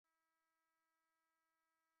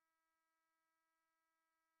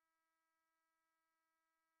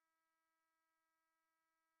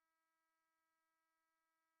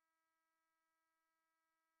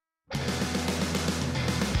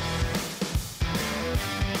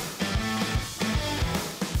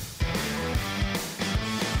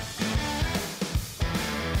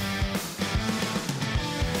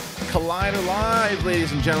Collider Live,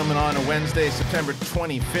 ladies and gentlemen, on a Wednesday, September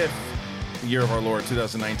 25th, the year of our Lord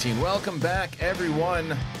 2019. Welcome back,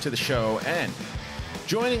 everyone, to the show. And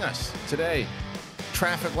joining us today,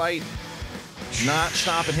 traffic light, not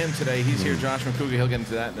stopping him today. He's here, Josh McCougar. He'll get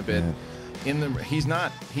into that in a bit.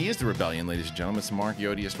 He is the rebellion, ladies and gentlemen. It's Mark,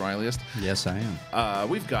 Yodiest, Rileyest. Yes, I am.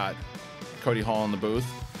 We've got Cody Hall in the booth.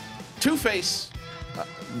 Two-Face.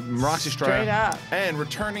 Roxy Straight up. And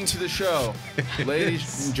returning to the show,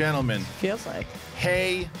 ladies and gentlemen. Feels like.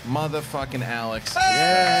 Hey, motherfucking Alex.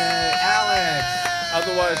 Yay, Alex.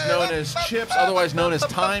 Otherwise known as Chips, otherwise known as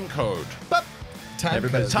Timecode.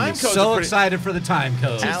 Everybody's Timecode's so excited for the time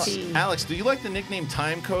code. Alex, do you like the nickname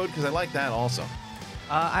Timecode? Because I like that also.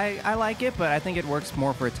 I like it, but I think it works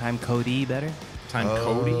more for time Cody better.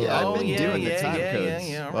 Timecode? I've been doing the time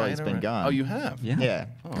codes all while right, he's all been right. gone. Oh, you have? Yeah.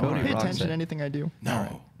 Cody Pay rocks attention it. to anything I do.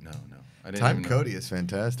 No. I didn't Time even know. Cody is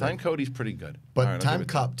fantastic. Timecode's pretty good. But All right, I'll give Time it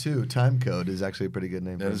to Cop 2, Time Code is actually a pretty good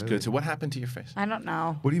name. you. That is good. So what happened to your face? I don't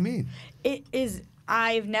know. What do you mean? It is.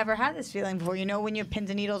 I've never had this feeling before. You know when you have pins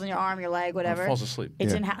and needles in your arm, your leg, whatever. Falls asleep.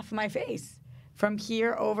 It's Yeah. in half of my face, from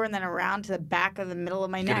here over and then around to the back of the middle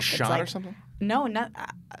of my neck. Get a It's shot like, or something? No, not.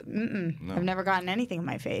 No. I've never gotten anything in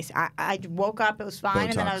my face. I woke up, it was fine,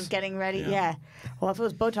 and then I was Botox. getting ready. Yeah. Well, if it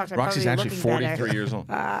was Botox, I'd Roxy's probably actually be looking 43 better. years old.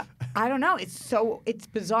 I don't know. It's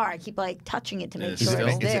bizarre. I keep like touching it to make Is sure it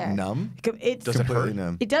it's still? Is there. it numb? It's Does it Completely hurt?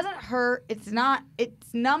 numb. It doesn't hurt. It's not.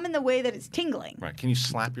 It's numb in the way that it's tingling. Right. Can you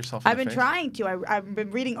slap yourself in I've the been face? trying to. I've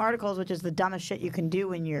been reading articles, which is the dumbest shit you can do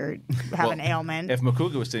when you're have an ailment. If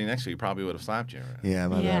Makuga was sitting next to you, he probably would have slapped you. Right? Yeah,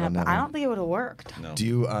 my bad yeah, on but that I one. don't think it would have worked. No.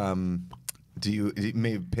 Do you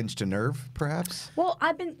may have pinched a nerve, perhaps? Well,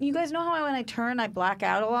 you guys know how when I turn, I black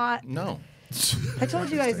out a lot. No. I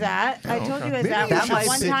told you guys that. I told okay. you guys Maybe that. you That should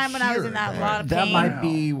one sit time when I was here in that then. lot of That pain. might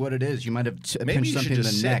be what it is. You might have Maybe pinched you should something in the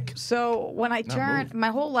just sit. neck. So when I turn, move. my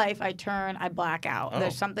whole life I turn, I black out. Oh.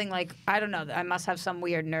 There's something like I don't know. I must have some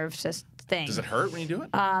weird nerve thing. Does it hurt when you do it?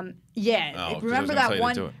 Yeah. Oh, 'cause I was remember gonna tell that you to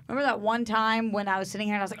one? do it. Remember that one time when I was sitting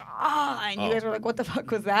here and I was like, and you guys were like, "What the fuck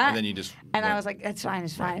was that?" And then you just And I went- was like, "It's fine,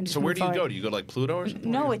 it's fine." Just So where move do you go? forward. Do you go to like Pluto or something?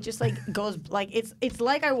 No, it just like goes like it's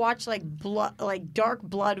like I watch like blood, like dark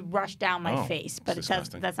blood rush down my Oh, face, but it's it does,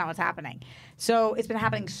 disgusting. that's not what's happening. So it's been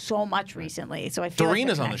happening so much recently. So I feel like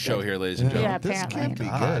Dorena's they're on the show connected. here, ladies and gentlemen. Yeah, This apparently.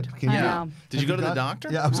 can't be good. Can I you- know. Did you go to the doctor?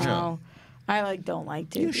 Yeah, I was gonna. No, I don't like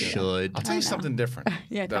to. You should. I'll tell you something different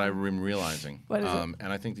Yeah, that tell I'm realizing. What is it?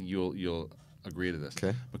 And I think that you'll agree to this.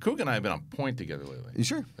 Okay. Makuga and I have been on point together lately. You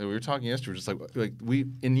sure? We were talking yesterday, just like we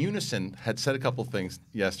in unison had said a couple things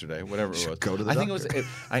yesterday, whatever it was. go to the I doctor. think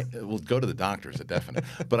we'll go to the doctor is a definite.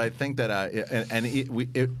 But I think that we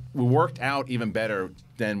worked out even better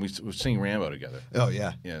than we were seeing Rambo together. Oh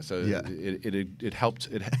yeah. Yeah, so Yeah. it helped.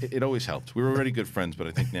 It always helped. We were already good friends, but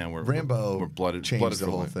I think now Rambo we're blooded. changed blooded the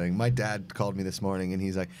for whole life. thing. My dad called me this morning and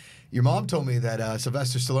he's like, "Your mom told me that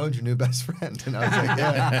Sylvester Stallone's your new best friend," and I was like,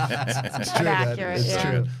 "Yeah, it's true, Dad. accurate, It's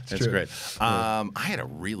yeah. true. It's That's true." great. I had a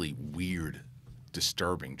really weird,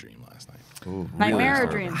 disturbing dream last night. Ooh. Nightmare or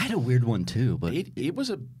disturbing. dream? I had a weird one too, but It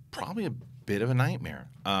was probably a bit of a nightmare.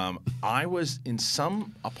 I was in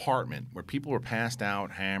some apartment where people were passed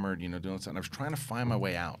out, hammered, doing something. I was trying to find my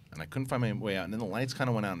way out, and I couldn't find my way out. And then the lights kind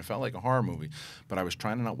of went out, and it felt like a horror movie. But I was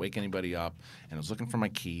trying to not wake anybody up, and I was looking for my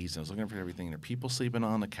keys, and I was looking for everything. And there were people sleeping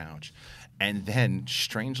on the couch. And then,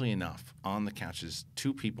 strangely enough, on the couch is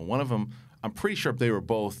two people. One of them, I'm pretty sure they were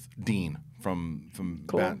both Dean from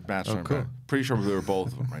Bachelor. Oh, cool. Pretty sure they were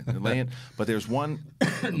both of them, right? They're laying, but there's one,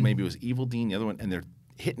 maybe it was Evil Dean, the other one, and they're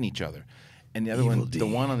hitting each other. And the other the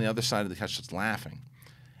one on the other side of the couch starts laughing.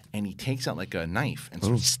 And he takes out like a knife and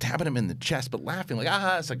starts stabbing him in the chest, but laughing like,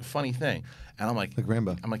 it's like a funny thing. And I'm like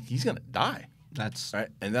Rambo. I'm like, he's going to die. that's Right?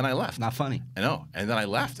 And then I left. not funny. I know. And then I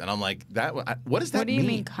left. And I'm like, what does that What do you mean?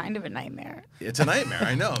 mean, kind of a nightmare? It's a nightmare,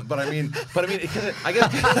 I know, but I mean, I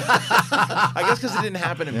guess because it didn't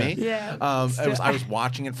happen to me. Yeah. I was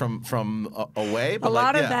watching it from away. But A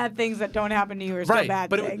lot like, of bad things that don't happen to you are right? still bad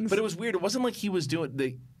but things. but it was weird. It wasn't like he was doing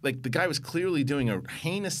the guy was clearly doing a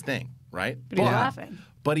heinous thing, right? But he was laughing.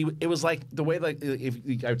 But it was like the way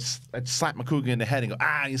if I'd slap Makuga in the head and go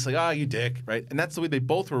and he's like you dick, right? And that's the way they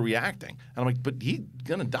both were reacting. And I'm like, but he's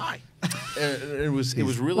gonna die. It was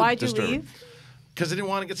really Why'd you disturbing. leave? Because I didn't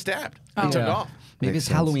want to get stabbed. Oh. I took Yeah. off. Maybe Makes it's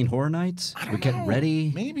sense. Halloween Horror Nights. I We're don't getting know.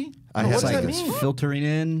 ready. Maybe. I No, had what does like that this mean? Filtering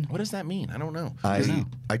in. What does that mean? I don't know.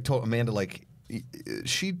 I told Amanda, like,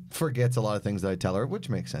 she forgets a lot of things that I tell her, which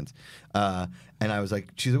makes sense. And I was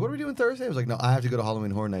like, she's like, "What are we doing Thursday?" I was like, "No, I have to go to Halloween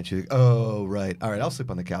Horror Night." She's like, "Oh, right. All right, I'll sleep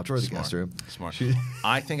on the couch or the guest room." Smart.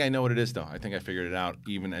 I think I know what it is, though. I think I figured it out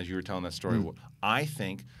even as you were telling that story. I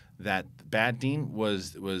think that Bad Dean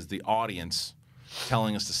was the audience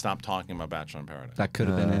telling us to stop talking about Bachelor in Paradise. That could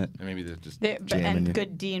have been it. And maybe they're just And you.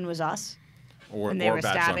 Good Dean was us. or And they were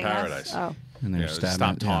Bachelor in stabbing Paradise. us. Oh. And they were Yeah, stabbing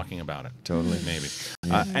stop it, yeah. talking about it. Totally. Maybe.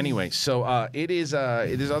 Anyway, so it is other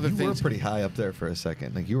You things. were pretty high up there for a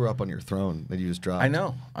second. Like you were up on your throne that you just dropped. I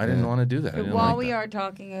know. I didn't want to do that. I didn't While like we that. are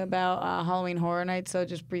talking about Halloween Horror Nights, so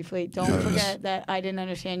just briefly, don't forget that I didn't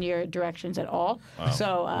understand your directions at all. So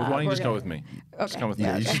Well, why don't you we're just go with me? Just Okay. come with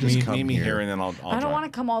Yeah, me. you Just should just meet come me here. here, and then I'll I don't drive. want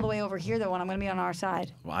to come all the way over here though when I'm going to be on our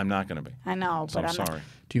side. Well, I'm not going to be. I know, So but I'm I'm sorry.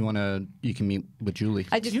 Do you want to? You can meet with Julie.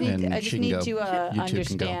 I just and need she can go. to You two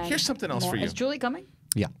can go. understand. Here's something else more. for you. Is Julie coming?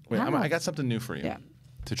 Yeah. Wait, Oh. I got something new for you Yeah.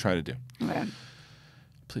 to try to do. Okay.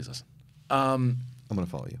 Please listen. I'm gonna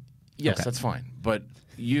follow you. Yes, Okay. that's fine. But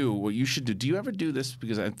what you should do? Do you ever do this?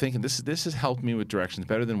 Because I'm thinking this has helped me with directions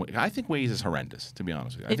better than I think Waze is horrendous. To be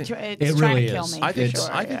honest with you, It's It trying really to kill is. me. I think for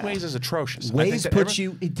sure, I think yeah. Waze is atrocious. I think Waze that puts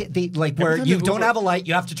you like every where time you the don't Uber- have a light,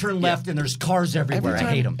 you have to turn left, and there's cars everywhere. I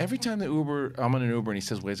hate them. Every time the Uber, I'm on an Uber and he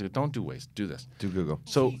says Waze, I go, don't do Waze, do this. Do Google.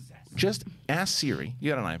 So just ask Siri.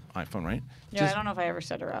 You got an iPhone, right? Yeah, I don't know if I ever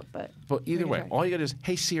set her up, but Either we way, can try. all you got to do is,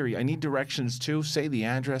 hey Siri, I need directions to, say the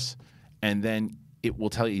address, and then it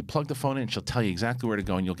will tell you. You plug the phone in, she'll tell you exactly where to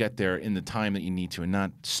go, and you'll get there in the time that you need to, and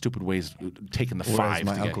not stupid ways taking the Or as 5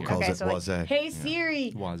 my to get uncle here. calls Okay, it so like, Waze. hey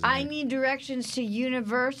Siri, Waze. I need directions to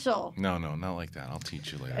Universal. No, not like that. I'll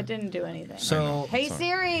teach you later. I didn't do anything. So Hey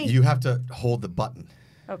Siri. You have to hold the button.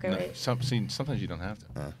 Okay, No, wait. sometimes you don't have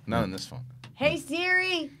to. Not on this phone. Hey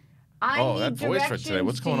Siri, I Oh, need that voice for directions today.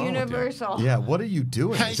 What's going to on with you? Universal. Yeah, what are you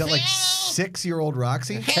doing? Is that like 6-year-old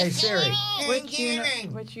Roxy? hey Siri,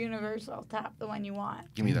 Which Universal? Tap the one you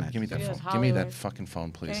want. Give me that Yes, phone. Give me that Hollywood. fucking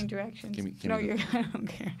phone, please. Getting directions. Give me no, the- you're. I don't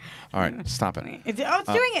care. All right, stop it. It's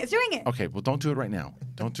doing it. It's doing it. Okay, well, don't do it right now.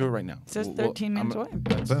 Don't do it right now. It says Well, 13 minutes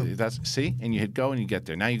away. That's see, and you hit go and you get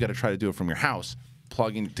there. Now you got to try to do it from your house,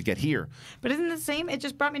 plug in to get here. But isn't it the same? It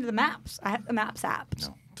just brought me to the maps. I have the Maps app.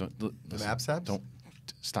 No, the Maps apps? Don't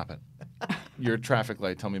stop it. You're a traffic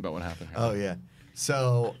light. Tell me about what happened here. Oh yeah.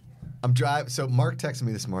 So I'm driving. So Mark texted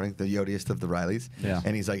me this morning, the yodiest of the Rileys. Yeah.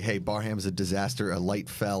 And he's like, "Hey, Barham's a disaster. A light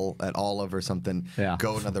fell at Olive or something. Yeah.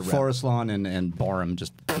 Go another route." Forest Lawn and Barham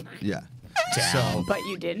just. Yeah. So But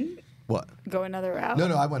you didn't what? go another route. No,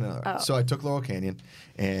 I went another. Oh. So I took Laurel Canyon,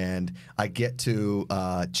 and I get to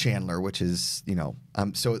Chandler, which is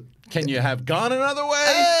so. Can you have gone another way?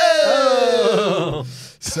 Oh!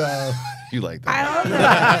 So You like I that? love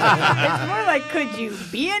that. It's more like, could you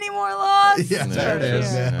be any more lost? yeah, there it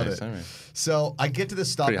is. Yeah. Nailed Nice, it. all right. So I get to the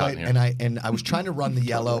Pretty hot stoplight in here. and I was trying to run the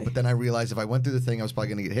yellow, but then I realized if I went through the thing, I was probably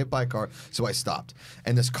going to get hit by a car. So I stopped,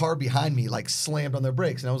 and this car behind me like slammed on their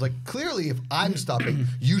brakes, and I was like, clearly, if I'm stopping,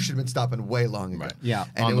 you should have been stopping way long ago. Right. Yeah.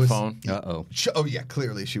 And On it the was- phone? Uh-oh. Oh yeah,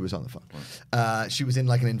 clearly she was on the phone. She was in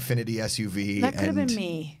like an Infinity SUV. That could have and been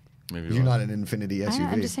me. Maybe You're it not was. an Infinity SUV.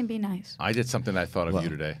 I'm just saying, be nice. I did something I thought of Well. you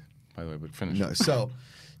today. By the way, but finish. No,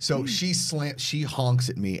 so she honks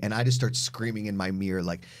at me, and I just start screaming in my mirror,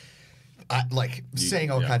 saying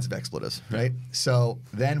all yeah. kinds of expletives, right? So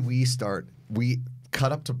then we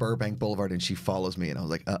cut up to Burbank Boulevard, and she follows me, and I was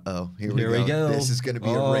like, here we go. This is going to be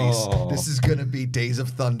a race. Oh. This is going to be Days of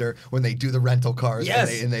Thunder when they do the rental cars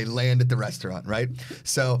Yes. and they land at the restaurant, right?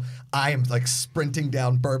 So I am like sprinting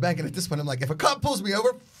down Burbank, and at this point, I'm like, if a cop pulls me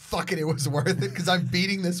over, fuck it, it was worth it because I'm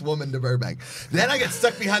beating this woman to Burbank. Then I get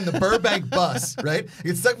stuck behind the Burbank bus, right? I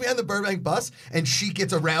get stuck behind the Burbank bus, and she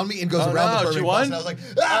gets around me and goes Oh, around no, the she Burbank won? bus, and I was like,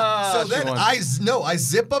 ah! Oh, So she then won. I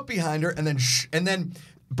zip up behind her, and then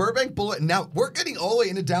Burbank Bullet. And now we're getting all the way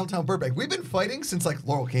into downtown Burbank. We've been fighting since like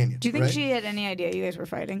Laurel Canyon. Do you think right? she had any idea you guys were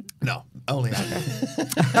fighting? No, only I.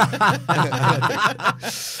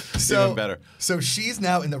 So, Even better. So she's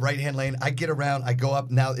now in the right-hand lane. I get around. I go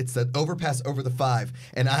up. Now it's the overpass over the 5,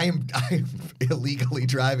 and I'm illegally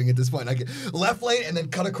driving at this point. I get left lane and then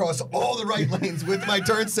cut across all the right lanes with my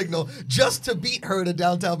turn signal just to beat her to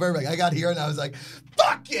downtown Burbank. I got here and I was like,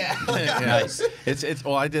 "Fuck yeah!" Yeah, it's.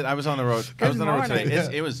 Well, I was on the road. I was on the road morning.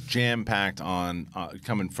 today. It was jam packed on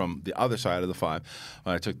coming from the other side of the 5.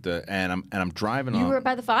 I took and I'm driving. You on, were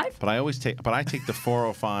by the 5? But I take the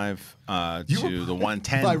 405 You were to the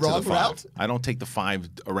 110 by to the wrong 5. route? I don't take the 5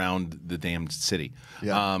 around the damn city.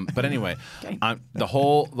 Yeah. But anyway, the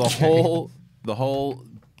whole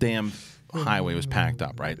damn highway was packed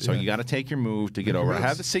up, right? So you got to take your move to get over. I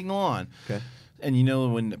have the signal on. Okay. And you know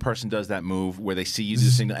when the person does that move where they see you do the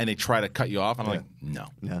signal and they try to cut you off, and I'm like, no.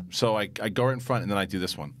 Yeah. So I go right in front and then I do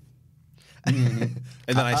this one. And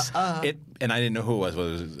then I didn't know who it was,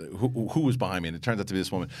 whether it was who was behind me, and it turns out to be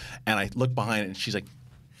this woman. And I look behind it, and she's like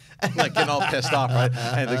getting all pissed off, right?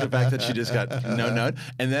 And the fact that she just got no.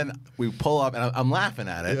 And then we pull up, and I'm laughing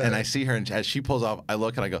at it, and I see her, and as she pulls off, I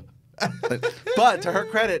look and I go, But to her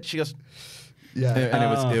credit, she goes, Yeah. and it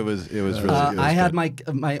was really. It was I had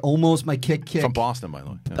good. my almost my kick From Boston, by the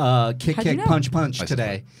way. Yeah. kick you know? punch I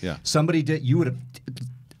today. said, yeah. Somebody did. You would have.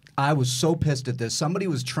 I was so pissed at this. Somebody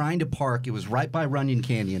was trying to park. It was right by Runyon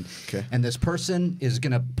Canyon. Okay. And this person is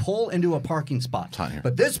going to pull into a parking spot. It's hot here.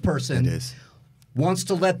 But this person It is. wants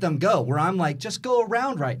to let them go. Where I'm like, just go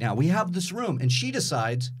around right now. We have this room. And she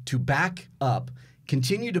decides to back up,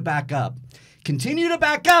 continue to back up,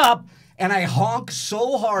 and I honk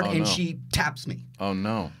so hard, and no. she taps me. Oh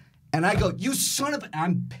no. And I go, you son of a...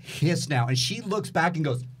 I'm pissed now. And she looks back and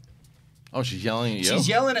goes, Oh, she's yelling at you. she's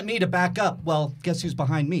yelling at me to back up. Well, guess who's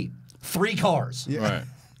behind me? 3 cars. Right.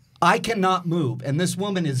 I cannot move. And this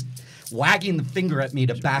woman is wagging the finger at me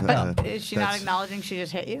to back up. Is she not acknowledging she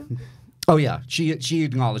just hit you? Oh, yeah. She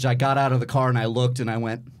acknowledged. I got out of the car and I looked and I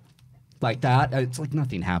went like that. It's like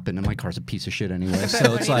nothing happened. And my car's a piece of shit anyway.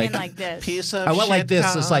 So What it's do you like... mean like this? Piece of I went like shit this.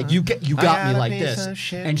 car. It's like you got me got a like piece this, of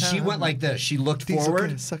shit and she car. went like this. She looked Diesel forward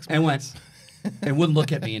kinda sucks my and went, nuts. and wouldn't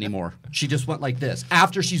look at me anymore. She just went like this.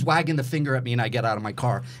 After she's wagging the finger at me, and I get out of my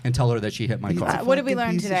car and tell her that she hit my car. What did we fucking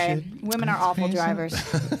learn piece of today? shit. Women are awful drivers.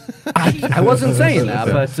 I wasn't saying that,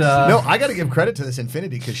 but No, I got to give credit to this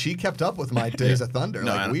Infinity because she kept up with my Days of Thunder.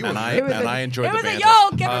 No, like and, we were. and I It was and a- I enjoyed it the was banter. a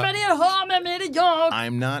yoke. Everybody at home, I made a yoke.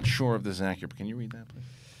 I'm not sure if this is accurate, but can you read that, please?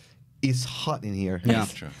 It's hot in here. yeah.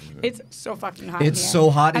 Sure. It's so fucking hot. It's in here. so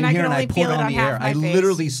hot in and here, I and can I only put feel it on on the half air. my I face.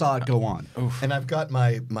 literally saw it go on. And I've got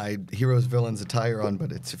my Heroes Villains attire on,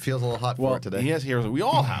 but it feels a little hot for Well, it today. he has heroes. We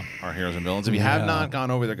all have our heroes and villains. If you have not gone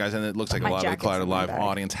over there, guys, and it looks like My a lot of the jacket's Collider in my Live bag.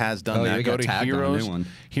 audience has done Oh, yeah, that. we Go got to tagged on a new one.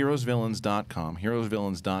 heroesvillains.com,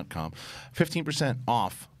 heroesvillains.com. 15%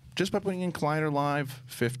 off just by putting in Collider Live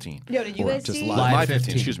 15. Yo, did you Or guys just see? live. Live 15.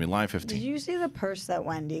 15. Excuse me, Live Did 15. you see the purse that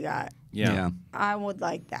Wendy got? Yeah. I would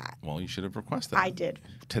like that. Well, you should have requested I it did.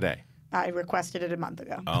 today. I requested it a month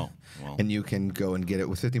ago. Oh, well. And you can go and get it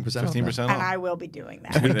with 15% off. 15% And off. I will be doing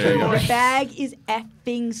that. There you go. Your bag is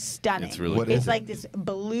effing stunning. It's really What good. is It's like this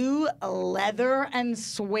blue leather and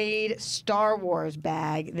suede Star Wars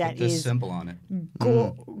bag that This is symbol on it.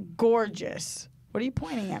 gorgeous. What are you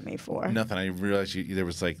pointing at me for? Nothing. I realized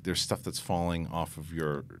there's stuff that's falling off of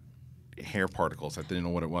your hair particles. I didn't know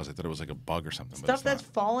what it was. I thought it was like a bug or something. but Stuff it's that's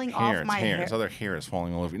not. falling hair, off it's my hair. hair. It's other hair is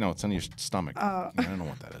falling all over. No, it's on your stomach. I don't know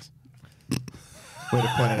what that is. Way to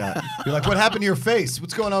point it out. You're like, what happened to your face?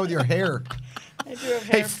 What's going on with your hair? I do have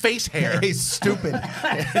Hey, hair. face hair. Hey, stupid.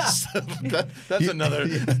 That's another.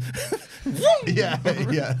 Yeah,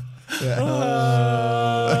 yeah.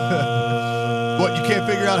 What, you can't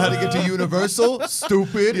figure out how to get to Universal?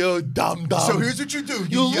 Stupid. Yo, dumb. So here's what you do.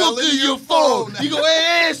 You yell look at your phone. You go,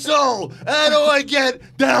 hey, asshole. How do I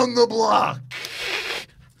get down the block?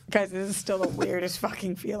 Guys, this is still the weirdest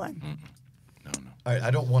fucking feeling. No. All right, I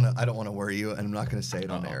don't want to worry you, and I'm not going to say it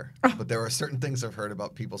on air. But there are certain things I've heard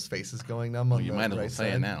about people's faces going numb. On You the might as well right say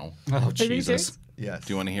it side. now. Oh, Are you Jesus. serious? Yes.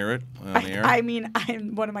 Do you want to hear it on the air? I mean,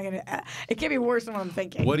 what am I going to... it can't be worse than what I'm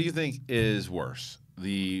thinking. What do you think is worse?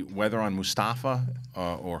 The weather on Mustafa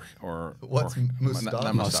or What's Mustafa?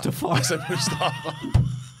 Not Mustafa. I said Mustafa.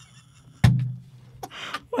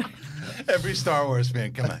 Every Star Wars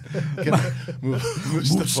fan, come on.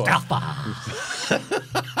 Mustafa.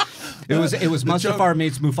 It was Mustafar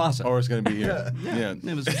meets Mufasa. Or it's going to be here. Yeah.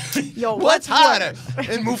 It was, Yo, What's hotter?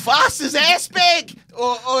 In Mufasa's ass bag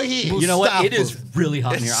or here? you know what? It is really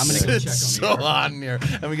hot in here. I'm going to go check It's on so the air. hot in here.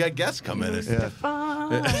 And we got guests coming in.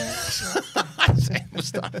 Fine. Say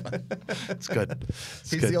Mustafa. It's good.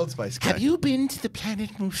 He's the Old Spice guy. Have you been to the planet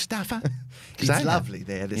Mustafa? It's lovely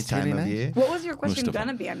there this It's time really of nice. year. What was your question Mustafa.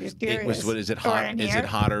 gonna be? I'm just curious. It was. What is it Or hot? in Is here? it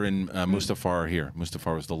hotter in Mustafar or here?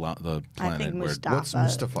 Mustafar was the I planet think where Mustafa. What's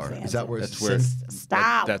Mustafar? Is that where that's it's where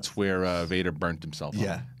Stop. that's where Vader burnt himself. up.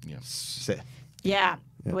 Yeah. Yeah. Yeah,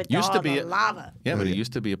 with Used all to be the lava. Yeah, but yeah. it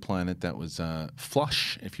used to be a planet that was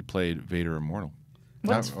flush if you played Vader Immortal.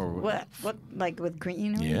 What's Or- what like with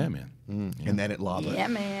green? Yeah, man. And then it lava. Yeah,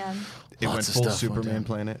 man. It went Lots of full stuff went Superman down.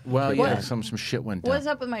 planet. Well, What? yeah, some shit went down. What's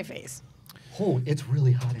up with my face? Oh, it's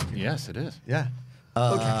really hot in here. Yes, it is. Yeah.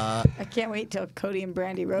 I can't wait till Cody and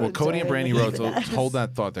Brandi Rhodes. Well, Cody and are Brandi leaving Rhodes, us. hold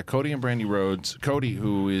that thought there. Cody and Brandi Rhodes, Cody,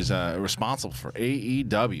 who is responsible for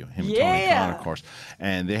AEW, him and Tony Yeah. Khan, of course,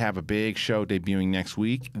 and they have a big show debuting next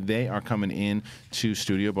week. They are coming in to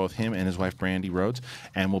studio, both him and his wife Brandi Rhodes,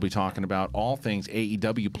 and we'll be talking about all things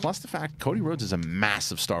AEW, plus the fact Cody Rhodes is a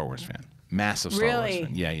massive Star Wars fan. Massive Star Wars Really?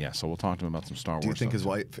 fan. Yeah. So we'll talk to him about some Star Wars. Do you think his stuff.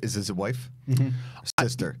 wife is his wife?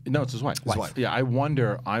 Sister. No, it's his wife. Wife. Yeah, I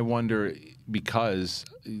wonder because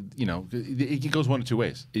it goes one of two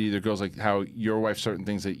ways. It either goes like how your wife, certain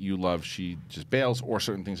things that you love, she just bails, or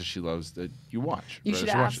certain things that she loves that you watch. You right? should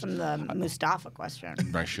She ask watches. them the Mustafa question.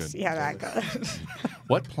 I should. See how that goes.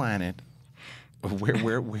 What planet?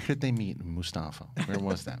 Where did they meet Mustafa? Where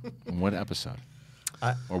was that? In what episode?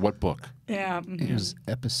 Or what book? Yeah. It was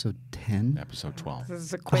episode 10. Episode 12. This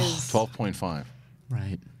is a quiz. 12.5.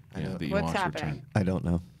 Right. Yeah, the What's Ewoks happening? return. I don't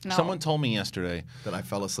know. No. Someone told me yesterday. That I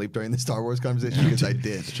fell asleep during the Star Wars conversation because I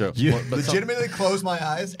did. True. Legitimately closed my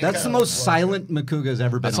eyes. and That's the kinda most was- silent Makuga's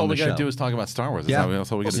ever been That's on all we the got show. to do is talk about Star Wars. Yeah.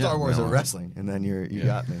 That's all we Well, got to do. Star Wars No, or wrestling, and then you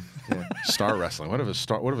got me. Yeah. Star wrestling. What if a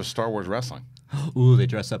Star Wars wrestling? Ooh, they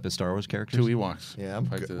dress up as Star Wars characters. Two Ewoks. Yeah, I'm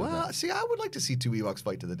Fight good. to the Well, death. see, I would like to see two Ewoks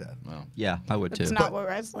fight to the death. Well, Yeah, I would too. It's not what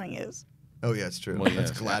wrestling is. Oh yeah, it's true. well,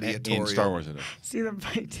 That's yeah, gladiatorial. In Star Wars, it is. See them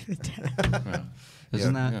fight to the death. Yeah.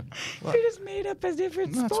 Isn't Yeah. that? We just made up a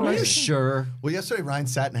different No, that's sport. Are you sure? Well, yesterday Ryan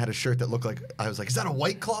sat and had a shirt that looked like I was like, "Is that a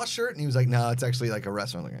White Claw shirt?" And he was like, "No, it's actually like a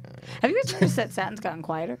wrestler." I'm like, Have you guys noticed that Satin's gotten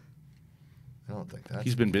quieter? I don't think that.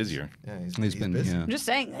 He's been busier. yeah, He's been busy. yeah. I'm just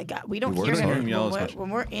saying, like, we don't He hear works him. hard. Don't yell as much. When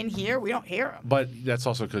we're in here, we don't hear him. But that's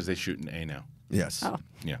also because they shoot in A now. Yes. Oh.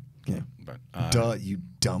 Yeah. Yeah. But Duh, you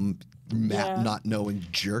dumb, Yeah. not knowing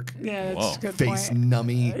jerk. Yeah, Whoa. that's a good Face point.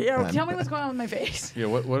 nummy. Yeah, tell me what's going on with my face. Yeah.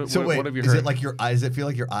 What So wait, what have you is heard? it like your eye? Does it feel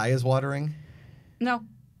like your eye is watering? No,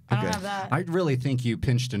 I don't Okay. have that. I really think you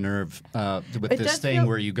pinched a nerve with It this does thing feel-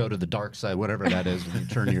 where you go to the dark side, whatever that is, when you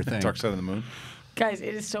turn your thing. Dark Side of the Moon? Guys,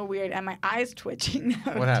 it is so weird, and my eye's twitching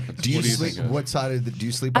now. What happens? Do you What sleep? think of? What side of the? Do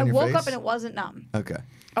you sleep I on your woke face? up and it wasn't numb. Okay.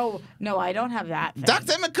 Oh, no, I don't have that thing.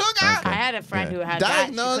 Makuga! I had a friend Yeah. who had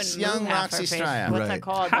Diagnose that. She couldn't young move half Roxy her face. Stryer. What's Right. that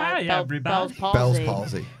called? Hi, Bell's everybody. palsy. Bell's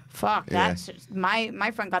palsy. Fuck, Yeah. that's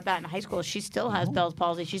my friend got that in high school. She still has Bell's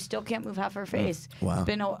palsy. She still can't move half her face. Wow. It's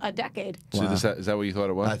been a decade. So Wow. is that what you thought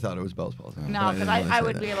it was? I thought it was Bell's palsy. No, But because didn't wanna I say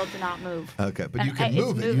would that. be able to not move. Okay, but you And can it's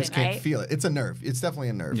move it. You just moving, can't right? feel it. It's a nerve. It's definitely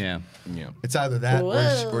a nerve. Yeah. Yeah. It's either that or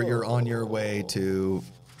Whoa. you're on your way to,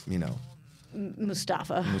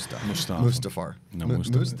 Mustafa. Mustafa. Mustafar. No, Mu-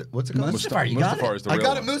 Mustafa. what's it called? Mustafar, you got Mustafar it. is the I real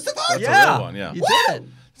got one. it, Mustafar. That's Yeah. the real one, yeah. You did it.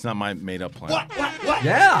 It's not my made up plan.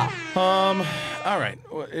 Yeah. All right.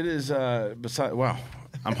 Well, it is. Wow.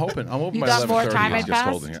 I'm hoping You by got more 11:30 time it had gets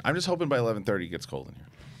cold passed? in here. I'm just hoping by 11:30 it gets cold in here.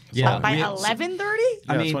 Yeah. By we- 11:30? Yeah,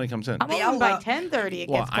 that's mean, when he comes in. I'm hoping by 10:30 it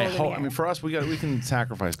Well, gets cold in hope. here. I mean, for us, we can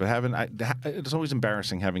sacrifice, but it's always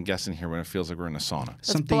embarrassing having guests in here when it feels like we're in a sauna.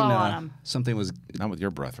 something blow on 'em. something was Not with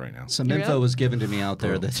your breath right now. some You info really? was given to me out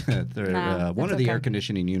there that Nah, one that's of the okay. air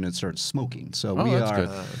conditioning units starts smoking. So Oh, we that's are.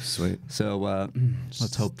 good. Sweet. So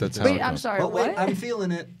let's hope That's that. how Wait, it I'm goes. sorry. Oh wait, what? I'm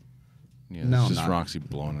feeling it. Yeah, No, it's I'm just not. Roxy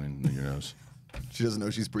blowing in your nose. She doesn't know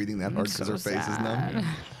she's breathing that hard because so her face is sad. numb.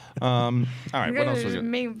 All right, You what guys else are was just it?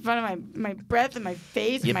 making fun of my breath and my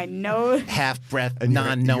face and my nose Half breath, And your-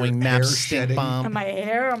 non-knowing your map air stink shedding. bomb. and my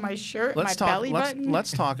hair on my shirt, my belly button.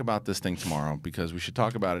 Let's talk about this thing tomorrow because we should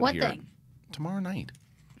talk about it What here thing? tomorrow night.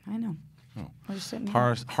 I know. Oh. I was just sitting here.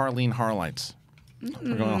 Harleen Harlights. We're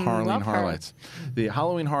going to Harleen love her. Harlights. The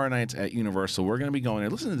Halloween Horror Nights at Universal. We're going to be going there.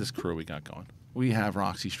 Listen to this crew we got going. We have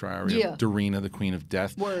Roxy Stryer. We have Yeah. Darina, the Queen of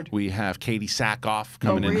Death. Word. We have Katie Sackhoff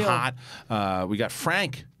coming in real. hot. We got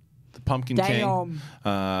Frank, the Pumpkin King.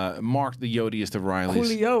 Mark, the Yodiest of Rileys.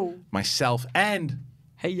 Julio. Myself, and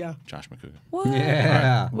Hey, yeah. Josh McCouga. What?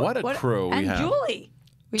 Yeah. What a crew we and have. Julie.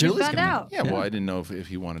 We Julie's just found coming. out. Yeah, well, I didn't know if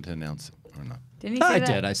he wanted to announce it or not. Didn't he say I that?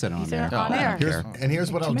 did. I said it He on said air. it on Oh, air.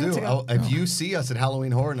 Here's what I'll minutes do. ago. If you see us at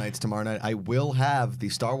Halloween Horror Nights tomorrow night, I will have the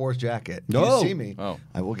Star Wars jacket. If No. you see me, Oh.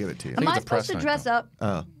 I will give it to you. Am I it's a press supposed to night, dress though.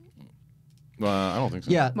 up? Oh. I don't think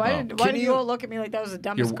so. Yeah. Why Oh. did Can you you- all look at me like that was the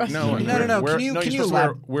dumbest question? No. Can you You're can you supposed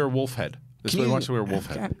to wear wolf head. This Can way, you- wants to wear wolf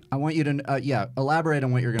head. I want you to elaborate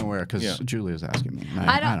on what you're going to wear because Yeah. Julia's asking me.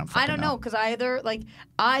 I don't don't fucking know because either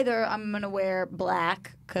I'm gonna wear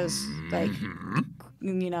black because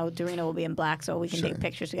Darina will be in black so we can take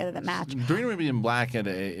pictures together that match. Darina would be in black at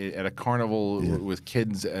a carnival with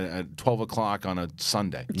kids at 12 o'clock on a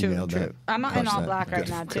Sunday. You nailed that. I'm in Crush all that. black right Good.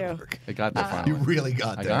 now too. I got there You finally. really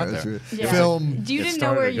got I there. got That's there. really- Yeah. Film. You It didn't know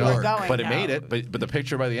started where to you go. were going. But it though. made it. But the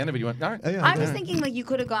picture by the end of it, you went, all right. Yeah, I was okay. thinking like you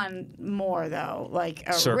could have gone more though, like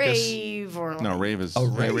a Circus. rave or No, rave is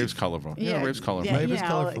rave? rave's colorful. Yeah, rave's colorful. Yeah, Rave is like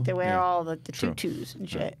colorful. they wear Yeah. all the True. tutus and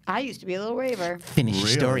shit. I used to be a little raver. Finish your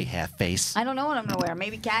story, half face. I don't know what I'm gonna wear.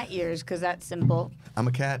 Maybe cat ears because that's simple. I'm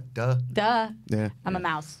a cat. Duh. Duh. Yeah. I'm a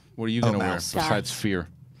mouse. What are you gonna wear mouse. besides fear?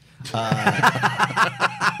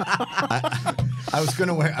 I was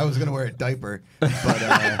gonna wear a diaper, but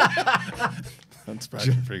That's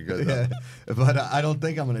probably pretty good. Though. Yeah, but I don't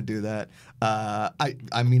think I'm gonna do that.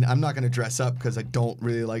 I mean, I'm not gonna dress up because I don't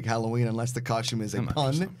really like Halloween unless the costume is a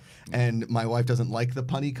pun, and my wife doesn't like the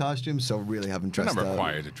punny costume, so really haven't dressed You're up. not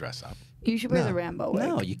required to dress up. You should wear the Rambo wig.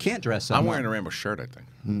 No, you can't dress up. I'm wearing a rainbow shirt, I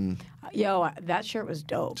think. Yo, that shirt was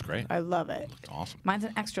dope. It's great. I love it. Looked awesome. Mine's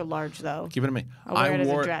an extra large though. Give it to me. I'll wear it as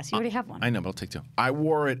a wore dress. You already have one. I know, but I'll take two. I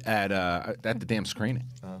wore it at the damn screening.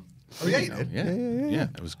 Oh yeah, you did. Yeah,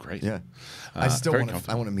 it was great. Yeah, I still very want to. I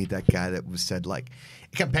comfortable. want to meet that guy that was said like,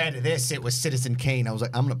 compared to this, it was Citizen Kane. I was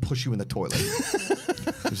like, I'm gonna push you in the toilet.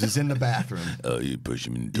 This is in the bathroom. Oh, you push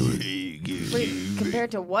him into it. Wait,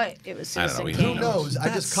 compared to what? It was I don't know. Citizen Who Kane. Who knows? I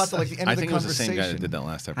just caught the end I of the think it was the conversation. same guy that did that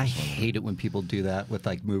last episode. I hate it when people do that with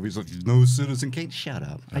like movies like no Citizen Kane. Shut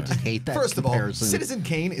up! I just hate that. First of all, comparison. Citizen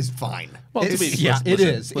Kane is fine. Well, It's- to be, yeah, listen, it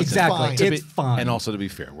is. listen, Exactly. to It's fine. And also, to be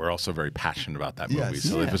fair, we're also very passionate about that movie. Yes.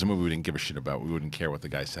 So Yeah. if it was a movie we didn't give a shit about, we wouldn't care what the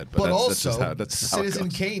guy said. But that's also, just how, that's how it Citizen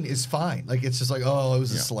goes. Kane is fine. Like it's just like, oh, it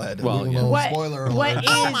was a Yeah. sled. Well, We yeah. don't know. What, Spoiler what alert. is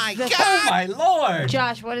Oh my the Oh my lord!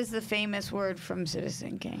 Josh, what is the famous word from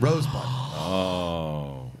Citizen Kane? Rosebud.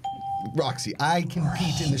 Oh. Roxy, I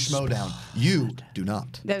compete in the Schmodown. You do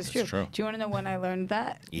not. That is true. true. Do you want to know when I learned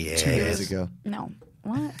that? 2 years ago. No.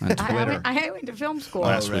 What? On Twitter. I went to film school.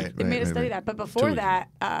 Last right, week. They made us study that. But before 2 weeks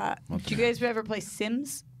that, did you guys ever play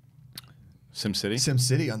Sims? SimCity?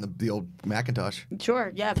 SimCity on the old Macintosh.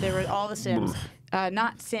 Sure. Yeah, they were all the Sims.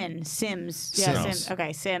 Not Sin, Sims. Yeah, Sims. Sims.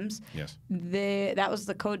 Okay, Sims. Yes. That was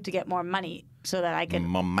the code to get more money so that I could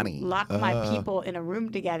More money. lock my people in a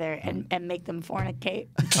room together and make them fornicate.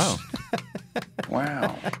 Oh.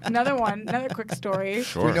 Wow. Another quick story.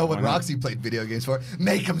 Sure. We know what why not? Roxy played video games for.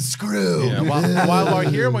 Make them screw. Yeah, while we're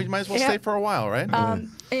here, we might as well Yeah. stay for a while, right?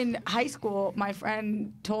 In high school, my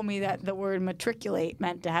friend told me that the word matriculate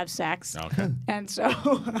meant to have sex. Okay. And so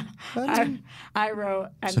I wrote,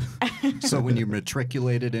 and So when you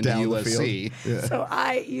matriculated into Down the USC, field. so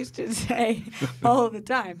I used to say all the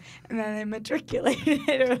time, and then I matriculated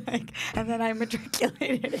and then I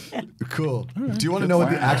matriculated it. Cool. Do you want to know what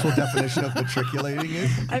the actual definition of matriculating is?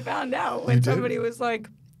 I found out You when did? somebody was like,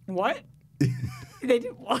 "What?" They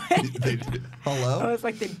did what? Hello? I was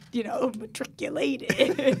like, they,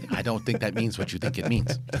 matriculated. I don't think that means what you think it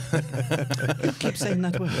means. keep saying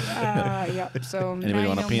that word. Yep. So Anybody now you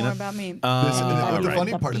want a know peanut? more about me. The right.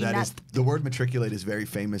 funny part of that is Peanut. the word matriculate is very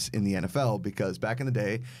famous in the NFL because back in the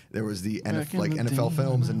day there was the Back in the NFL day,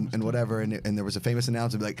 films and whatever, and there was a famous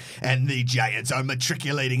announcement like, and the Giants are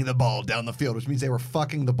matriculating the ball down the field, which means they were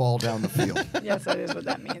fucking the ball down the field. Yes, that is what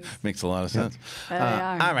that means. Makes a lot of sense. They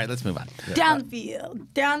are. All right, let's move on. Downfield.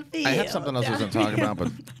 Downfield. I had something else I was going to talk about,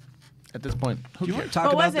 but at this point, who Do you want cares? to talk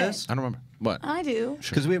What about was it? this? I don't remember. What? I do.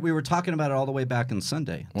 Because we were talking about it all the way back on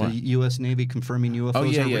Sunday. What? The U.S. Navy confirming UFOs Oh,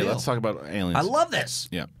 yeah, are yeah. real. Let's talk about aliens. I love this.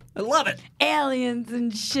 Yeah. I love it. Aliens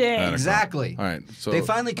and shit. Right. Exactly. All right, so- they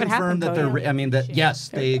finally What happened, confirmed that Cody? they're. I mean, that Shit. yes,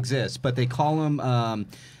 There they we go. exist, but they call them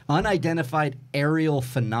unidentified aerial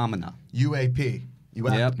phenomena. UAP.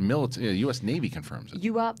 Yep. Military, U.S. Navy confirms it.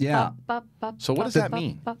 You up? Yeah. Up, So what does up, that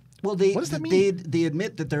mean? up. Well, they What does that mean? they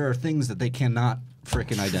admit that there are things that they cannot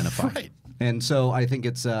frickin' identify. Right. And so I think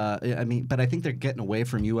it's I mean, but I think they're getting away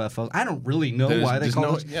from UFOs. I don't really know There's- why they there's call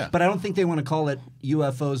no- it, yeah. but I don't think they want to call it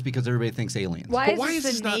UFOs because everybody thinks aliens. Why But is why this is the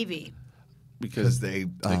this not- Navy? Because They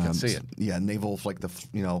can see it. Yeah, naval like the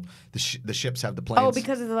ships have the planes. Oh,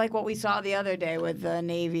 because of like what we saw the other day with the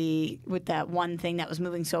Navy with that one thing that was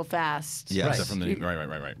moving so fast. Yes. Right. From the,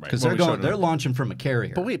 right. Because Well, we showed they're it. launching from a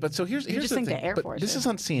carrier. But wait, but so here's just the think thing. the Air But Force this is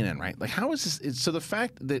on CNN, right? Like, how is this? So the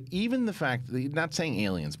fact that you're not saying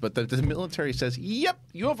aliens, but that the military says, "Yep,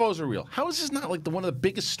 UFOs are real." How is this not like one of the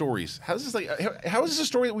biggest stories? How is this like? How is this a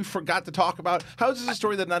story that we forgot to talk about? How is this a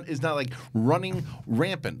story that is not like running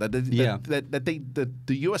rampant? That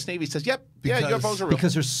the U.S. Navy says, "Yep, Because- UFOs are real."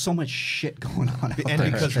 because there's so much shit going on. Out and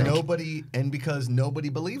there. because nobody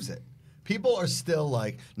believes it. People are still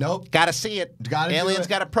like, nope. Gotta see it. Gotta do Aliens it.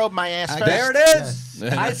 gotta probe my ass first. There it is.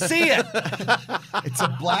 I see it. It's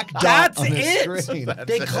a black dot That's on the it. screen.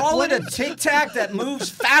 They call it a tic tac that moves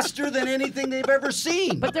faster than anything they've ever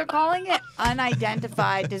seen. But they're calling it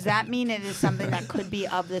unidentified. Does that mean it is something that could be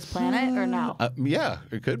of this planet or no? Yeah,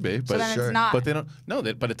 it could be, but then it's not. But they don't. No,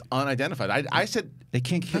 but it's unidentified. I said They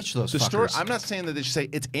can't catch those the story. fuckers. I'm not saying that they should say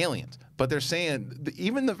it's aliens, but they're saying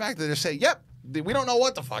even the fact that they're saying, "Yep, we don't know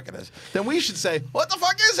what the fuck it is," then we should say, "What the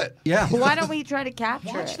fuck is it?" Yeah. Well, why don't we try to capture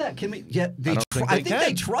Watch it? that. Can we? Yeah, they. don't think I they think can.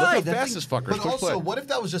 they tried. Look how That fast thing- this fucker is. But Quick also, play. what if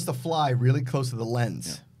that was just a fly really close to the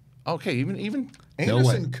lens? Okay, even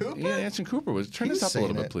Anderson way. Cooper? yeah, Anderson Cooper was. Turn He this was up a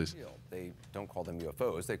little saying bit, it. please. They don't call them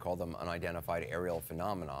UFOs. They call them unidentified aerial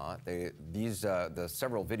phenomena. The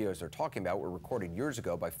several videos they're talking about were recorded years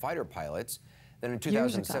ago by fighter pilots Then in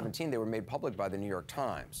 2017, they were made public by the New York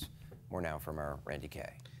Times. More now from our Randy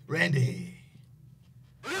Kay. Randy.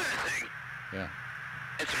 Yeah.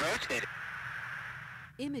 It's rotating.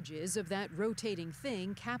 Images of that rotating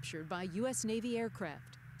thing captured by U.S. Navy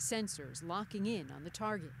aircraft. Sensors locking in on the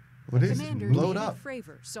target. What is it? Commander Blow it David up.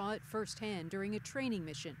 Fravor saw it firsthand during a training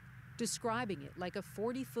mission, describing it like a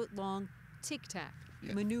 40-foot-long tic-tac,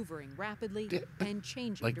 maneuvering rapidly and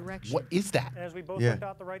changing direction. What is that? As we both looked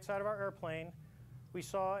out the right side of our airplane, we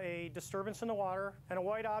saw a disturbance in the water and a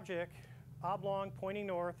white object, oblong, pointing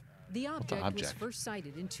north. The object was first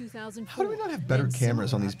sighted in 2004. How do we not have better and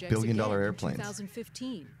cameras on similar these objects billion-dollar again in airplanes?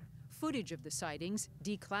 2015. Footage of the sightings,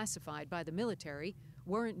 declassified by the military,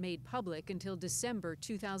 weren't made public until December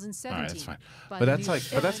 2017. All right, that's fine. by But the that's New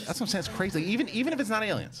like, York but that's Times. what I'm saying. It's crazy. Even if it's not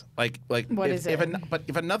aliens, like What if, is it? But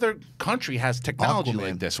if another country has technology Aquaman.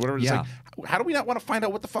 like this, whatever, it's like, how do we not want to find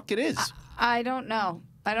out what the fuck it is? I don't know.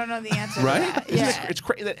 I don't know the answer. Right? To that. Isn't Yeah. it's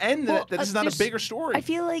crazy that that this is not a there's- bigger story. I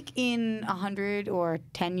feel like in 100 or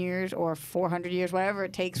 10 years or 400 years, whatever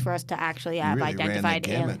it takes for us to actually have really ran the identified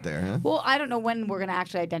gamut aliens. there, huh? Well, I don't know when we're going to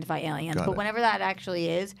actually identify aliens, Got but it. whenever that actually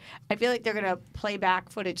is, I feel like they're going to play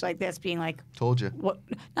back footage like this, being like, Told you. "What?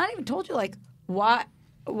 Not even told you. Like, what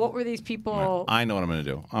were these people?" I know what I'm going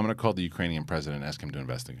to do. I'm going to call the Ukrainian president and ask him to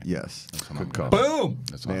investigate. Yes. That's what I'm Good gonna call. do. Boom!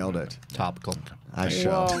 That's what I'm Nailed gonna it. Topical. I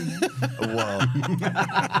shall. Whoa. Whoa.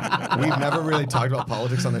 We've never really talked about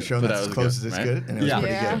politics on the show. But That's that as was close good, as it's right? good. And it was Yeah.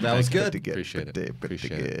 pretty Yeah. good. That was good. Pretty good. Appreciate it. Pretty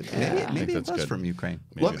Appreciate good. it. Yeah. Maybe it that's was good. from Ukraine.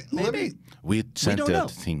 Let me. We sent don't know.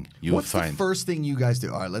 that thing. You What's find. the first thing you guys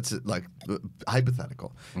do? All right, let's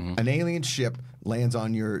hypothetical. An alien ship lands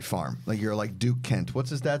on your farm. Like you're like Duke Kent. What's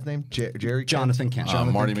his dad's name? Jerry. Jonathan Kent.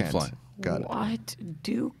 Jonathan Marty Kent. McFly. Got it. What,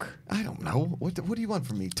 Duke? I don't know. What do you want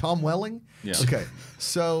from me? Tom Welling? Yeah. Okay.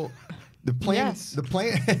 So the plane. Yes. The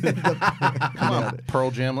plane. Come on,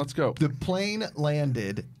 Pearl Jam. Let's go. The plane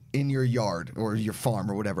landed in your yard or your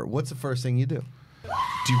farm or whatever. What's the first thing you do?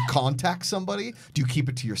 Do you contact somebody? Do you keep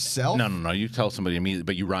it to yourself? No. You tell somebody immediately,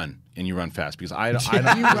 but you run and you run fast because I don't. You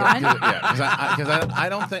run? Yeah, because I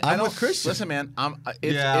don't think. I'm I don't. with Christian. Listen, man.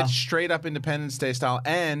 Yeah. It's straight up Independence Day style.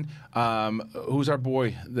 And who's our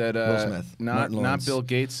boy that? Will Smith. Martin Not Lawrence. Bill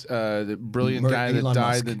Gates. The brilliant guy that Elon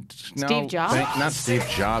died. Musk. Steve Jobs? Not Steve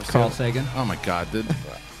Jobs. Carl Sagan. Oh my God.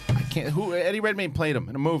 I can't. Who? Eddie Redmayne played him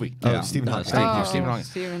in a movie. Oh, Yeah. Stephen Hawking. Thank you, Oh, Stephen Hawking.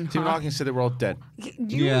 Stephen Stephen Hawking said they were all dead.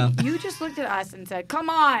 You just looked at us and said, "Come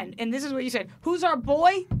on!" And this is what you said. Who's our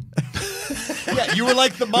boy? Yeah, you were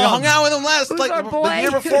like the We mom. hung out with him last, Who's like our boy? the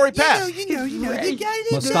year before he passed. You know, the guy that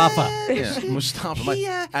Mustafa. Yeah, Mustafa. But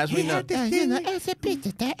as we know, Guys,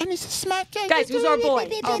 who's our boy?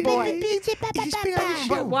 Our boy.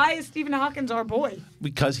 But why is Stephen Hawkins our boy?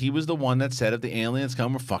 because he was the one that said if the aliens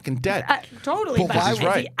come, we're fucking dead. Totally. But But why is He's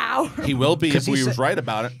right. he our? He will be if 'Cause he we was said- right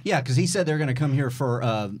about it. Yeah, because he said they're going to come here for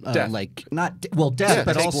Death. like not death, Yeah,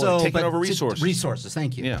 but also taking over resources. Resources.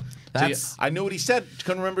 Thank you. Yeah. So, That's I knew what he said.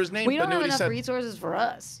 Couldn't remember his name, We but don't knew have what he enough said. resources for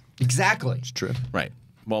us. exactly. It's true. Right.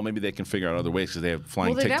 Well, maybe they can figure out other ways because they have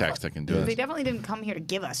flying they Tic Tacs definitely- that can do They it. definitely didn't come here to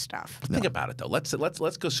give us stuff. Think about it though. Let's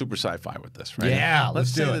go super sci-fi with this, right? Yeah, let's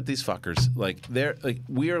let's say do it. that these fuckers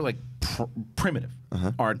we are like primitive.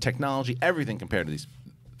 Our technology, everything compared to these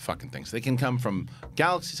fucking things. They can come from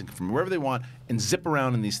galaxies and from wherever they want and zip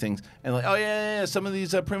around in these things and like, oh yeah, some of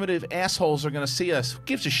these primitive assholes are gonna see us. Who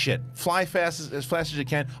gives a shit? Fly fast as fast as you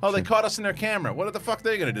can. Oh, they caught us in their camera. What the fuck are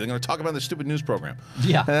they gonna do? They're gonna talk about their stupid news program.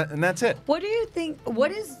 Yeah. And that's it. What do you think?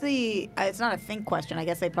 What is the? It's not a think question. I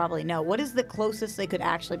guess they probably know. What is the closest they could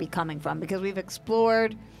actually be coming from? Because we've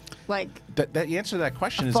explored, like, That the answer to that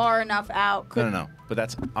question is far enough out. No. But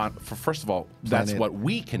that's first of all, that's Planet. what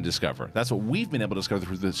we can discover. That's what we've been able to discover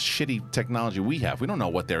through this shitty technology we have. We don't know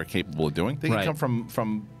what they're capable of doing. They can Right. come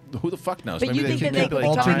from who the fuck knows? But Maybe you think that they manipulate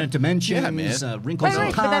could come- time. Alternate dimensions, Yeah, man. wrinkles Right,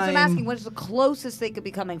 in but that's what I'm asking. time. What is the closest they could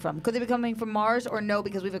be coming from? Could they be coming from Mars or no?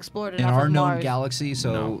 Because we've explored In enough our of known Mars. galaxy,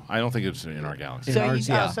 so No, I don't think it's in our galaxy. In So ours,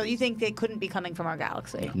 you, yeah. so you think they couldn't be coming from our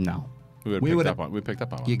galaxy? no. We We would picked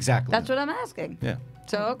up on it. Exactly. That's what I'm asking. Yeah,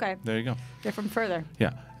 So okay, there you go. they're from further.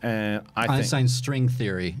 Yeah, and I think. Einstein's string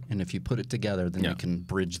theory, and if you put it together, then Yeah. you can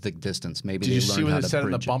bridge the distance. Maybe Did they you see learned what how it to said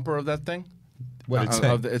in the bridge it. bumper of that thing? What it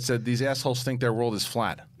said? It said these assholes think their world is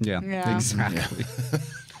flat. Yeah, Yeah. exactly.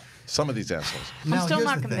 Some of these assholes. I'm Now, still here's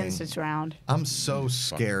not the convinced thing. it's round. I'm so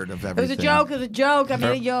scared of It was everything. a joke. It was a joke. I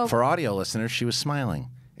made a joke. For audio listeners, she was smiling.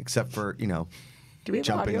 Except for, Do we have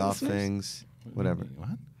jumping audio off listeners? things, whatever. What?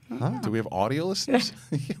 Do we have audio listeners?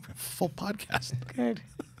 Yeah, we have a full podcast. Good.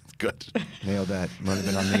 Good. Nailed that. Might have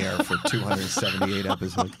been on the air for 278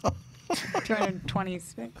 episodes.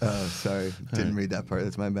 226. Oh, sorry. Didn't read that part.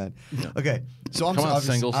 That's my bad. Okay. So I'm Come on,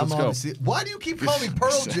 obviously, singles, I'm let's go. obviously. Why do you keep calling me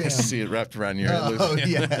Pearl Jam? I see it wrapped around your head. Oh,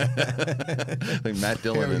 yeah. Like Matt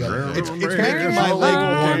Dillon. Here we go. and It's making my leg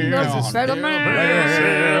warm.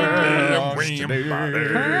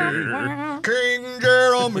 King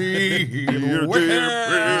Jeremy.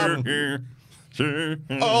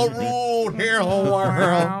 All rule here the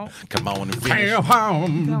world. Come on and finish. Even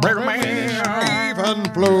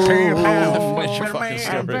flow. Finish your fucking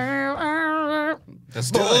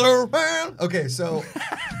story. Okay, so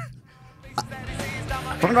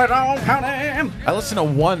I listened to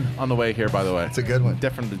one on the way here, by the way. it's a good one.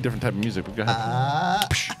 Different type of music. But go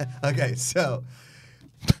ahead. Okay, so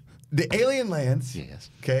the alien lands. Yes.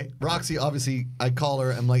 Okay. Roxy, obviously, I call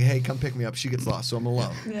her. I'm like, hey, come pick me up. She gets lost, so I'm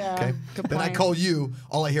alone. Yeah, Okay. good Then I point. call you.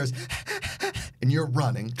 All I hear is, and you're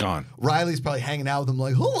running. Gone. Riley's probably hanging out with him,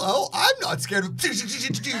 like, hello, I'm not scared of.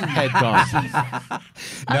 Head gone.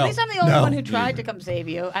 At least I'm the only one who tried to come save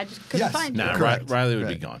you. I just couldn't Yes. find you. Nah, Correct. Riley would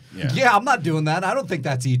be Correct. gone. Yeah. Yeah, I'm not doing that. I don't think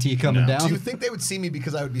that's ET coming No. down. Do you think they would see me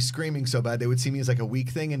because I would be screaming so bad? They would see me as like a weak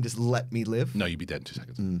thing and just let me live? No, you'd be dead in 2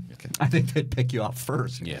 seconds. Okay. I think they'd pick you off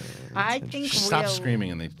first. Yeah. I think Stop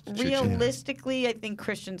screaming and they shoot you. realistically, I think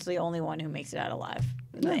Christian's the only one who makes it out alive.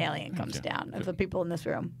 The alien comes down of the people in this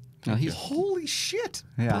room. No, he's Holy shit,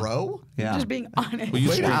 Yeah. bro. yeah. Just being honest.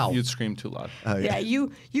 Well, Wow. you'd scream too loud. Oh, yeah,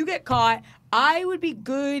 you get caught. I would be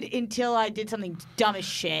good until I did something dumb as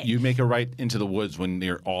shit. You make it right into the woods when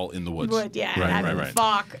you're all in the woods. Would, yeah, Right, and right, I'm right.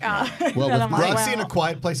 fuck. Well, then with I'm like, Roxy in A well,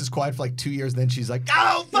 Quiet Place is quiet for like 2 years, then she's like,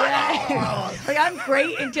 oh, fuck! yeah. Like I'm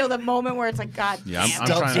great until the moment where it's like, God Yeah, damn. I'm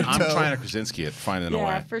Stubs your trying toe. to Krasinski it, finding a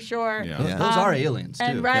Yeah, way. for sure. Yeah. Those are aliens, too.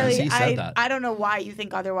 And Riley, Yes, he said that. I don't know why you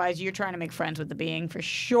think otherwise. You're trying to make friends with the being for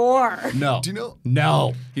sure. No. Do you know?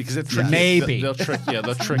 No. Because it's tricky. Maybe. They'll trick. Yeah,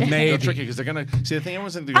 they'll trick. Maybe. They'll trick you because they're gonna see. The thing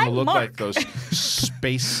everyone's they're gonna I'm look Mark. like those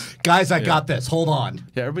space. Guys, I got this. Hold on.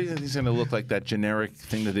 Yeah, everybody thinks it's gonna look like that generic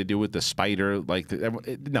thing that they do with the spider. Like,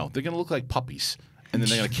 no, they're gonna look like puppies, and then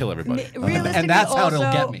they're gonna kill everybody. Realistically, And that's how it'll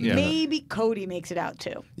also, get me. Yeah. maybe Cody makes it out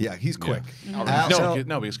too. Yeah, he's quick. No,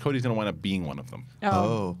 because Cody's gonna wind up being one of them.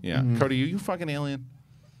 Oh. Yeah, Cody, you fucking alien.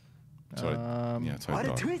 That's what that's what I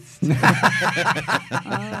thought.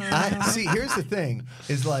 See, here's the thing: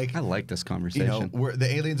 is like I like this you conversation. know,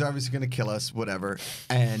 the aliens are obviously going to kill us, whatever,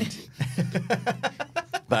 and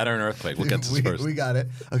That or an earthquake. We'll get to this first. we got it.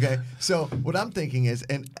 Okay, so what I'm thinking is,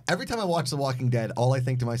 and every time I watch The Walking Dead, all I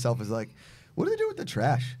think to myself is like, what do they do with the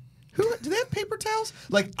trash? Do they have paper towels?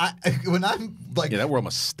 Like, when I'm like, Yeah, that world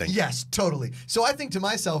must stink. yes, totally. So I think to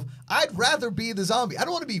myself, I'd rather be the zombie. I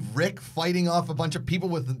don't want to be Rick fighting off a bunch of people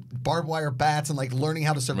with barbed wire bats and like learning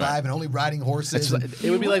how to survive Right. and only riding horses. It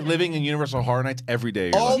would be like living in Universal Horror Nights every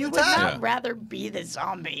day. of your All life. You the would time. not Yeah. rather be the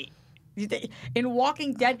zombie. In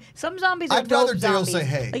Walking Dead, some zombies are I'd dope rather Daryl zombies. say,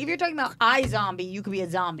 hey. Like if you're talking about iZombie, you could be a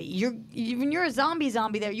zombie. When you're a zombie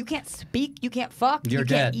there, you can't speak, you can't fuck, You're you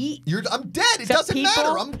can't dead. eat. I'm dead. It Except doesn't people.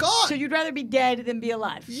 matter. I'm gone. So you'd rather be dead than be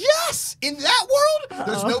alive. Yes! In that world,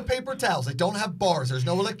 there's no paper towels. They don't have bars. There's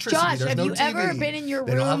no electricity. Josh, there's have no you TV. ever been in your room?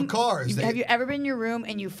 They don't have cars. Have you ever been in your room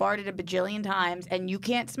and you farted a bajillion times and you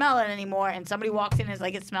can't smell it anymore and somebody walks in and is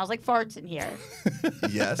like, it smells like farts in here?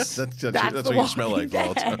 Yes. That's The what you smell like Walking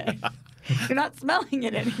all the time. Dead. You're not smelling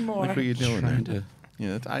it anymore. What are you doing there?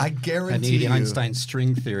 Yeah, I I guarantee need you. Einstein's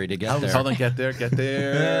string theory to get there. Hold on, get there.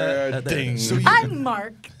 Ding. So you- I'm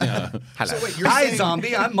Mark. So wait, you're Hi, saying,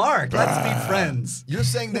 zombie. I'm Mark. Let's be friends. You're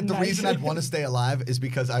saying that the Nice. reason I'd want to stay alive is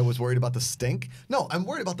because I was worried about the stink? No, I'm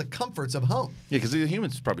worried about the comforts of home. Yeah, because the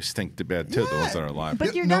humans probably stink to bad too. The ones that are alive.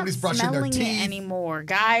 But you're not Nobody's brushing their smelling teeth. it anymore,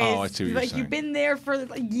 guys. Oh, I see what you're like saying. you've been there for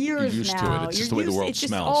like years You're used to now. it. It's just You're the way the used- world it's just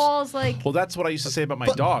smells. all like Well, that's what I used to say about my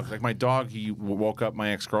dog. Like my dog, he woke up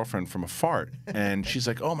my ex-girlfriend from a fart, and she's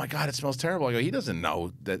like, "Oh my god, it smells terrible." I go, "He doesn't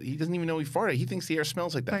know that. He doesn't even know he farted. He thinks the air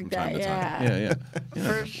smells like that Like from time that, to time." yeah. Yeah.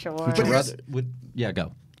 for sure. But here's- Yeah,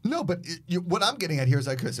 go. No, but what I'm getting at here is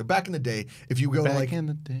like, so back in the day, if you go to Back like, in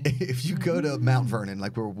the day. if you go to Mount Vernon,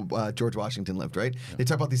 like where George Washington lived, right? They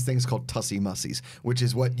talk about these things called tussy mussies, which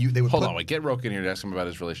is what they would Hold put. on, wait. Get Roke in here to ask him about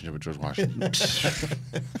his relationship with George Washington.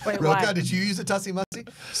 Wait, Roka, why? did you use a tussy mussy?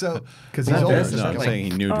 So, because he's Not older. this, no, I'm like-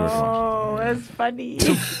 saying he knew George Washington. Oh, that's funny.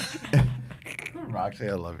 Roxy,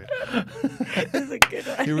 I love you. That's a good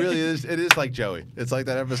one. He really is. It is like Joey. It's like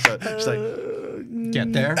that episode. She's like,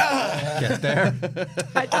 Get there. Get there.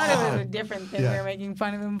 I thought it was a different thing we were making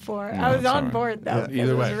fun of him for. I was it's all on right. board though. Yeah,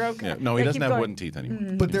 either It was way. Roka. Yeah. No, he Yeah, doesn't keep have going. wooden teeth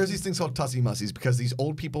anymore. But there's these things called tussy mussies because these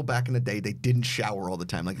old people back in the day, they didn't shower all the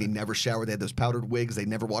time. Like they never showered. They had those powdered wigs. They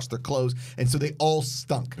never washed their clothes. And so they all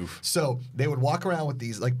stunk. So they would walk around with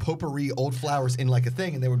these like potpourri old flowers in like a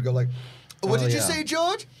thing and they would go like, what did you say,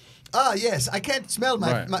 George? yes, I can't smell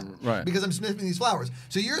my Right. because I'm sniffing these flowers.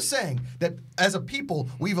 So you're saying that as a people,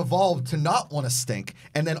 we've evolved to not want to stink,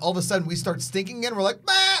 and then all of a sudden we start stinking again. We're like,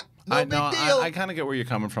 bah! No big deal. I kind of get where you're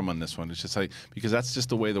coming from on this one. It's just like because that's just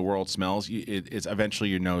the way the world smells. It's eventually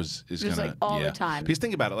your nose is Just gonna like all the time. Because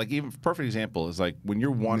think about it. Like even perfect example is like when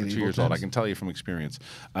you're 1 or 2 years old. I can tell you from experience,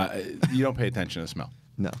 you don't pay attention to smell.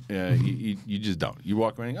 No. You just don't. You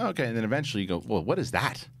walk around. Oh, okay, and then eventually you go, well, what is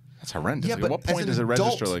that? That's horrendous. Yeah, Like, but at what point as does an it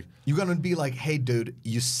register? adult, Like you're gonna be like, hey, dude,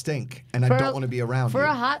 you stink, and I For don't a- want to be around For you.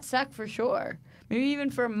 a hot sec, for sure. Maybe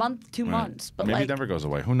even for a month, 2 months. But maybe like, it never goes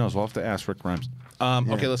away. Who knows? We'll have to ask Rick Grimes.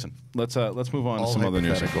 Okay, listen. Let's move on to All some other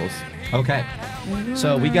news. hypotheticals. Okay.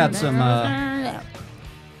 So we got some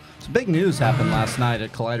big news happened last night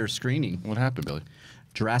at Collider screening. What happened, Billy?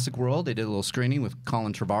 Jurassic World, they did a little screening with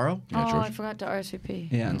Colin Trevorrow. oh, I forgot to RSVP.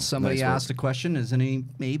 Yeah, and somebody Nice work. asked a question, is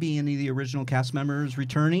maybe any of the original cast members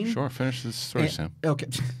returning? Sure, finish this story, And- Sam. Okay.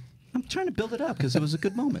 I'm trying to build it up because it was a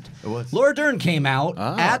good moment. It was. Laura Dern came out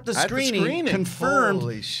at the at the screening, screening. confirmed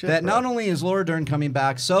Holy shit, that bro. not only is Laura Dern coming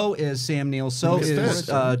back, so is Sam Neill, so Look at is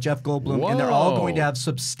this. Jeff Goldblum, and they're all Whoa. going to have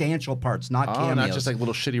substantial parts, not cameos. not just like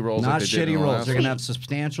little shitty roles. Not like they did in shitty the roles. last They're one. going to have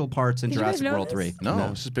substantial parts in Did you guys Jurassic know World this? 3. No,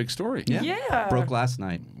 this is a big story. Yeah. Broke last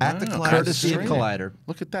night. At the Wow. Collider Courtesy of screening. Collider.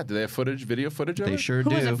 Look at that. Do they have video footage of They it? sure Who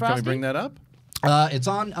do. was it, Can we Frosty? bring that up? It's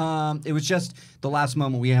on. It was just the last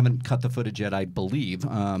moment. We haven't cut the footage yet, I believe.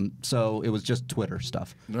 So it was just Twitter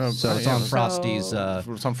stuff. No, so it's yeah, on let's- Frosty's.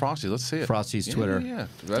 It's on Frosty. Let's see it. Frosty's Yeah, Twitter. Yeah,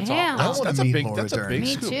 that's Damn. all. I That's, wanna that's a meet big. Laura That's a Dern. big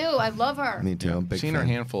Me scoop. too. I love her. Me too. I'm a big Seen her a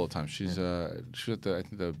fan. handful of times. She was at the I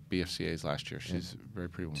think the BFCA's last year. She's a very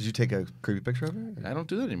pretty woman. Did you take a creepy picture of her? I don't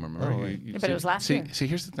do that anymore. Remember? Oh, wait. You Yeah, but it was last see, year. See,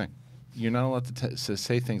 here's the thing. You're not allowed to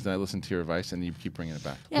say things that I listen to your advice, and you keep bringing it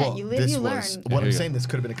back. Yeah, well, you live, this you learn. was Here what I'm you go. saying. This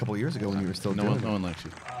could have been a couple years ago when you were still No doing one it. likes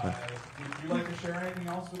you. Would you like to share anything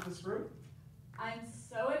else with this group? I'm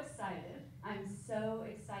so excited. I'm so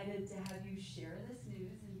excited to have you share this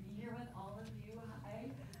news and be here with all of you.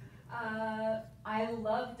 Hi. I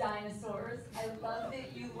love dinosaurs. I love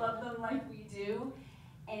that you love them like we do.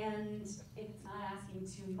 And if it's not asking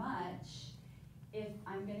too much, if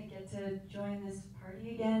I'm gonna get to join this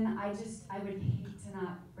party again, I would hate to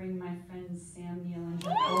not bring my friends Sam, Neill, and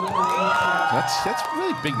Jeff over. That's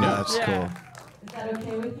really big news. That's cool. Is that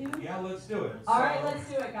okay with you? Yeah, let's do it. All right, let's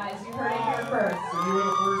do it, guys. You heard it here first. So you were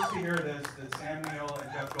the first to hear this, that Sam Neill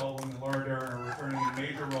and Jeff Goldblum and Laura Dern are returning in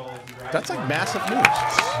major roles in Jurassic That's like World. massive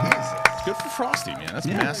news. It's good for Frosty, man. That's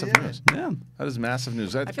massive news. Yeah. That is massive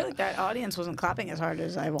news. I feel like that audience wasn't clapping as hard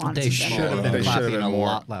as I wanted They them should to. have They been should have clapping been a more.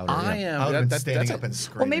 lot louder. I yeah. am. I would have been that's standing a- up and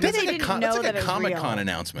screaming. Well, maybe That's they like didn't a know that's that like a it's real. Comic-Con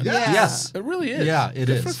announcement. Yes. Yes. It really is. Yeah, it Good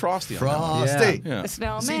is. for Frosty. on that one. Frosty. Yeah. The Is he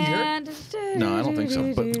here? snowman. No, I don't think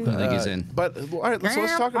so. But I think he's in. But all right, let's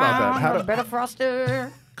talk about that. How Better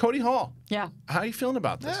Froster. Cody Hall. Yeah. How are you feeling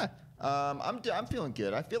about this? Yeah, I'm feeling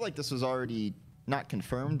good. I feel like this was already not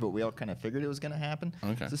confirmed, but we all kind of figured it was going to happen.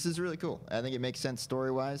 Okay. So this is really cool. I think it makes sense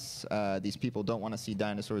story-wise. These people don't want to see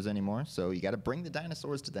dinosaurs anymore, so you got to bring the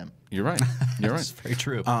dinosaurs to them. You're right. You're That's right. very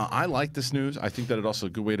true. I like this news. I think that it also a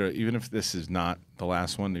good way to, even if this is not the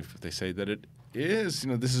last one, if they say that it is,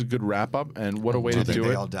 this is a good wrap up, and what a way to do They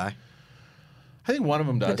it. all die. I think one of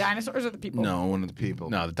them does. The dinosaurs or the people? No, one of the people.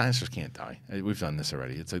 No, the dinosaurs can't die. We've done this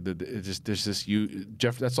already. It's like there's this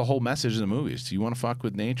Jeff. That's the whole message of the movie. Is you want to fuck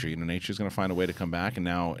with nature. Nature's going to find a way to come back, and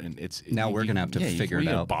now We're gonna have to figure it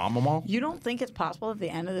out. Bomb them all. You don't think it's possible at the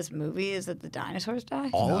end of this movie is that the dinosaurs die?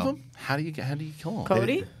 All of them? How do you kill them?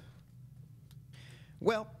 Cody?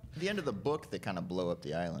 Well, at the end of the book, they kind of blow up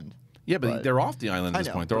the island. Yeah, but they're off the island at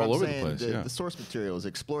this point. They're but all I'm over the saying place. Yeah. The source material has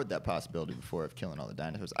explored that possibility before of killing all the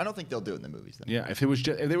dinosaurs. I don't think they'll do it in the movies, though. Yeah, if they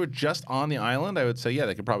were just on the island, I would say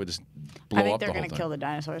they could probably just blow I think up they're the whole going to thing. kill the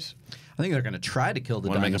dinosaurs. I think they're going to try to kill the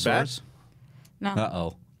Wanna make a bet? dinosaurs. No.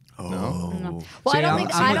 Uh-oh. No. Well, See, I don't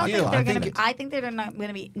think I'm they're with you. going to think be. I think they're not going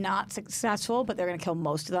to be not successful, but they're going to kill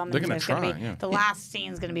most of them. They're and gonna there's gonna try, be, yeah. The last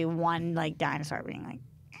scene is going to be one dinosaur being like.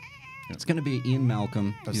 It's going to be Ian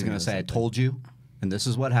Malcolm. He's going to say, I told you, and this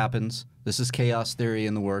is what happens. This is chaos theory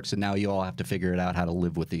in the works, and now you all have to figure it out how to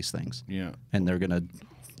live with these things. Yeah. And they're going to...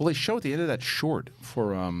 Well, they show at the end of that short for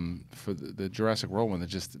the Jurassic World one that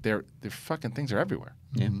just their fucking things are everywhere.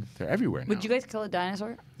 Yeah. They're everywhere now. Would you guys kill a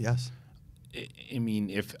dinosaur? Yes. I mean,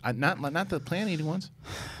 if not the plant-eating ones.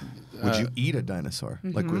 Would you eat a dinosaur?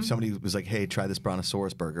 Like if somebody was like, "Hey, try this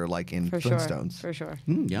Brontosaurus burger," like in For sure. Flintstones. For sure.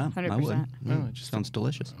 yeah, I would. 100%. No, it just Sounds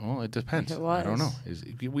delicious. Well, it depends. If it I don't know. was.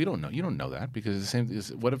 We don't know. You don't know that because the same.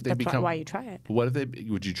 What if they That's become? why you try it. What if they?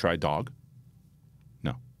 Would you try dog?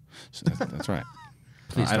 No. So that's right.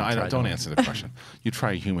 Please don't answer the question. You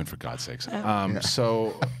try a human, for God's sakes.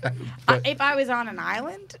 So, if I was on an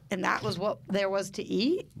island and that was what there was to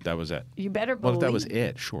eat, that was it. you better Well, believe. if that was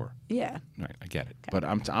it, sure. Yeah. Right, I get it. But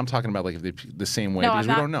I'm talking about like if they, the same way No, because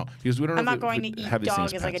I'm we don't know. Because we don't know. I'm if not going to eat have these dog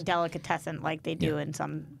things as like a pets. delicatessen like they do in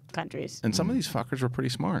some countries. And some of these fuckers were pretty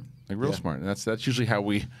smart, like real smart. And that's usually how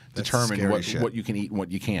we That's determine scary shit. what you can eat and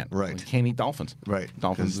what you can't. Right. Like, you can't eat dolphins. Right.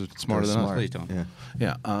 Dolphins are smarter they're than smart. us. Please don't.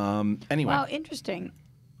 Yeah. Yeah. Anyway, Wow, interesting.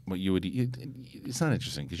 what you would eat? It's not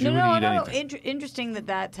interesting because you No, would no, eat no. anything. Interesting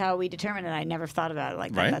that's how we determine it. I never thought about it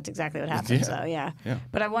like that. Right? That's exactly what happens. Yeah. So yeah. Yeah.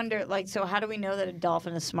 But I wonder, like, so how do we know that a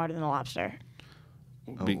dolphin is smarter than a lobster?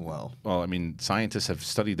 Well, I mean, scientists have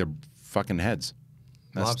studied their fucking heads.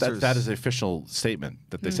 That is the official statement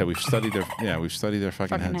that they said we've studied their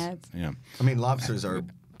fucking heads. Yeah. I mean, lobsters are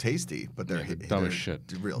tasty, but they're dumb as shit.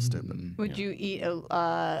 Real stupid. Would you eat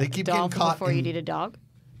a They keep getting dolphin caught before you'd in- eat a dog?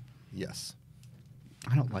 Yes.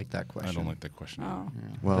 I don't like that question. I don't like that question. Oh.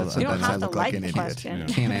 Well, You don't I have to look like an the idiot. question.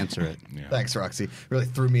 Can't answer it. Yeah. Thanks, Roxy. Really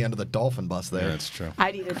threw me under the dolphin bus there. Yeah, that's true.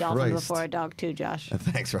 I'd eat a dolphin Christ. before a dog too, Josh.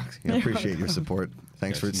 Thanks, Roxy. I appreciate your support.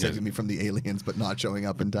 Thanks for Yes, saving yes. me from the aliens, but not showing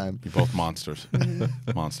up in time. You're both monsters.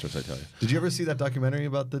 Monsters, I tell you. Did you ever see that documentary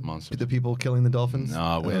about the Monsters. the people killing the dolphins?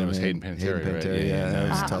 No, it was man. Hayden Panettiere, right? Yeah, that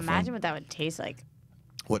was a Wow, tough imagine one. what that would taste like.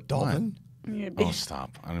 What dolphin? It'd be Oh,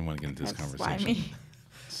 stop! I don't want to get into this that's conversation.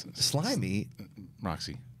 slimy. Slimy.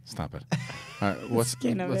 Roxy, stop it. All right, let's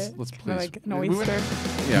Skin of let's, it. let's Kinda please. like an We went- oyster.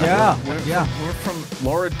 Yeah, We're from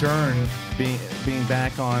Laura Dern being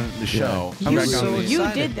back on the show. You, I'm back so on the, you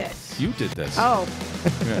excited. did this. You did this. Oh,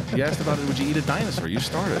 Yeah. You asked about it. Would you eat a dinosaur? You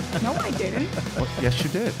started. no, I didn't. Well, yes, you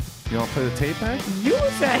did. You want to play the tape back? You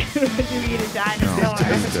said, would you eat a dinosaur?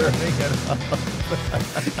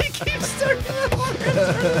 He keeps turning it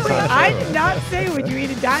on. I did not say, would you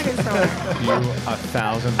eat a dinosaur? You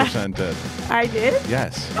 1,000% did. I did?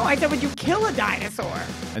 Yes. No, I said, would you kill a dinosaur?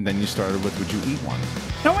 And then you started with, would you eat one?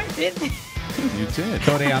 No, I didn't. You did.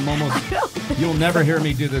 Cody, I'm almost. You'll never hear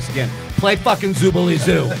me do this again. Play fucking Zoobly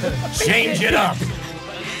Zoo. Change it up.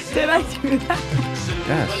 Did I do that?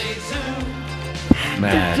 Yes.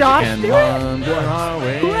 Magic Josh and do it? wonder are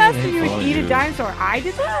Who asked me you waiting would eat for a dinosaur? I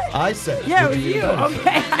did that? I said. Yeah, it was you.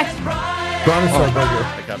 Okay. Dinosaur burger.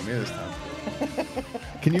 That got me this time.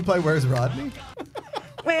 Can you play Where's Rodney?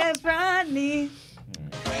 Where's Rodney?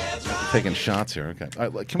 Taking shots here. Okay. All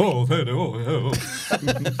right, can we?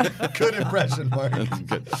 Good impression, Mark.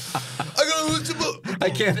 That's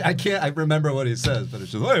good. I can't. I remember what he says, but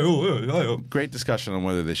it's just. Great discussion on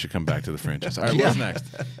whether they should come back to the franchise. All right, what's next?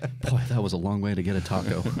 Boy, that was a long way to get a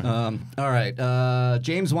taco. All right.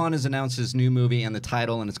 James Wan has announced his new movie and the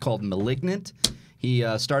title, and it's called Malignant. He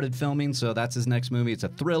started filming, so that's his next movie. It's a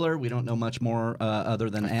thriller. We don't know much more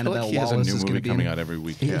other than I feel Annabelle like he has a Wallace new is going movie to be coming out every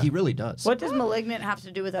week. He really does. What does Malignant have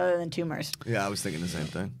to do with other than tumors? Yeah, I was thinking the same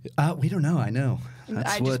thing. We don't know. I know.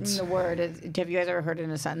 That's I what. just mean the word. Have you guys ever heard it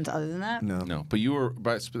in a sentence other than that? No. No, but you were.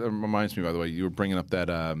 But it reminds me, by the way, you were bringing up that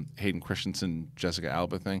Hayden Christensen, Jessica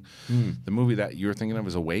Alba thing. The movie that you were thinking of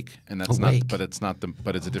is Awake, and that's Awake. not. But it's not the.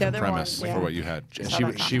 But it's a different other one, premise yeah. for what you had. It's And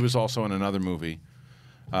other she was also in another movie.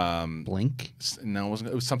 Blink. No, it wasn't.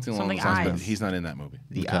 It was something along Something those lines, but Eyes. he's not in that movie.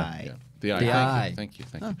 The Eye. Yeah. The Eye. The Eye. Thank you.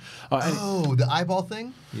 Thank you. Oh, the eyeball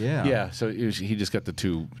thing? Yeah. Yeah, so he just got the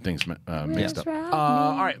two things mixed up.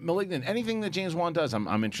 All right, Malignant. Anything that James Wan does,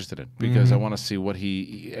 I'm interested in because I want to see what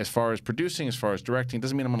he, as far as producing, as far as directing.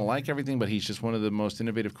 Doesn't mean I'm going to like everything, but he's just one of the most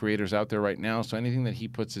innovative creators out there right now. So anything that he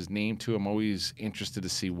puts his name to, I'm always interested to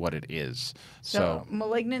see what it is. So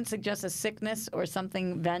Malignant suggests a sickness or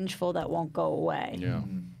something vengeful that won't go away. Yeah,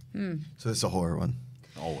 So it's a horror one.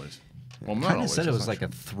 always. Well, not Kind of always. said it that's was not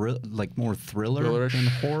like true. like more thriller Thrillerish. than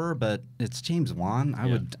horror, but it's James Wan. I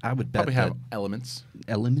would bet Probably that have elements.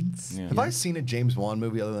 elements. Yeah. Have I seen a James Wan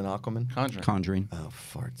movie other than Aquaman? Conjuring. Oh,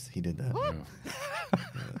 farts. He did that.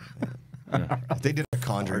 If they did a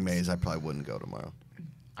Conjuring maze, I probably wouldn't go tomorrow.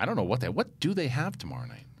 I don't know what do they have tomorrow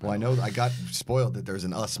night? Well, I know I got spoiled that there's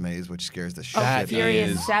an Us maze, which scares the shit Oh, out of me.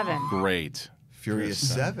 Furious 7. Great. Furious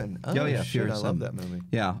 7. Oh, yeah, shit, Furious I love 7. that movie.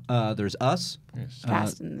 Yeah. There's Us. Yes.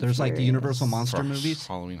 Fast and There's like the Furious. Universal Monster For movies.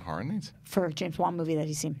 Halloween Horror Nights. For a James Wan movie that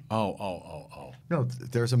he's seen. Oh. No,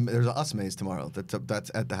 there's a Us maze tomorrow. That's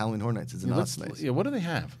at the Halloween Horror Nights. It's an Us maze. Yeah, what do they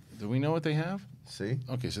have? Do we know what they have? See?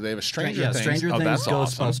 Okay, so they have a Stranger Yeah, Things. Stranger oh, Things, that's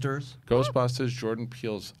awesome. Ghostbusters. Ghostbusters, Jordan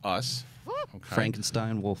Peele's Us. Okay.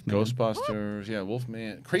 Frankenstein, Wolfman. Ghostbusters, yeah,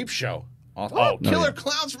 Wolfman. Creep Show. Oh, Killer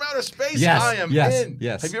Clowns from Outer Space. Yes, I am yes, in.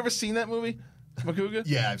 yes. Have you ever seen that movie? Macuga?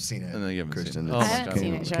 Yeah, I've seen it. And then you haven't Christian, seen it. it's- I haven't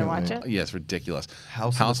seen it. Should I watch it? Yeah, it's ridiculous.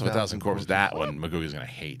 House of a Thousand Corpses. That one Maguga's going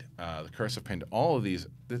to hate. The Curse of Pandora. All of these.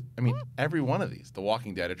 I mean, every one of these. The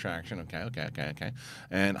Walking Dead attraction. Okay.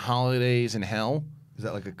 And Holidays in Hell. Is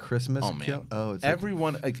that like a Christmas? Oh, man. kill? Oh, it's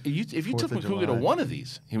Everyone. If you took 4th of Macuga to July. one of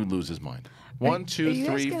these, he would lose his mind. 1, 2, you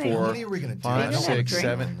guys 3, gonna- 4, How many are we gonna do? 5, I don't 6, drink.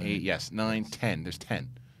 7, 8. Yes, 9, 10. There's 10.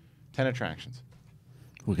 10 attractions.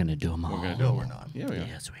 We're gonna do them all. We're going to do No, it. we're not. Yeah, we are.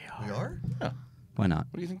 Yes, we are. We are? Yeah. Why not?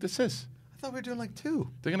 What do you think this is? I thought we were doing like 2.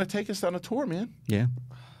 They're going to take us on a tour, man. Yeah.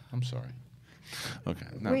 I'm sorry. Okay.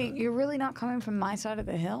 No, Wait, you're really not coming from my side of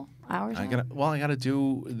the hill? Ours? I not? gotta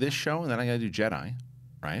do this show and then I gotta do Jedi,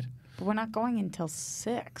 right? But we're not going until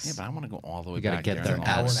 6. Yeah, but I want to go all the way We gotta back get there and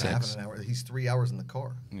at all Hour that. and a half 6. and an hour. He's 3 hours in the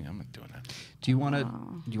car. Yeah, I'm not doing that. Do you want to?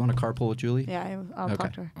 Oh. Do you want to carpool with Julie? Yeah, I'll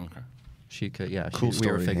talk to her. Okay. She could. Yeah. Cool we were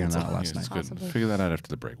story, figuring that Hansel. out last Yeah, night. it's good. Possibly. Figure that out after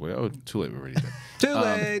the break. Oh, too late. We already did. Too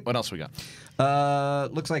late. What else we got?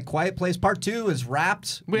 Looks like Quiet Place Part 2 is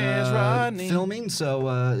wrapped. Where's Rodney? Filming, so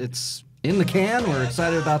it's in the can. We're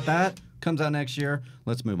excited about that. Comes out next year.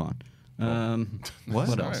 Let's move on. What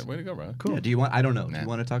All else? right, way to go, Rod. Cool. Yeah, do you want? I don't know. Do Nah. you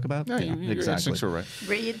want to talk about? No, your exactly. instincts are right.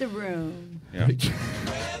 Read the room. Yeah.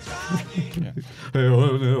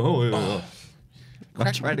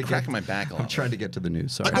 I'm trying to cracking get. my back a lot. I'm trying to get to the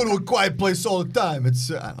news. Sorry. I go to a quiet place all the time. It's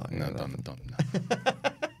I don't know. No, don't. No.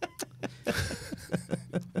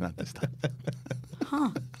 Not this time.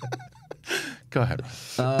 Go ahead.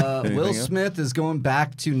 Rod. Will Anything else? Smith is going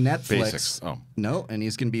back to Netflix. Basics. Oh. No, and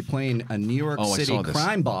he's going to be playing a New York Oh, I City saw this.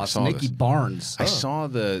 crime I boss, saw Nicky this. Barnes. I saw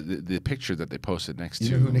the picture that they posted next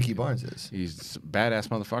You to. know who Nicky Barnes is? He's a badass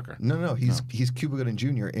motherfucker. No. He's Cuba Gooding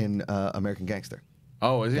Jr. in American Gangster.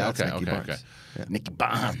 Oh, is he? That's Okay. Nicky Barnes. Okay. Nicky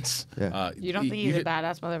Barnes. Yeah. You don't think he's a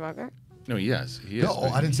badass motherfucker? No, he is. He is. No,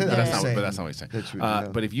 I didn't say that. But I that's was not, saying but that's not what he's saying. that you- yeah.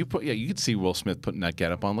 But if you put, you could see Will Smith putting that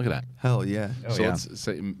getup on. Look at that. Hell yeah. So let's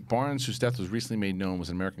say Barnes, whose death was recently made known, was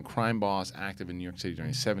an American crime boss active in New York City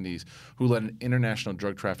during the 70s, who led an international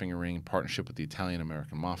drug trafficking ring in partnership with the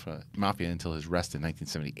Italian-American mafia until his arrest in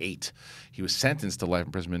 1978. He was sentenced to life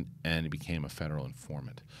imprisonment, and he became a federal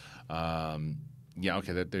informant. Yeah,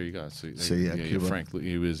 okay, there you go. So yeah, yeah, Cuba. Frank.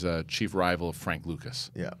 He was chief rival of Frank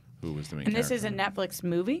Lucas. Yeah. Who was the main And this character. is a Netflix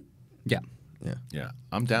movie? Yeah. Yeah. Yeah,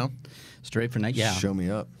 I'm down. Straight for night. Yeah. Show me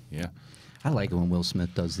up. Yeah. I like it when Will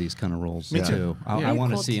Smith does these kind of roles Me too. too. I Yeah.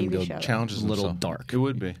 want to Cool see him TV go show. Challenges a little himself. dark. It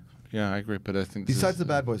would be. Yeah, I agree. But I think this Besides is, the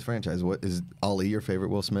Bad Boys franchise, what is Ali your favorite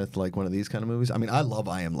Will Smith? Like one of these kind of movies? I mean, I love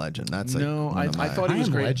I Am Legend. That's like No, one of I my- thought he was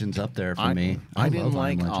I Am great. Legend's up there for I, me. I didn't love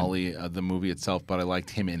I Am like Legend. Ollie, the movie itself, but I liked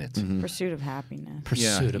him in it. Pursuit of Happiness.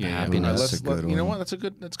 Pursuit of Happiness. That's a good You know one. what? That's a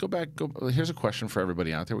good. Let's go back. Here's a question for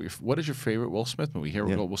everybody out there. What is your favorite Will Smith movie? Here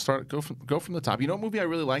we go. We'll start. Go from the top. You know what movie I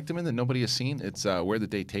really liked him in that nobody has seen? It's Where the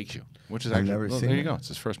Day Takes You, which is I've actually never seen there you it. go. It's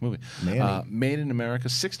his first movie. Manny. Made in America.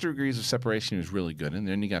 6 Degrees of Separation. He was really good. And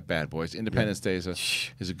then you got Bad Boys. Independence Day is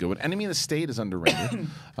a good one. Enemy of the State is underrated.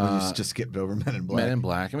 Just skipped over Men in Black. Men in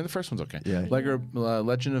Black. I mean, the first one's okay. Yeah.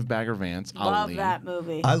 Legend of Bagger Vance. Love Ali. that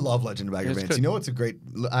movie. I love Legend of Bagger It's Vance. good. You know what's a great?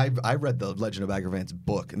 I read the Legend of Bagger Vance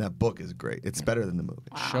book, and that book is great. It's better than the movie.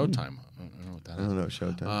 Showtime. I don't know what that I is. don't know,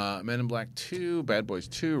 Showtime. Men in Black 2, Bad Boys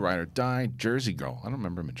 2, Ride or Die, Jersey Girl. I don't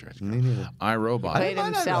remember him in Jersey Girl. Me neither. iRobot. Played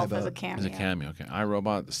mind himself iRobot. as a cameo. As a cameo, okay.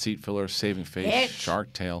 iRobot, The Seat Filler, Saving Face, Hitch.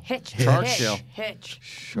 Shark Tale. Hitch. Shark Hitch. Tale.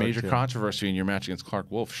 Hitch. Major Tale. controversy in your match against Clark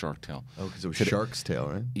Wolf, Shark Tale. Oh, because it was Shark's Tale,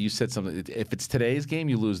 right? You said something. If it's today's game,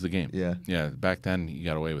 you lose the game. Yeah. Yeah, back then, you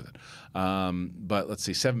got away with it. But let's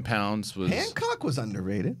see, 7 pounds was... Hancock was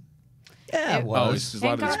underrated. Yeah, it Oh, was. it's a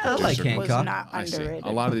lot of these Hancock producer Hancock. was Hancock. not I see. underrated.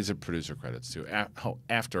 A lot of these are producer credits, too.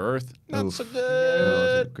 After Earth, not Oof. so No,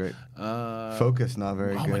 good. great. Focus, not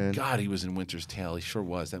very oh good. my God, he was in Winter's Tale. He sure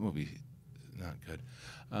was. That movie, not good.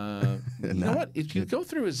 You know Not what? If you go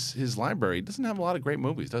through his library, he doesn't have a lot of great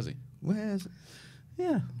movies, does he? Where's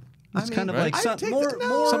Yeah. I It's mean, kind of right? like I some, take more, the- no.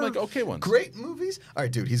 more. Some like okay ones. great movies? All right,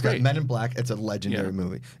 dude. He's got Great. Men in Black. It's a legendary Yeah.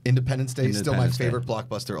 movie. Independence Day is still my Independence Day. favorite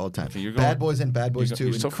blockbuster all time. Okay, you're Bad going- Boys and Bad Boys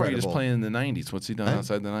 2, So far, you're just incredible. playing in the 90s. What's he done Huh?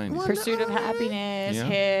 outside the 90s? What? Pursuit of Happiness. Yeah.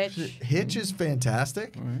 Hitch. Hitch is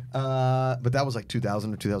fantastic, but that was like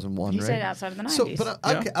 2000 or 2001, He right? said outside of the 90s. So, but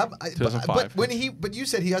Yeah. okay, but 2005. but you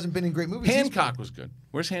said he hasn't been in great movies. He's- Hancock was good.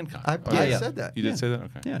 Where's Hancock? I yeah. said that. You did say that?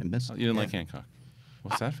 Okay. Yeah, I missed You didn't like Hancock.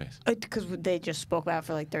 What's that face? Because they just spoke about it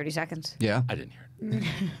for like 30 seconds. Yeah. I didn't hear it.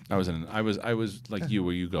 I was like you,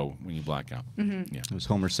 where you go when you black out. Mm-hmm. Yeah. It was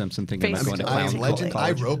Homer Simpson thinking about Basically. going to I Am clown Legend,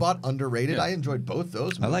 college. iRobot, underrated. Yeah. I enjoyed both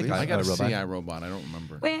those movies. I like I gotta iRobot. see iRobot. I don't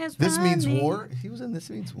remember. Where's This Means Rodney? War. He was in This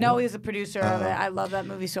Means War. No, he's a producer of it. Oh. I love that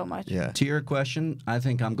movie so much. Yeah. To your question, I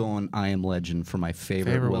think I'm going I Am Legend for my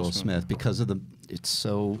favorite Favorite Will Will Smith Smith. because of it's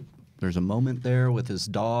so There's a moment there with his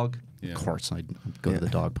dog. Yeah. Of course, I'd go to the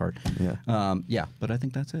dog part. Yeah. But I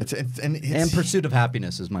think that's it. It's and Pursuit of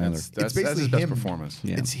Happiness is my other. That's his best performance.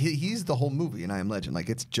 Yeah. He's the whole movie in I Am Legend. Like,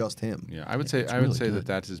 it's just him. Yeah, I would say that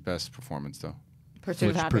that's his best performance, though.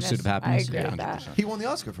 Pursuit of Happiness. I agree with that. He won the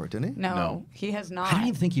Oscar for it, didn't he? No, he has not. I don't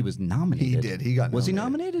even think he was nominated. He did. He got. Was he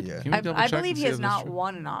nominated? nominated? Yeah. I believe he has not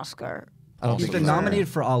won an Oscar. He's been nominated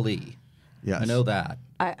for Ali. Yes. I know that.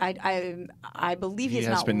 I believe He he's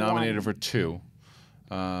has not been won. nominated for 2,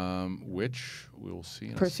 which we'll see.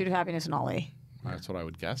 Pursuit of Happiness and Ali. That's what I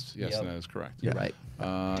would guess. Yes, that is correct. You're right.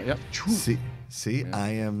 Yep. See, I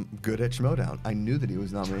am good at Schmodown. I knew that he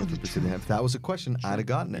was nominated for Pursuit of Happiness. If that was a question, I'd have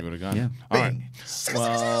gotten it. You would have gotten it. All right.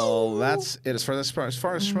 Well, that's it. As far as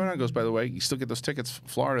Schmodown goes, by the way, you still get those tickets.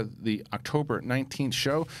 Florida, the October 19th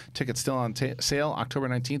show. Tickets still on sale. October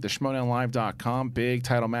 19th, the schmodownlive.com. Big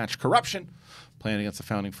title match. Corruption. Playing against the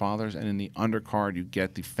Founding Fathers. And in the undercard, you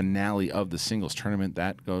get the finale of the singles tournament.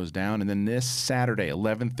 That goes down. And then this Saturday,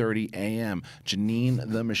 11:30 a.m.,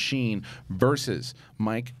 Janine the Machine versus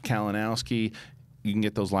Mike Kalinowski. You can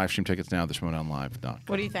get those live stream tickets now at theshmodownlive.com.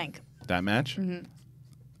 What do you think? That match? Mm-hmm.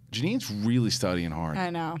 Janine's really studying hard. I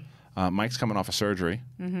know. Mike's coming off of surgery,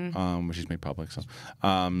 which he's made public. So,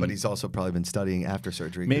 but he's also probably been studying after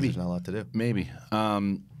surgery because there's not a lot to do. Maybe.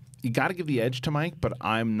 You got to give the edge to Mike, but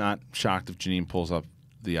I'm not shocked if Janine pulls up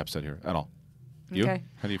the upset here at all. You? Okay.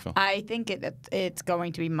 How do you feel? I think it's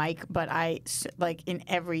going to be Mike, but I like in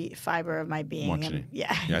every fiber of my being. Want Janine.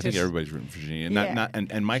 Yeah. Yeah, I think everybody's rooting for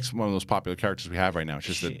Janine. And Mike's one of those popular characters we have right now. It's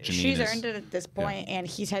just that Janine she's earned it at this point, and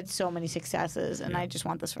he's had so many successes, and I just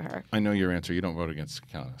want this for her. I know your answer. You don't vote against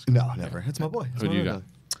Kalinowski. No, never. It's my boy. Who do you got?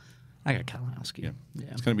 I got Kalinowski. Yeah.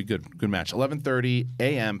 It's going to be good. Good match. 11:30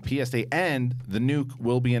 a.m. PST, and the nuke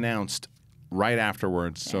will be announced right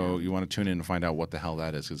afterwards. So you want to tune in and find out what the hell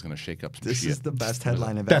that is. It's going to shake up some shit. This is the best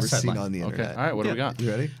headline I've ever seen on the internet. Okay. All right. What do we got? You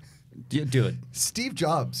ready? Do it. Steve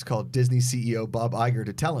Jobs called Disney CEO Bob Iger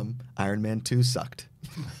to tell him Iron Man 2 sucked.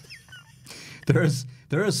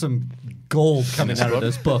 There is some gold coming out of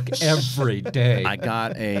this book every day. I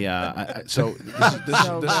got a so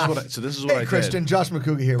this is what I did. Christian, Josh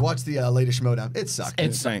McCouga here. Watch the latest Schmodown. It sucked.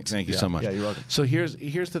 Thank you so much. Yeah, you're welcome. So here's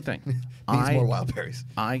the thing. Needs more wild berries.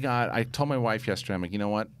 I told my wife yesterday, I'm like, you know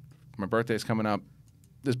what? My birthday's coming up.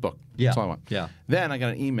 This book. Yeah. That's all I want. Yeah. Then I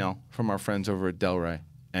got an email from our friends over at Delray,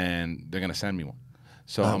 and they're gonna send me one.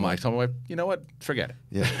 So I'm like, tell my wife, you know what? Forget it.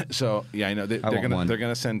 Yeah. So yeah, I know they're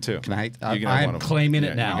gonna send 2. Can I? You can have one I'm of them. claiming Yeah,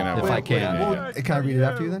 it you can now have if one. I can. Can I read it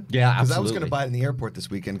after you then? Yeah, Because I was going absolutely. to buy it in the airport this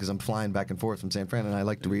weekend because I'm flying back and forth from San Fran, and I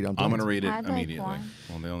like to read on planes. I'm gonna read it I'd like immediately. one.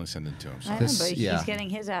 Well, they only send it to him. So. I know, but he's getting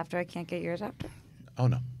his after. I can't get yours after. Oh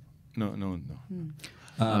no.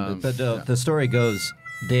 But the story goes,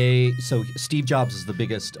 so Steve Jobs is the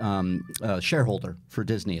biggest shareholder for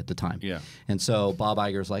Disney at the time. Yeah. And so Bob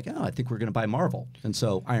Iger's like, oh, I think we're going to buy Marvel. And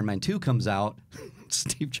so Iron Man 2 comes out.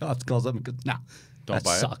 Steve Jobs calls up and goes, no, that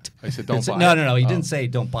buy it? sucked. I said, don't buy no, it. No, he didn't say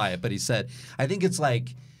don't buy it, but he said, I think it's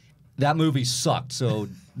like that movie sucked. So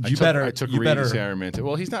I took Reed to see Iron Man 2.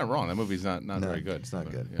 Well, he's not wrong. That movie's not very good. It's not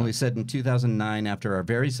good. Well, he said in 2009, after our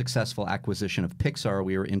very successful acquisition of Pixar,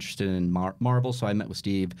 we were interested in Marvel, so I met with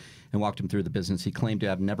Steve and walked him through the business. He claimed to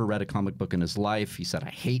have never read a comic book in his life. He said, I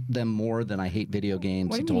hate them more than I hate video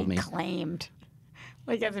games. What He do you told mean me. claimed?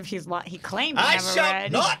 Like as if he claimed he I never shall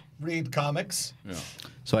read. not read comics. Yeah.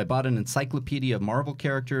 So I bought an encyclopedia of Marvel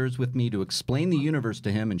characters with me to explain the universe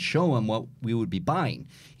to him and show him what we would be buying.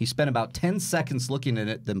 He spent about 10 seconds looking at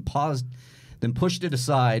it, then paused, then pushed it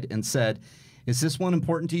aside and said, is this one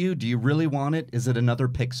important to you? Do you really want it? Is it another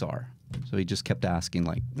Pixar? So he just kept asking,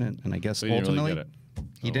 like, and I guess So you didn't ultimately really get it.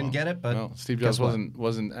 he didn't get it. But well, Steve Jobs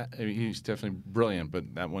wasn't. I mean, he's definitely brilliant,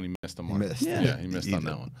 but that one he missed on one. Yeah, he missed on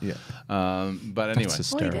that one. Yeah. But anyway,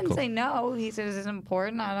 Well, he didn't say no. He said, "Is this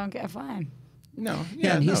important? I don't get fine." No,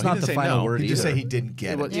 and he's not the final word He just either. say he didn't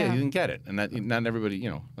get it. Yeah, he didn't get it, and that not everybody. You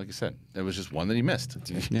know, like I said, it was just one that he missed.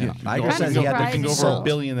 Yeah. I Iger says he had the can go for soul. $1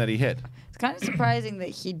 billion that he hit. It's kind of surprising that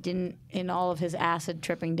he didn't, in all of his acid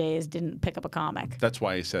tripping days, didn't pick up a comic. That's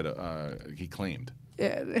why he said he claimed.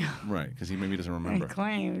 Yeah. Right, because he maybe doesn't remember. He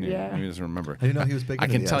claimed, yeah. Maybe he doesn't remember. I didn't know he was big I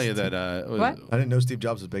into can the tell you acid. that. What? I didn't know Steve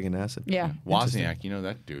Jobs was big into acid. Yeah. Wozniak, you know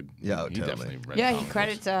that dude. Yeah, he totally. definitely read Yeah,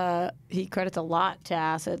 comic he credits a lot to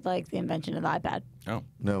acid, like the invention of the iPad. Oh.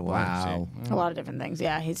 No, wow. A lot of different things.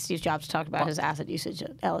 Yeah, Steve Jobs talked about his acid usage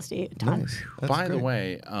at LSD a ton. Nice. That's By the great.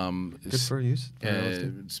 way, Good for use. for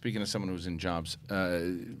LSD. speaking of someone who's in Jobs,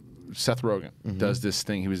 Seth Rogen does this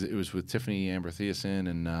thing. It was with Tiffany Amber Thiessen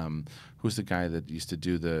and who's the guy that used to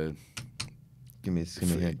do the Give me a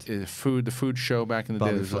hint. The food show back in the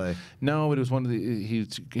Bobby day. Flay. No, but it was one of the he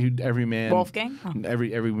every man. Wolfgang? Oh.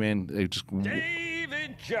 Every man they just.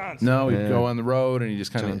 David Johnson. No, he'd go on the road and he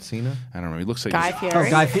just kind of. John Cena? I don't know. He looks like Guy Fieri?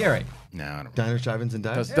 Oh, Guy Fieri. No, I don't. Diners, Drive-Ins, and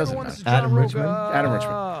Dives? Doesn't matter. Adam Richmond? Adam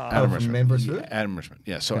Richmond. Adam from Richmond. Man vs. Food? Adam Richmond.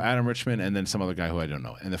 Yeah. So Adam Richmond and then some other guy who I don't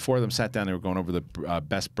know. And the four of them sat down. They were going over the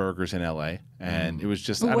best burgers in L.A. And it was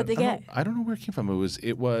just. What'd they get? I don't know where it came from. It was.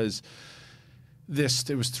 It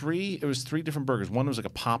was three different burgers. One was like a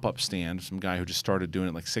pop-up stand, some guy who just started doing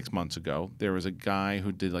it like 6 months ago. There was a guy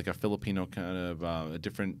who did like a Filipino kind of a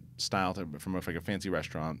different style from like a fancy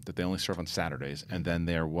restaurant that they only serve on Saturdays. And then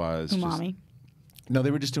there was Umami. No,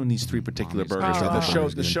 they were just doing these three particular burgers.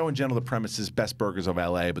 The show in general, the premise is best burgers of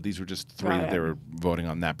LA, but these were just three that they were voting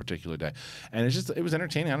on that particular day. And it was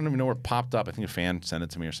entertaining. I don't even know where it popped up. I think a fan sent it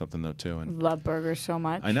to me or something though too. And Love burgers so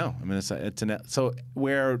much. I know. I mean, so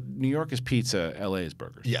where New York is pizza, LA is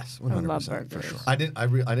burgers. Yes, 100%. I love burgers. For sure. I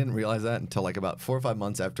didn't realize that until like about 4 or 5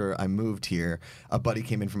 months after I moved here. A buddy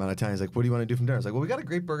came in from out of town. He's like, "What do you want to do from dinner?" I was like, "Well, we got a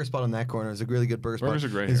great burger spot on that corner. It's a really good burger spot." Burgers are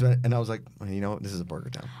great He's here. right- And I was like, well, "You know what? This is a burger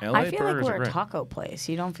town." LA I feel like burgers we're are a great. taco place.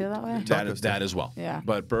 You don't feel that way? That as well. Yeah.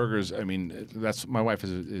 But burgers, I mean, that's my wife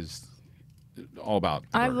is all about.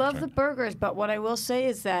 I burgers, love right? the burgers, but what I will say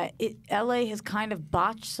is that LA has kind of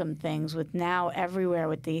botched some things with now everywhere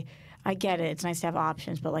with the. I get it. It's nice to have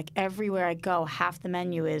options, but like everywhere I go, half the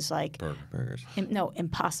menu is like burgers. No,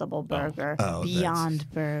 Impossible Burger, Oh, Beyond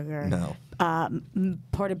Burger, No.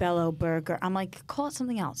 Portobello Burger. I'm like, call it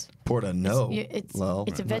something else. Porta no. It's Well,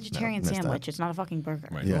 a vegetarian missed that. sandwich. It's not a fucking burger.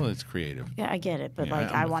 Right. Yeah. Well, it's creative. Yeah, I get it, but Yeah, like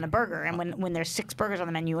I'm I with want you. a burger, and when there's 6 burgers on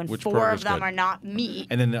the menu and Which 4 burger's of them good? are not meat.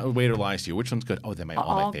 And then the waiter lies to you. Which one's good? Oh, they're all my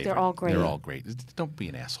All- favorite. they're all great. They're all great. Don't be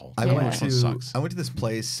an asshole. I Yeah. went Which one to sucks? this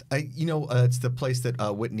place. It's the place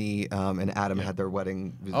that Whitney and Adam had their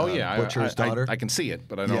wedding. Oh yeah, Butcher's daughter. I can see it,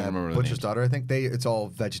 but I don't remember the Butcher's names. daughter. I think it's all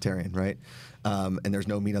vegetarian, right? And there's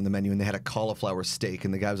no meat on the menu. And they had a cauliflower steak,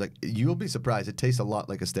 and the guy was like, "You'll be surprised. It tastes a lot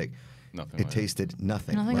like a steak." Nothing It like tasted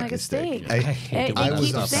nothing like a steak. I They was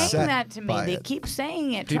keep upset saying that to me. by They it. keep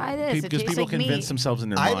saying it. Pe- Try this. It because tastes people like convince meat. themselves in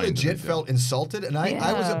their I mind. legit felt insulted, and I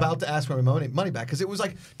was Yeah. about to ask for my money back because it was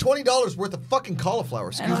like $20 worth of fucking cauliflower.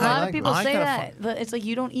 Excuse And a my lot of language. people say that. But it's like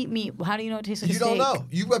you don't eat meat. How do you know it tastes like You a steak? don't know.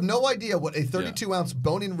 You have no idea what a 32-ounce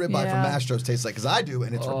bone-in ribeye from Yeah. Mastro's tastes like, because I do,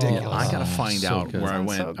 and it's ridiculous. I gotta find so out good. where I Sounds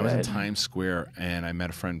went. so I was in good. Times Square and I met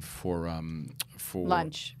a friend for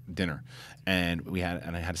Lunch. dinner, and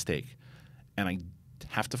I had a steak, and I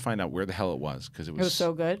have to find out where the hell it was because it was. It was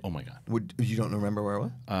so good. Oh my god! You don't remember where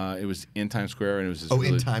it was? It was in Times Square, and it was this Oh, in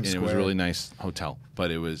really, Times and it was a Square. really nice hotel.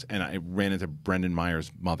 But it was, and I ran into Brendan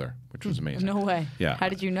Meyer's mother, which was amazing. No way. Yeah. How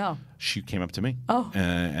did you know? She came up to me. Oh.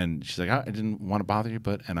 And she's like, I didn't want to bother you,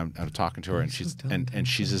 but I'm talking to her, and she's and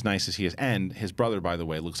she's as nice as he is. And his brother, by the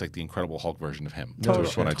way, looks like the Incredible Hulk version of him.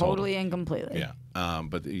 That's what I told him. Totally and completely. Yeah.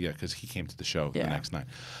 But yeah, because he came to the show Yeah. the next night.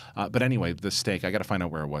 But anyway, the steak, I got to find out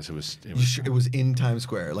where it was. It was. You sure it was in Times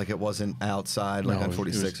Square, like it wasn't outside, like No, on it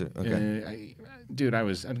 46. was- Okay. Dude, I'm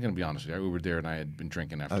going to be honest with you. I Ubered there and I had been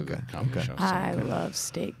drinking after the comedy show. So. I love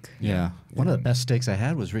steak. Yeah. One of the best steaks I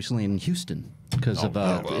had was recently in Houston because of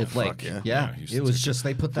it, like fuck yeah, it was just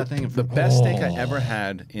they put that thing in The best steak I ever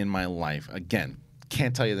had in my life. Again,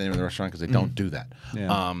 can't tell you the name of the restaurant because they don't do that.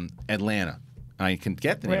 Yeah. Atlanta. I can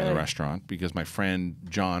get the name of the Really? restaurant because my friend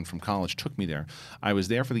John from college took me there. I was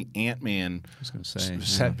there for the Ant-Man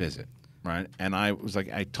set visit, right? And I was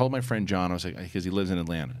like, I told my friend John, I was like, because he lives in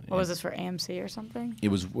Atlanta. What was this for AMC or something? It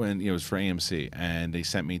was when it was for AMC, and they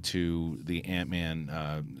sent me to the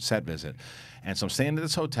Ant-Man set visit. And so I'm staying at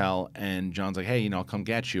this hotel, and John's like, "Hey, I'll come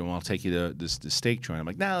get you, and I'll take you to this steak joint." I'm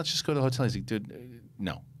like, "Nah, let's just go to the hotel." He's like, "Dude,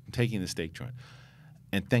 no, I'm taking you to the steak joint."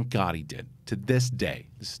 And thank God he did. To this day,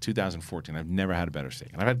 this is 2014. I've never had a better steak,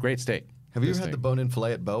 and I've had great steak. Have you Good ever had steak. the bone-in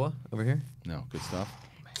filet at Boa over here? No, good stuff.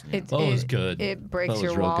 It was good. It breaks That was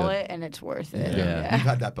your real good. wallet, and it's worth it. Yeah. You've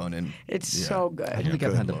had that bone-in. It's Yeah. so good. I don't think I've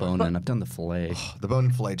good had the lord. bone in. I've done the fillet. The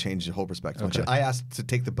bone-in filet changed the whole perspective. Okay. I asked to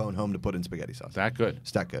take the bone home to put in spaghetti sauce. That good.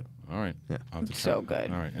 It's that good. All right. Yeah. I'll have to It's try so it.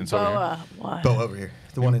 good. All right. And so here? Boa, what? Boa over here.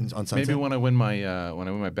 The one on Sunset. Maybe when I win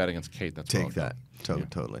my bet against Kate, that's what Take I'll that.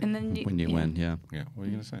 Totally. And then When you win, yeah. do. Yeah. What are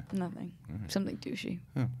you gonna say? Nothing. Something douchey.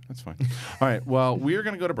 Oh, that's fine. All right. Well, we're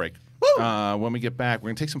going to go to break. When we get back, we're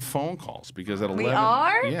going to take some phone calls because at 11. We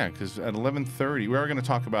are? Yeah, because at 11:30, we are going to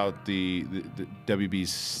talk about the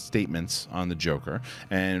WB's statements on the Joker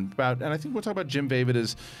and I think we'll talk about Jim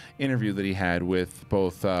Vejvoda's interview that he had with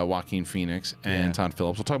both Joaquin Phoenix and Todd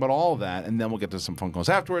Phillips. We'll talk about all of that, and then we'll get to some phone calls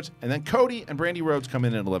afterwards. And then Cody and Brandi Rhodes come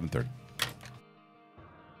in at 11:30.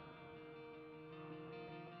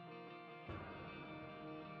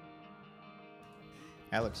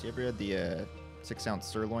 Alex, you ever had the 6-ounce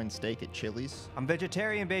sirloin steak at Chili's? I'm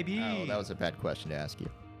vegetarian, baby. Oh, that was a bad question to ask you.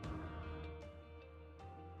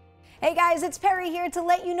 Hey guys, it's Perry here to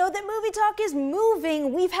let you know that Movie Talk is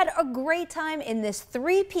moving. We've had a great time in this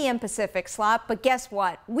 3 p.m. Pacific slot, but guess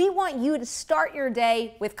what? We want you to start your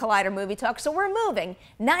day with Collider Movie Talk, so we're moving.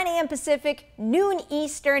 9 a.m. Pacific, noon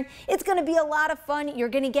Eastern. It's going to be a lot of fun. You're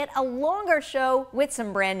going to get a longer show with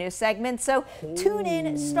some brand new segments, so tune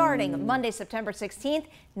in starting Monday, September 16th,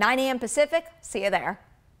 9 a.m. Pacific. See you there.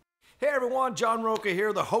 Hey everyone, John Roca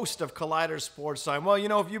here, the host of Collider Sports Time. Well, you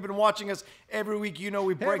know, if you've been watching us every week, you know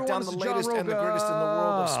we break down the latest and the greatest in the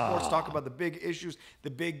world of sports, talk about the big issues, the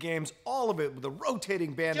big games, all of it with a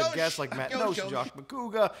rotating band of guests like Matt Nosh, Josh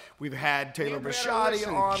McCouga. We've had Taylor Bisciotti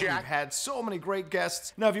on. We've had so many great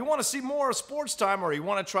guests. Now, if you want to see more of Sports Time or you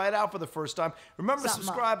want to try it out for the first time, remember to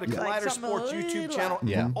subscribe to Collider Sports YouTube channel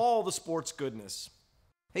for all the sports goodness.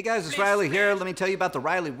 Hey guys, it's Riley here. Let me tell you about the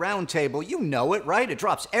Riley Roundtable. You know it, right? It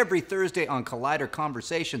drops every Thursday on Collider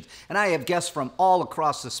Conversations, and I have guests from all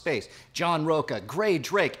across the space. John Roca, Gray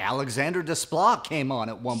Drake, Alexander Desplat came on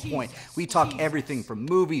at one point. We talk everything from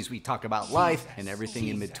movies, we talk about life, and everything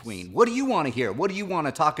in between. What do you want to hear? What do you want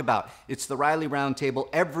to talk about? It's the Riley Roundtable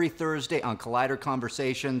every Thursday on Collider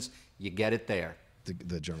Conversations. You get it there.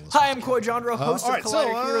 The journalist. Hi, I'm Coy Jandro, host of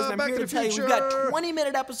Collider Heroes, and I'm here to tell you we've got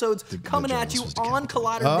 20-minute episodes coming at you on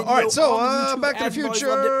Collider Video. All right, so on YouTube, Back to the and you always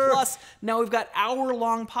Future. loved it. Plus, now we've got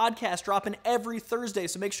hour-long podcasts dropping every Thursday,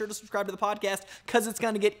 so make sure to subscribe to the podcast because it's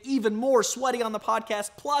going to get even more sweaty on the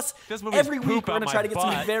podcast. Plus, every week we're going to try to get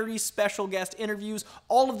some very special guest interviews,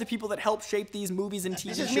 all of the people that help shape these movies and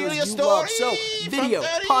TV shows you love. So, video,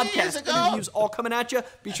 podcast, interviews, all coming at you.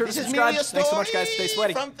 Be sure to subscribe. Thanks so much, guys. Stay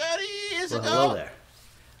sweaty. Well, hello there.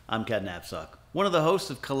 I'm Ken Knapsack, one of the hosts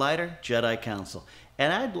of Collider Jedi Council,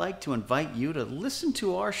 and I'd like to invite you to listen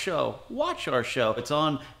to our show, watch our show. It's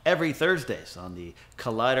on every Thursdays on the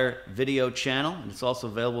Collider Video channel, and it's also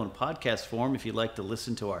available in podcast form if you'd like to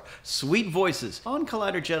listen to our sweet voices on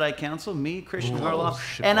Collider Jedi Council, me, Christian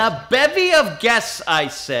Harloff, and a bevy of guests, I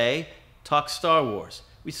say, talk Star Wars.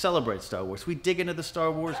 We celebrate Star Wars. We dig into the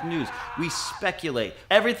Star Wars news. We speculate.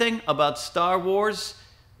 Everything about Star Wars,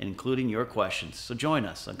 including your questions. So join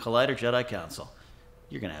us on Collider Jedi Council.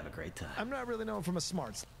 You're going to have a great time. I'm not really known for my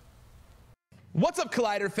smarts. What's up,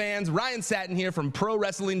 Collider fans? Ryan Satin here from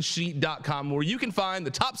ProWrestlingSheet.com, where you can find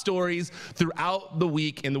the top stories throughout the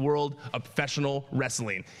week in the world of professional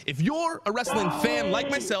wrestling. If you're a wrestling fan like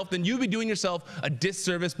myself, then you'd be doing yourself a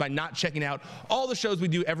disservice by not checking out all the shows we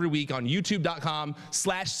do every week on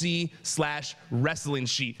YouTube.com/C/Wrestling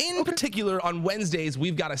Sheet. In particular, on Wednesdays,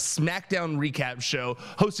 we've got a SmackDown recap show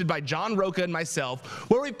hosted by John Roca and myself,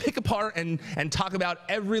 where we pick apart and talk about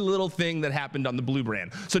every little thing that happened on the Blue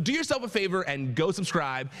brand. So do yourself a favor and go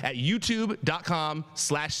subscribe at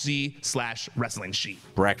youtube.com/C/Wrestling Sheet.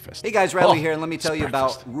 Breakfast. Hey guys, Riley here, and let me tell you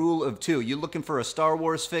about Rule of Two. You looking for a Star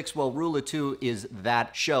Wars fix? Well, Rule of Two is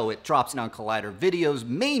that show. It drops on Collider Video's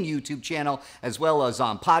main YouTube channel, as well as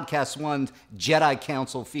on Podcast One's Jedi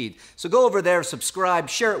Council feed. So go over there,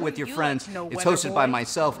 subscribe, share it with your friends. It's hosted by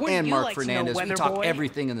myself and Mark Fernandez. We talk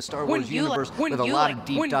everything in the Star Wars universe with a lot of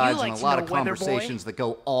deep dives and a lot of conversations that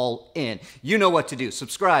go all in. You know what to do.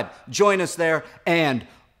 Subscribe, join us there, and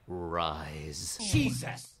rise.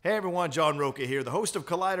 Jesus. Hey everyone, John Roca here, the host of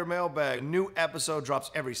Collider Mailbag. A new episode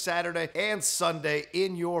drops every Saturday and Sunday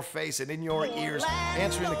in your face and in your ears,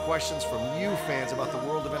 answering the questions from you fans about the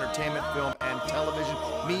world of entertainment, film, and television.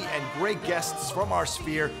 Me and great guests from our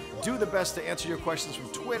sphere do the best to answer your questions from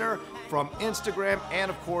Twitter, from Instagram,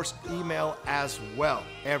 and of course, email as well,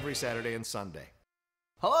 every Saturday and Sunday.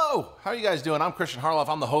 Hello, how are you guys doing? I'm Christian Harloff.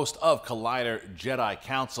 I'm the host of Collider Jedi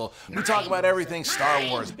Council. We talk about everything Star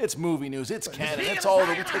Wars. It's movie news, it's canon, it's all of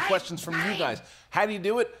it. We take questions from you guys. How do you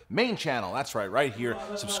do it? Main channel, that's right here.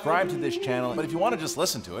 Subscribe to this channel. But if you want to just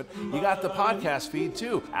listen to it, you got the podcast feed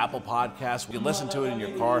too. Apple Podcasts, you listen to it in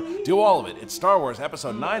your car. Do all of it. It's Star Wars.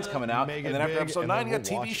 Episode 9's coming out. And then after episode 9, you got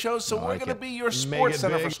TV shows. So we're going to be your sports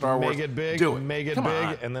center for Star Wars. Make it big, do it. make it Come big,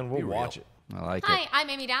 on. and then we'll watch it. I like Hi, I'm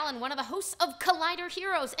Amy Dallin, one of the hosts of Collider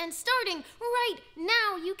Heroes, and starting right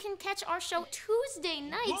now, you can catch our show Tuesday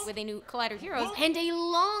nights with a new Collider Heroes and a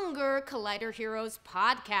longer Collider Heroes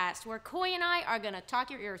podcast, where Coy and I are gonna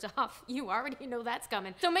talk your ears off. You already know that's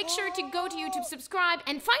coming. So make sure to go to YouTube, subscribe,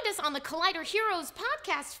 and find us on the Collider Heroes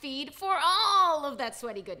podcast feed for all of that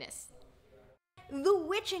sweaty goodness. The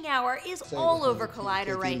Witching Hour is all over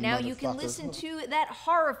Collider right now. You can listen to that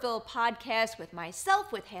horror-filled podcast with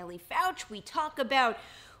myself, with Haley Fouch. We talk about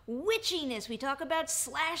witchiness, we talk about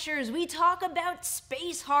slashers, we talk about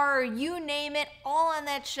space horror, you name it, all on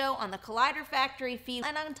that show on the Collider Factory feed.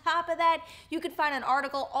 And on top of that, you can find an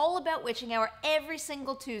article all about Witching Hour every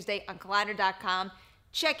single Tuesday on Collider.com.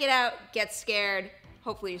 Check it out, get scared.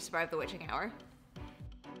 Hopefully you survive the Witching Hour.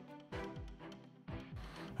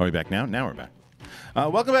 Are we back now? Now we're back.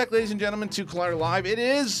 Welcome back, ladies and gentlemen, to Collider Live. It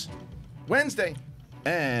is Wednesday.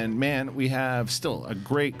 And, man, we have still a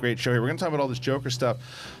great, great show here. We're going to talk about all this Joker stuff.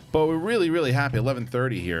 But we're really, really happy.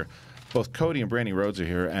 11:30 here. Both Cody and Brandi Rhodes are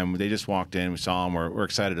here. And they just walked in. We saw them. We're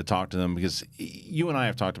excited to talk to them because you and I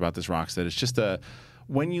have talked about this, Rox, that it's just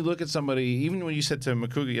when you look at somebody, even when you said to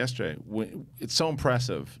Makuga yesterday, it's so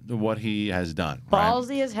impressive what he has done. Right?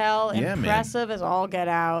 Ballsy as hell, Yeah, impressive as all get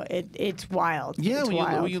out. It's wild. Yeah, it's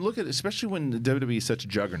when you look at, especially when the WWE is such a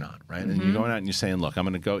juggernaut, right? And you're going out and you're saying, "Look, I'm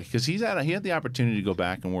going to go," because he had the opportunity to go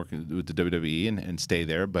back and work with the WWE and stay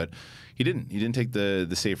there, but he didn't. He didn't take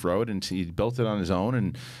the safe road, and he built it on his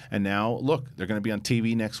own. And now, look, they're going to be on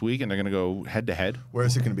TV next week, and they're going to go head to head. Where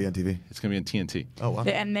is it going to be on TV? It's going to be on TNT. Oh wow!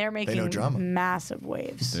 And they're making massive waves.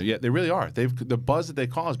 Yeah, they really are. The buzz that they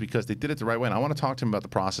cause because they did it the right way. And I want to talk to him about the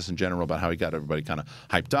process in general, about how he got everybody kind of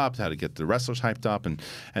hyped up, how to get the wrestlers hyped up, and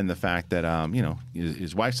the fact that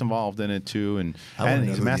his wife's involved in it too. And I want to know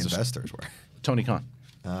he's who the massive investors were. Tony Khan.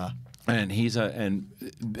 And he's and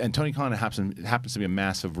Tony Khan happens to be a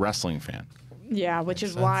massive wrestling fan. Yeah, which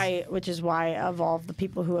is why of all the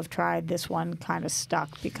people who have tried, this one kind of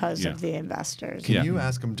stuck because of the investors. Can you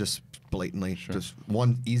ask him just blatantly, just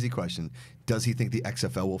one easy question? Does he think the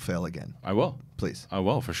XFL will fail again? I will. Please. I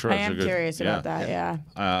will, for sure. I am curious about that,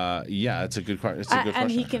 yeah, it's a good question. It's a good question.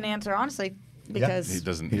 And he can answer honestly because he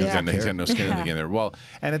doesn't. He doesn't have no skin in the game there. Well,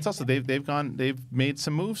 and it's also they've made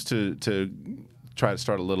some moves to try to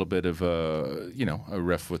start a little bit of a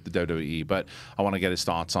riff with the WWE, but I want to get his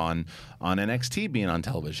thoughts on NXT being on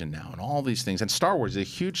television now and all these things. And Star Wars, he's a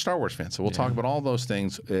huge Star Wars fan, so we'll talk about all those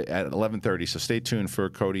things at 11:30. So stay tuned for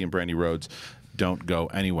Cody and Brandi Rhodes. Don't go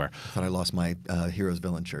anywhere. I thought I lost my Heroes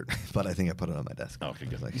Villain shirt, but I think I put it on my desk. Okay,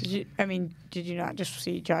 good. Did you not just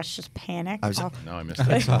see Josh just panic? No, I missed it.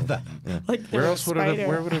 I saw that. Like where else would it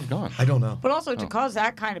have gone? I don't know. But also to cause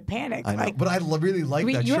that kind of panic. I know, but I really like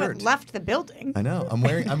that you shirt. haven't left the building. I know.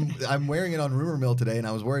 I'm wearing it on Rumor Mill today, and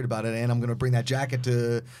I was worried about it. And I'm going to bring that jacket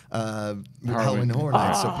to Halloween Horror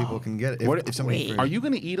Nights so people can get it. If somebody are you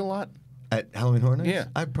going to eat a lot at Halloween Horror Nights? Yeah,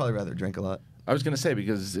 I'd probably rather drink a lot. I was going to say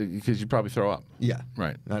because you probably throw up. Yeah,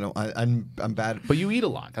 right. I don't. I'm bad. But you eat a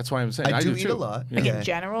lot. That's why I'm saying I do eat too. A lot. Like in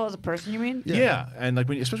general, as a person, you mean? Yeah, and like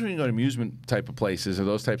especially when you go to amusement type of places or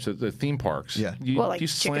those types of the theme parks. Yeah, you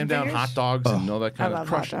slam down hot dogs and all that kind of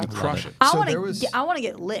crush it. I want to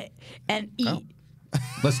get lit and eat.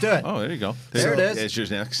 Let's do it. Oh, there you go. There it is. It's your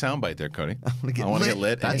next soundbite there, Cody. I want to get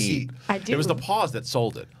lit and eat. I do. It was the pause that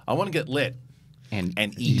sold it. I want to get lit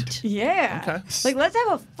and eat. Yeah. Okay. Like, let's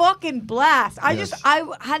have a fucking blast. I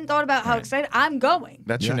hadn't thought about how excited I'm going.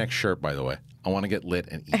 That's your next shirt, by the way. I want to get lit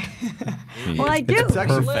and eat. Well, I do. It's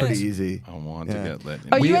actually pretty easy. I want to get lit.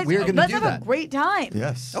 Are you guys, we're gonna let's do have that. a great time.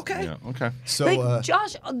 Yes. Okay. Yeah, okay. So, like,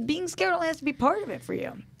 Josh, being scared only has to be part of it for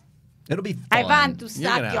you. It'll be fun. I want to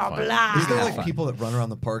suck your blood. Is there like people that run around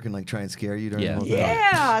the park and like try and scare you during the whole thing?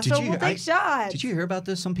 Yeah, so we'll take shots. Did you hear about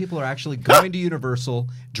this? Some people are actually going to Universal,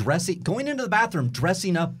 going into the bathroom,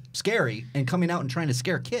 dressing up scary, and coming out and trying to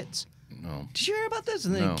scare kids. No. Did you hear about this?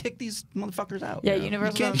 And then kick these motherfuckers out. Yeah,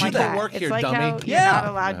 Universal You can't doesn't like do that that. work It's here, like dummy. how you're not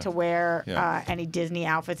allowed to wear Yeah. any Disney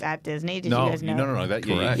outfits at Disney. Did No, you guys know? no. That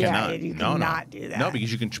you Yeah, cannot. you No. cannot do that. No,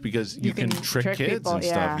 because you can trick kids people, and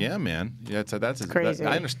stuff. Yeah, man. Yeah, that's crazy.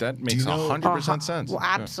 I understand. That makes 100% sense. Well,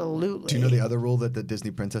 absolutely. Do you know the other rule that the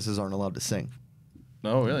Disney princesses aren't allowed to sing?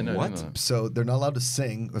 No, really? No. What? So they're not allowed to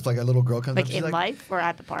sing. It's like a little girl comes up. Like She's in life or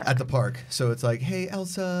at the park? At the park. So it's like, hey,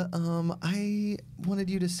 Elsa, I wanted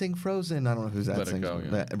you to sing Frozen. I don't know who's that Let it sings. go,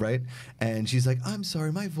 yeah. Right? And she's like, I'm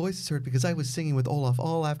sorry, my voice is hurt because I was singing with Olaf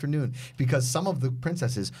all afternoon. Because some of the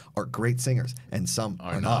princesses are great singers and some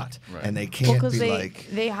are not. Right. And they can't be they, like...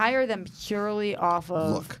 They hire them purely off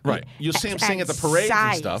of... Look. Right. You'll see them sing at the parades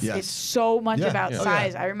size. and stuff. Yes. It's so much about Yeah.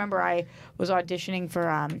 size. I remember I was auditioning for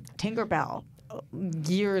Tinkerbell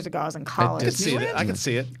years ago. I was in college. I can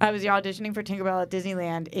see it. I was auditioning for Tinkerbell at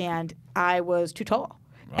Disneyland, and I was too tall.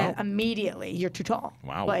 Wow. And immediately, you're too tall.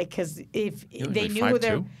 Wow. Like, because if You look they like knew who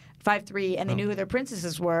their 5'2"? 5'3", and they knew who their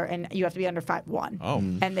princesses were, and you have to be under 5'1". Oh.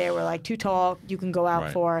 And they were like, too tall, you can go out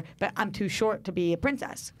Right. for, but I'm too short to be a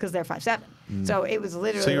princess because they're 5'7". So it was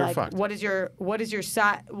literally So you were like, fucked. what is your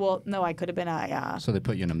size? Well, no, I could have been a. So they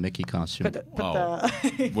put you in a Mickey costume. Put the.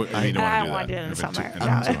 You don't I want to do wanted that. it in If it's summer. too- No.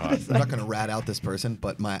 too hot. I'm not going to rat out this person,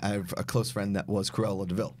 but I have a close friend that was Cruella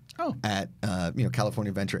de Vil at California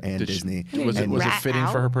Adventure and Did she- Disney. was it fitting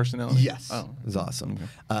for her personality? Yes. Oh. It was awesome.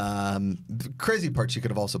 The crazy part, she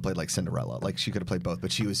could have also played like Cinderella. Like she could have played both,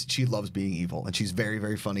 but she loves being evil, and she's very,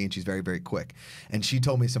 very funny, and she's very, very quick. And she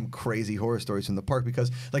told me some crazy horror stories from the park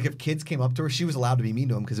because, like, if kids came up to her, she was allowed to be mean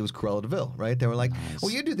to them because it was Cruella de Vil, right? They were like,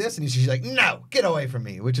 "Well, you do this," and she's like, "No, get away from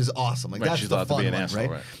me," which is awesome. Like Right, that's she's the allowed to fun be an one, asshole,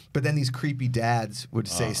 right? right. But then these creepy dads would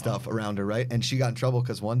say stuff around her, right? And she got in trouble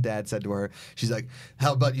because one dad said to her, she's like,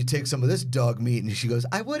 "How about you take some of this dog meat?" And she goes,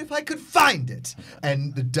 "I would if I could find it."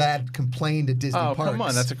 And the dad complained at Disney Oh, Parks. come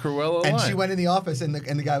on, that's a Cruella And line. she went in the office, and the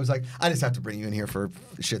guy was like, "I just have to bring you in here for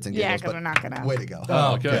shits and giggles." Yeah, 'cause but we're not gonna. Way to go.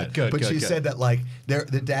 Oh, good. But she said that like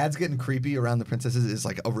the dad's getting creepy around the princesses is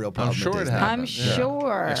like a real problem. I'm sure at it Disney. happens. I'm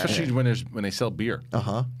sure. Especially when they sell beer.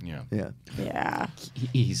 Yeah. Yeah.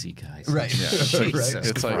 Easy, guys. Right. Yeah. Jesus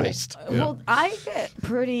It's like, Christ. Well, I get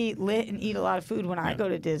pretty lit and eat a lot of food when I go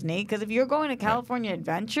to Disney because if you're going to California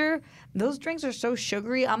Adventure, those drinks are so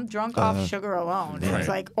sugary. I'm drunk off sugar alone. Right. It's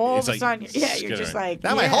like all It's of a like sudden, you're just skittering. like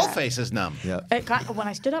Now my whole face is numb. Yeah. When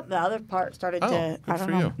I stood up, the other part started to. Good I don't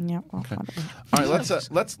for know. you. Yeah. Well, Okay. All right,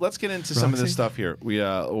 let's get into some of this Roxy? stuff here. We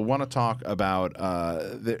want to talk about.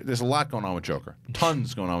 There's a lot going on with Joker.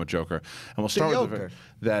 Tons going on with Joker, and we'll start with the Joker. fact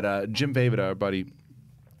that Jim Vejvoda, our buddy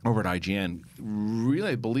over at IGN, really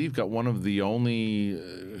I believe got one of the only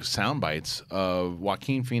sound bites of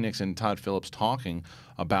Joaquin Phoenix and Todd Phillips talking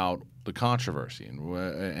about the controversy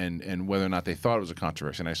and whether or not they thought it was a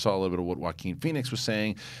controversy. And I saw a little bit of what Joaquin Phoenix was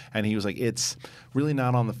saying, and he was like, it's really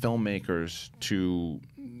not on the filmmakers to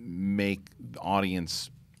make the audience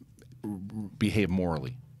behave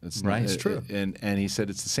morally. It's Right. It's true. And he said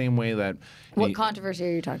it's the same way that What controversy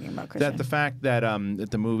are you talking about, Christian? that the fact that that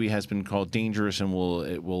the movie has been called dangerous and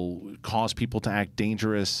will cause people to act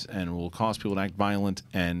dangerous and will cause people to act violent,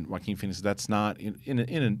 and Joaquin Phoenix said that's not in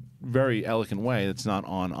a very elegant way, that's not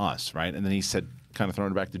on us, right? And then he said, kind of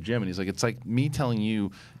throwing it back to Jim, and he's like, it's like me telling you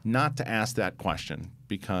not to ask that question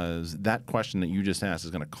because that question that you just asked is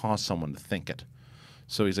going to cause someone to think it.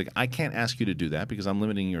 So he's like, I can't ask you to do that because I'm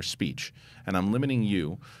limiting your speech. And I'm limiting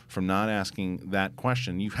you from not asking that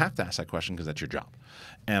question. You have to ask that question because that's your job.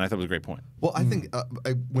 And I thought it was a great point. Well, I think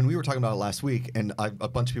when we were talking about it last week, and a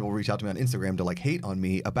bunch of people reached out to me on Instagram to like hate on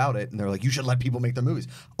me about it, and they're like, "You should let people make their movies."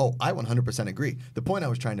 Oh, I 100% agree. The point I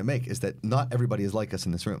was trying to make is that not everybody is like us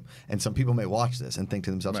in this room, and some people may watch this and think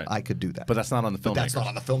to themselves, Right. "I could do that." But that's not on the But that's filmmakers. not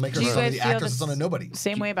on the filmmakers. Do you It's not on guys the feel actors. It's not on nobody.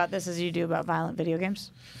 Same way about this as you do about violent video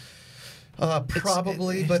games?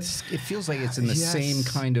 Probably, but it feels like it's in the same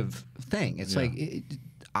kind of thing. It's like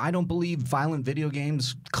I don't believe violent video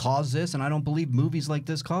games cause this, and I don't believe movies like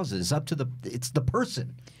this cause it. It's up to it's the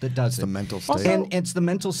person that does it. the mental state. And it's the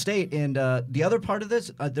mental state. And the other part of this,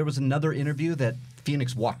 there was another interview that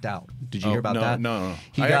Phoenix walked out. Did you hear about that? No.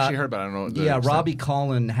 He I got- actually heard about it. I don't know. the Yeah, extent. Robbie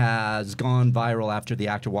Collin has gone viral after the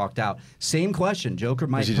actor walked out. Same question. Joker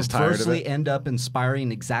might he just tired of perversely it? end up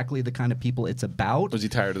inspiring exactly the kind of people it's about. Was he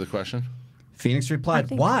tired of the question? Phoenix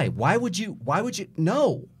replied, "Why? Why would you?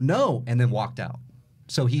 No, and then walked out."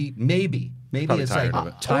 So he maybe Probably it's tired like of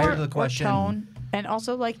it. tired of the question. Or tone. And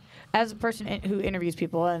also, like, as a person who interviews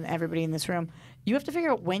people and everybody in this room, you have to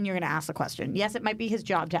figure out when you're going to ask the question. Yes, it might be his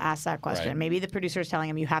job to ask that question. Right. Maybe the producer is telling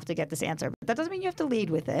him you have to get this answer, but that doesn't mean you have to lead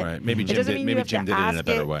with it. Right. Maybe It Jim doesn't did- mean maybe you have Jim to did it in a ask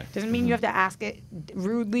better way. Doesn't mean you have to ask it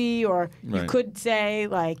rudely, or you Right. could say,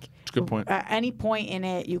 like, It's a good point. at any point in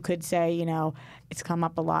it, you could say, it's come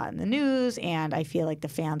up a lot in the news, and I feel like the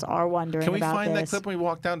fans are wondering Can we about find that this. clip when we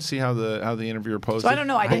walked down to see how the interviewer posed So I it? don't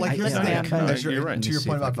know. I didn't listen to him. As You're right. To your Let me see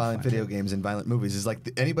point if I about can violent video games and violent movies, is like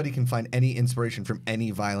anybody can find any inspiration from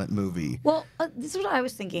any violent movie. Well, this is what I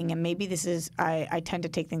was thinking, and maybe this is I tend to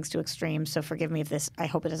take things to extremes, so forgive me if this. I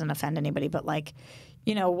hope it doesn't offend anybody, but like,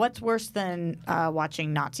 what's worse than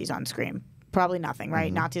watching Nazis on screen? Probably nothing, right?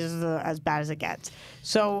 Mm-hmm. Nazis is as bad as it gets.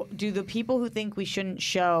 So, do the people who think we shouldn't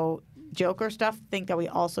show Joker stuff think that we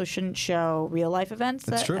also shouldn't show real life events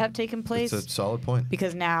That's that true. have taken place? It's a solid point.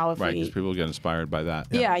 Because now, if Right, we because people get inspired by that.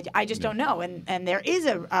 yeah, I just don't know, and there is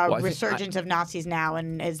a I think resurgence of Nazis now,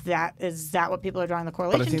 and is that what people are drawing the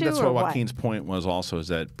correlation But I think to, that's or what Joaquin's point was also, is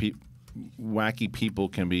that wacky people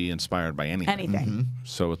can be inspired by anything. Anything. Mm-hmm.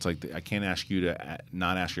 So it's like I can't ask you to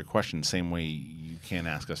not ask your question the same way you can't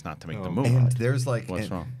ask us not to make the movie. And there's like What's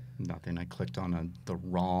wrong? Nothing. I clicked on the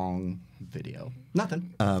wrong video.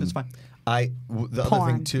 Nothing. It's fine. The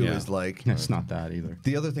other thing too is like It's not that either.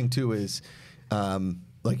 The other thing too is,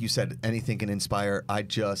 like you said, anything can inspire.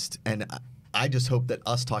 I just hope that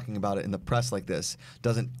us talking about it in the press like this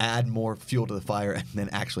doesn't add more fuel to the fire and then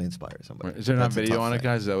actually inspire somebody. Is there not That's a video tough on it, thing.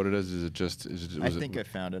 guys? Is that what it is? Is it just? I think I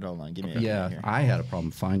found it. Hold on, give me a Yeah, minute here. I had a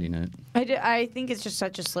problem finding it. I think it's just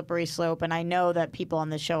such a slippery slope, and I know that people on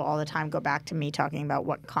the show all the time go back to me talking about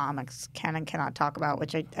what comics can and cannot talk about,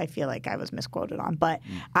 which I feel like I was misquoted on. But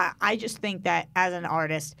I just think that as an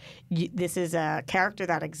artist, this is a character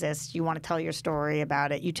that exists. You want to tell your story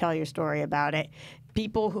about it. You tell your story about it.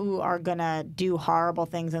 People who are going to do horrible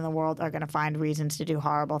things in the world are going to find reasons to do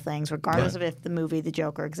horrible things, regardless of if the movie The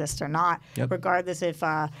Joker exists or not, regardless if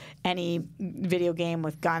any video game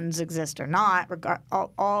with guns exists or not.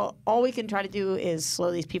 All we can try to do is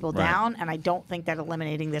slow these people down, and I don't think that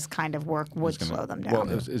eliminating this kind of work would slow them down. Well,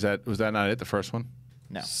 was that not it? The first one?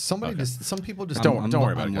 No. Some people just don't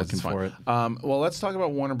worry about it. I'm Guys, looking it's fine. for it. Well, let's talk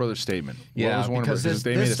about Warner Brothers' statement. What Yeah, was Warner because Brothers?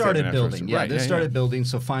 They made this a started statement afterwards. building. Yeah, Right, this started building.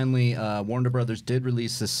 So finally, Warner Brothers did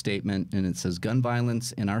release this statement, and it says, "Gun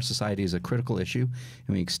violence in our society is a critical issue,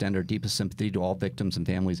 and we extend our deepest sympathy to all victims and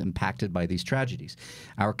families impacted by these tragedies.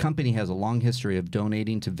 Our company has a long history of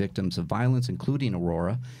donating to victims of violence, including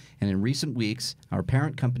Aurora. And in recent weeks, our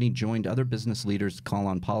parent company joined other business leaders to call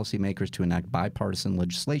on policymakers to enact bipartisan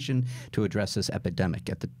legislation to address this epidemic.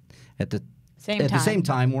 At the same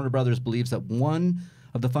time, Warner Brothers believes that one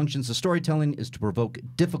of the functions of storytelling is to provoke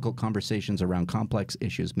difficult conversations around complex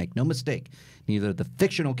issues. Make no mistake, neither the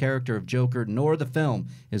fictional character of Joker nor the film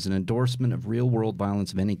is an endorsement of real-world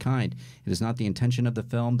violence of any kind. It is not the intention of the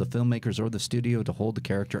film, the filmmakers, or the studio to hold the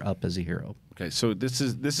character up as a hero." Okay, so this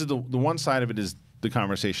is the one side of it is the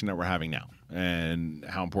conversation that we're having now and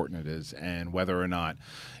how important it is and whether or not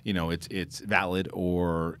it's valid,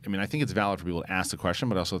 or I think it's valid for people to ask the question,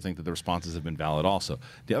 but I also think that the responses have been valid also.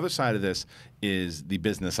 The other side of this is the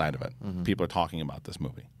business side of it. People are talking about this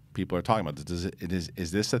movie. People are talking about this.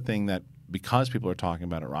 Is this a thing that because people are talking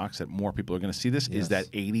about it, Rox, that more people are going to see this? Yes. Is that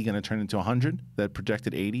 80 going to turn into 100? That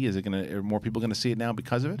projected 80, are more people going to see it now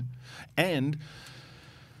because of it? And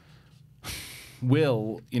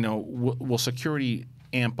will security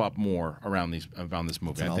amp up more around this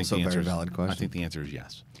movie? That's also a very valid question. I think the answer is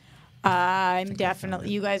yes. I'm definitely.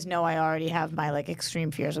 You guys know I already have my extreme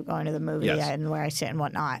fears of going to the movie and where I sit and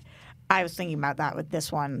whatnot. I was thinking about that with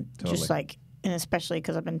this one, just and especially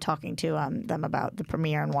because I've been talking to them about the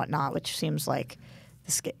premiere and whatnot, which seems like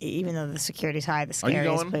even though the security's high, the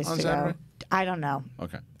scariest place to go. I don't know.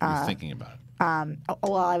 Okay, you're thinking about it.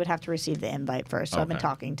 Well, I would have to receive the invite first, so I've been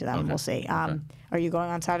talking to them. Okay. We'll see. Are you going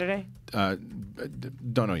on Saturday?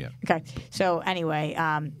 Don't know yet. Okay. So anyway,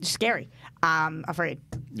 scary. I'm afraid.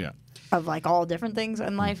 Yeah. Of all different things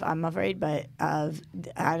in life, I'm afraid, but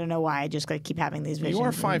I don't know why I just keep having these visions. You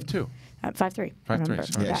are 5'2". 5'3".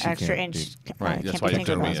 5'3". That extra inch. Right. That's why you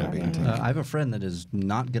told me. I have a friend that is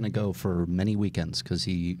not going to go for many weekends because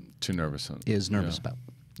he too nervous. Is nervous about,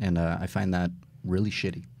 and I find that really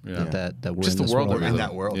shitty. Yeah. That we're just in the world. We're in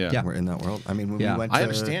that world. Yeah. We're in that world. I mean, when we went to, I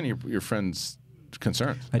understand your friend's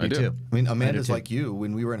concerns. I do too. I mean, Amanda's like you.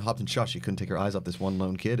 When we were in Hobson Shaw, she couldn't take her eyes off this one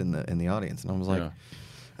lone kid in the audience, and I was like,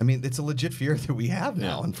 I mean, it's a legit fear that we have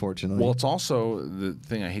now, unfortunately. Well, it's also the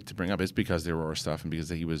thing I hate to bring up is because there were stuff and because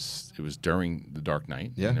it was during the Dark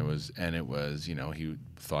Knight, and it was he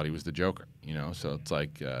thought he was the Joker, so it's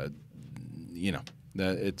like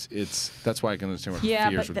that's why I can understand where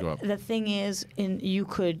fears would go up. The thing is, you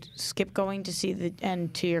could skip going to see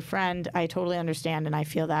and to your friend, I totally understand and I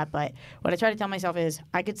feel that, but what I try to tell myself is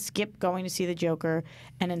I could skip going to see the Joker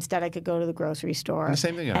and instead I could go to the grocery store and the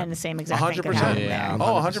same thing and the same exact thing could 100%. happen Yeah. there.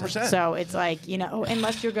 100%. So it's like,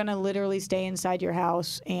 unless you're going to literally stay inside your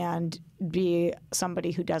house and be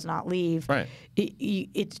somebody who does not leave, right?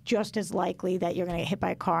 It's just as likely that you're going to get hit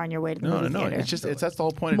by a car on your way to the movie theater. It's that's the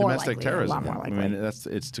whole point of More domestic likely, terrorism. a lot more likely.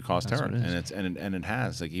 It's to cause terror, and it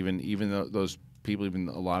has even though those people, even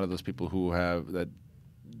a lot of those people who that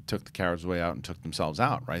took the coward's way out and took themselves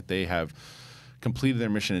out, right? They have completed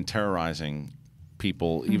their mission in terrorizing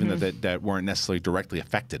people, even that weren't necessarily directly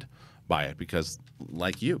affected by it, because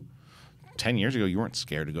like you, 10 years ago you weren't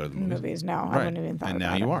scared to go to the movies. No, right. I wouldn't even thought and about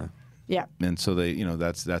now it. you are. Yeah. And so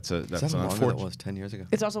that's Is that an how long unfortunate. that was 10 years ago?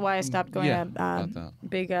 It's also why I stopped going to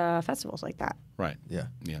big festivals like that. Right. Yeah.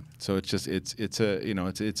 Yeah. So it's just it's a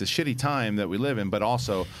shitty time that we live in, but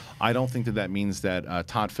also I don't think that means that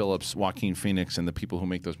Todd Phillips, Joaquin Phoenix, and the people who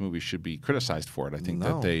make those movies should be criticized for it. I think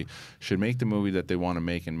that they should make the movie that they want to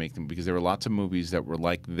make and make them, because there were lots of movies that were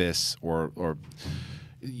like this or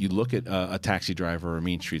you look at a Taxi Driver or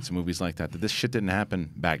Mean Streets and movies like that. That this shit didn't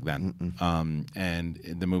happen back then. And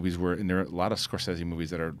the movies were, and there are a lot of Scorsese movies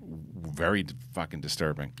that are very fucking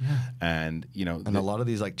disturbing. Yeah. And and a lot of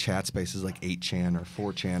these like chat spaces, like 8chan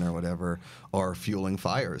or 4chan or whatever, are fueling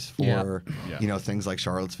fires for things like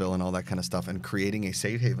Charlottesville and all that kind of stuff, and creating a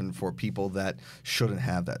safe haven for people that shouldn't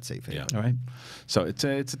have that safe haven. All right. So it's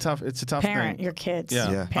a tough Parent thing. your kids.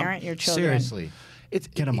 Yeah. Parent your children. Seriously.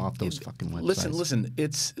 Get them off those fucking websites. Listen.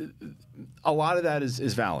 It's a lot of that is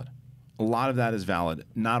valid. A lot of that is valid.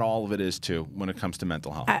 Not all of it is too when it comes to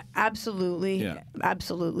mental health. Absolutely,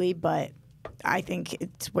 absolutely. But I think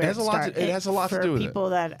it's where It has a lot to do with it. For people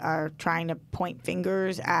that are trying to point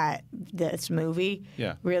fingers at this movie,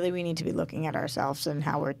 really, we need to be looking at ourselves and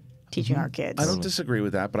how we're teaching our kids. I don't disagree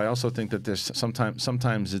with that, but I also think that there's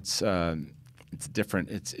sometimes it's different.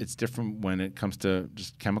 It's different when it comes to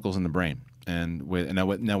just chemicals in the brain. And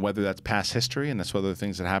now whether that's past history and that's whether the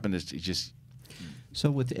things that happened is just.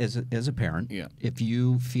 So as a parent, if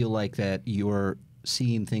you feel like that you're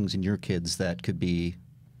seeing things in your kids that could be,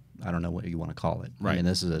 I don't know what you want to call it. Right. I mean,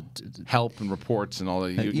 this is help and reports and all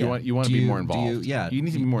that. You want to be more involved. You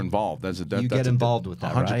need to be more involved. You get involved with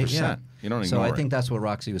that, 100%. Right? Yeah. You don't ignore So I it. think that's what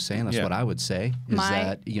Roxy was saying. That's what I would say. Is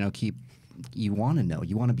that you want to know.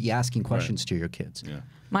 You want to be asking questions to your kids. Yeah.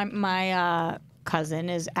 My cousin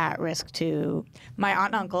is at risk to. My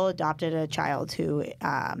aunt and uncle adopted a child who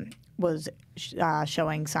was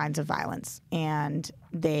showing signs of violence, and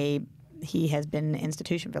he has been in an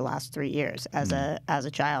institution for the last 3 years as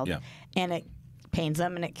a child, and it pains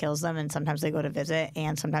them and it kills them, and sometimes they go to visit,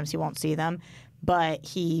 and sometimes he won't see them, but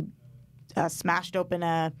he smashed open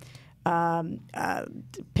a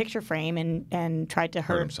picture frame and tried to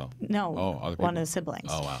hurt himself. No, other one people. of the siblings.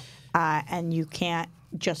 Oh wow. And you can't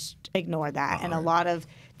just ignore that. And a lot of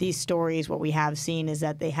these stories, what we have seen is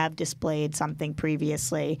that they have displayed something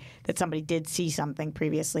previously, that somebody did see something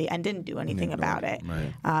previously and didn't do anything about it.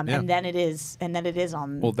 Right. And then it is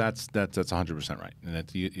on. Well, that's 100% right, and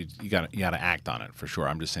that you got to act on it for sure.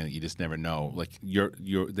 I'm just saying that you just never know. Like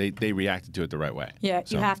they reacted to it the right way. Yeah,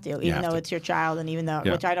 So you have to, even though it's your child, and even though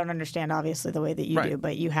which I don't understand obviously the way that you do,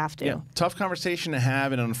 but you have to. Yeah. Tough conversation to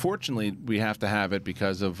have, and unfortunately we have to have it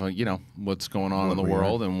because of what's going on in the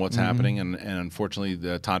world and what's happening, and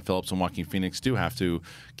unfortunately Todd Phillips and Joaquin Phoenix do have to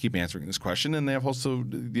keep answering this question, and they have also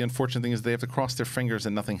the unfortunate thing is they have to cross their fingers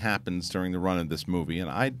and nothing happens during the run of this movie. And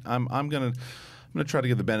I'm gonna try to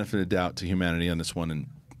give the benefit of the doubt to humanity on this one, and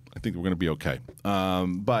I think we're gonna be okay.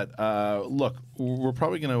 But look, we're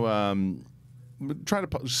probably gonna try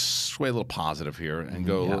to sway a little positive here and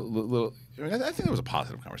go a little. I mean, I think it was a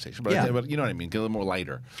positive conversation, but you know what I mean? Get a little more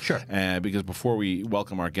lighter. Sure. Because before we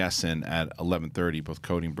welcome our guests in at 11:30, both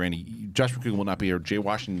Cody and Brandi, Josh McCougan will not be here. Jay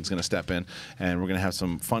Washington's going to step in, and we're going to have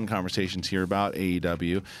some fun conversations here about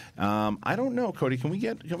AEW. I don't know, Cody. Can we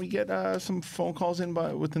get some phone calls in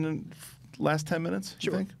within the last 10 minutes?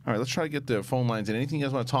 Sure. You think? All right, let's try to get the phone lines in. Anything you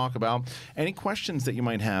guys want to talk about? Any questions that you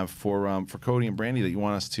might have for Cody and Brandi that you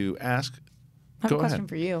want us to ask? I have a Go question ahead.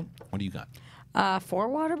 for you. What do you got? 4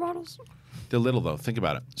 water bottles? They're little though. Think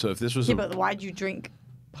about it. So if this was but why'd you drink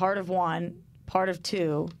part of 1, part of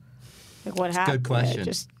 2? Like what It's a happened? good question.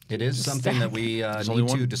 It is just something that we need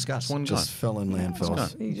to discuss. Just fill in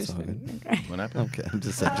landfills. You just, What happened? Okay, I'm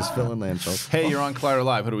just saying, just fill in landfills. Hey, you're on Collider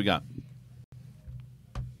Live. Who do we got?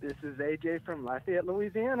 This is AJ from Lafayette,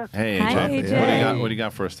 Louisiana. Hey, AJ. Hi, AJ. What do you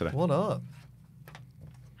got for us today? What up?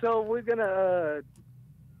 So we're gonna.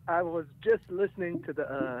 I was just listening to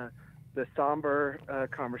the somber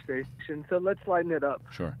conversation. So let's lighten it up.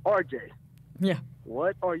 Sure. RJ. Yeah.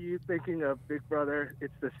 What are you thinking of Big Brother?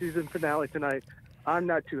 It's the season finale tonight. I'm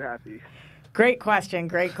not too happy. Great question.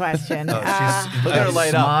 Great question. Look at her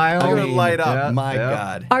light up. Look at her light up. Yeah, My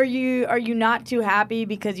God. Are you not too happy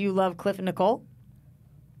because you love Cliff and Nicole?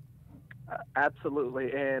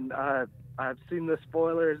 Absolutely. And I've seen the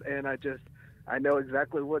spoilers, and I know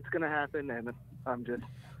exactly what's going to happen, and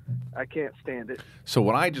I can't stand it. So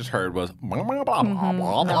what I just heard was. But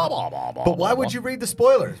why would you read the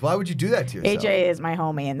spoilers? Why would you do that to yourself? AJ is my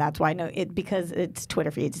homie, and that's why I know it, because it's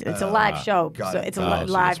Twitter feeds. It's a live show, so it's a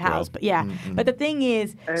live house. But yeah, but the thing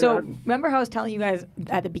is, remember how I was telling you guys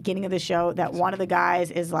at the beginning of the show that one of the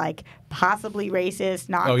guys is like possibly racist,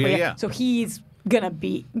 not clear. Yeah. So he's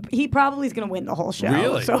he probably is gonna win the whole show.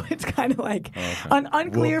 Really? So it's kind of like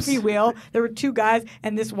unclear if he will. There were 2 guys,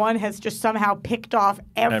 and this one has just somehow picked off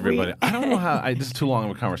everybody. I don't know how. This is too long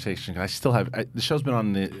of a conversation. I still have the show's been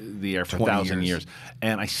on the air for 1,000 years,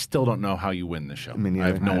 and I still don't know how you win this show. I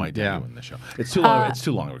have no idea how you win this show. It's too long. It's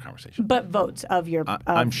too long of a conversation. But votes of your,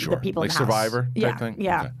 I'm sure, the people like in the Survivor house. type thing.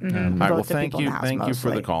 Yeah. Okay. All right. Well, thank you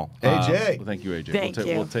for the call, AJ. Well, thank you, AJ. Thank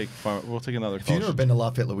you. We'll take another If call. you've never been to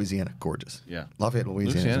Lafayette, Louisiana, gorgeous. Yeah. Lafayette,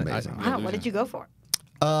 Louisiana is amazing. Wow, what did you go for?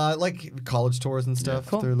 Like college tours and stuff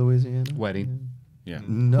Cool. through Louisiana. Wedding. Yeah.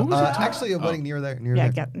 No, actually a wedding near there.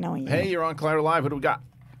 Knowing you. Hey, you're on Collider Live. What do we got?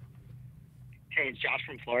 Hey, it's Josh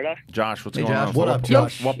from Florida. Josh, what's Hey, going Josh. on? What up,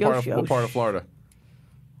 Josh? What part of Florida?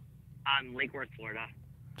 I'm Lake Worth, Florida.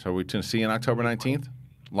 So we're going to see you on October 19th?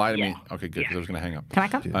 Lie to me. Okay, good, because I was going to hang up. Can I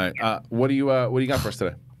come? All right. What do you got for us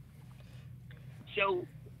today? So,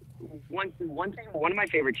 one of my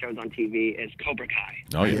favorite shows on TV is Cobra Kai.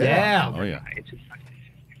 Oh, yeah. Oh, yeah. It's just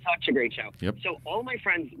such a great show. Yep. So all my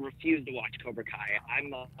friends refuse to watch Cobra Kai.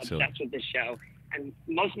 I'm obsessed with this show, and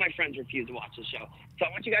most of my friends refuse to watch the show. So I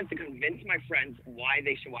want you guys to convince my friends why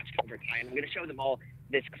they should watch Cobra Kai, and I'm going to show them all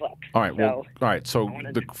this clip. All right. So, So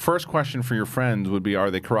the first question for your friends would be, are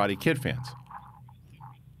they Karate Kid fans?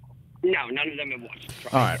 no, none of them have watched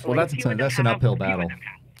it. All right. Well, that's an uphill battle.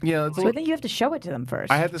 Yeah. It's So I think you have to show it to them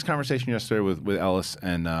first. I had this conversation yesterday with Ellis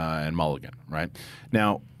and Mulligan, right?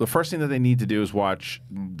 Now, the first thing that they need to do is watch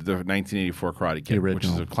the 1984 Karate Kid, which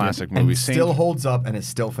is a classic movie. And still holds up and is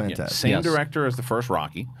still fantastic. Same director as the first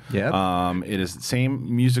Rocky. Yeah. It is the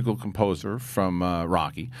same musical composer from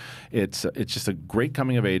Rocky. It's just a great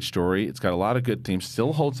coming of age story. It's got a lot of good themes.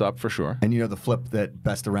 Still holds up for sure. And you know the flip that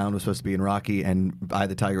Best Around was supposed to be in Rocky and Eye of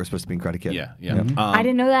the Tiger was supposed to be in Karate Kid. Yeah, yeah. I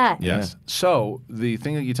didn't know that. Yes. So the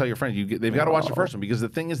thing that you tell your friends, they've got to watch the first one, because the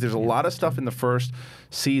thing is, there's a lot of stuff in the first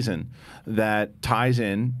season that ties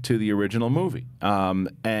in to the original movie.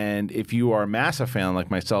 And if you are a massive fan like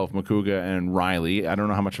myself, Makuga, and Riley, I don't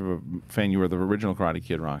know how much of a fan you were of the original Karate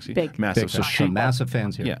Kid, Roxy. Big. Massive. Big. So massive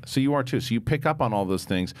fans here. Yeah. So you are too. So you pick up on all those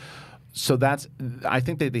things. So I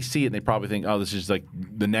think they see it and they probably think, oh, this is like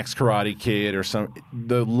the next Karate Kid or some.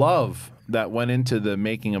 The love that went into the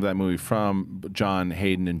making of that movie from John,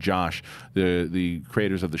 Hayden, and Josh, the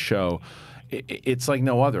creators of the show. It's like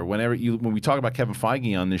no other. When we talk about Kevin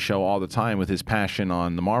Feige on this show all the time with his passion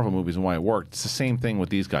on the Marvel movies and why it worked, it's the same thing with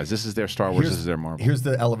these guys. This is their Star Wars. This is their Marvel. Here's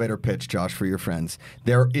the elevator pitch, Josh, for your friends.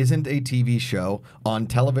 There isn't a TV show on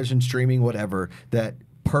television, streaming, whatever, that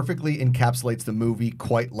perfectly encapsulates the movie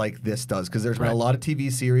quite like this does, because there's been a lot of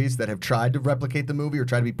TV series that have tried to replicate the movie or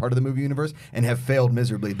try to be part of the movie universe and have failed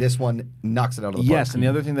miserably. This one knocks it out of the park. Yes, and the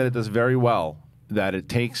other thing that it does very well, that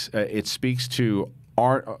it speaks to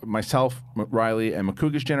myself, Riley, and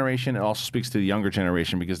Makuga's generation. It also speaks to the younger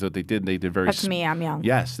generation, because what they did very. That's me. I'm young.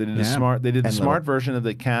 Yes, they did the smart version of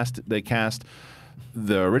They cast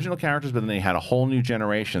the original characters, but then they had a whole new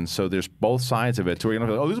generation. So there's both sides of it. So we're gonna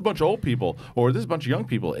go, oh, this is a bunch of old people, or this is a bunch of young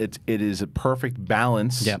people. It is a perfect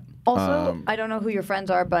balance. Yep. Also, I don't know who your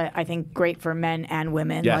friends are, but I think great for men and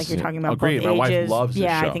women. Yes. Like you're talking about Agreed. both My ages. wife loves this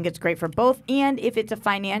yeah, show. I think it's great for both. And if it's a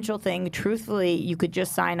financial thing, truthfully, you could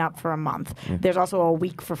just sign up for a month. There's also a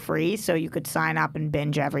week for free, so you could sign up and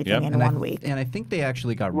binge everything in 1 week. And I think they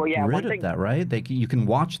actually got rid of that, right? You can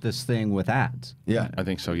watch this thing with ads. Yeah, I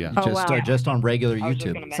think so. Yeah, just on regular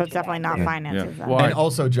YouTube. So it's definitely not finances. Yeah. And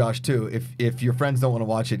also, Josh, too, if your friends don't want to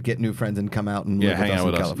watch it, get new friends and come out and live hang with us out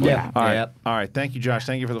in with us. California. Yeah. All right. Thank you, Josh.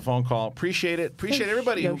 Thank you for the phone call. Appreciate it. Appreciate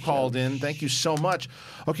everybody who called in. Thank you so much.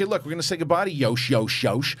 Okay, look, we're going to say goodbye to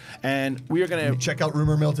Yosh, and we are going to check out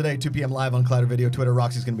Rumor Mill today, 2 p.m. live on Collider Video, Twitter.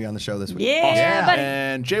 Roxy's going to be on the show this week. Yeah, buddy.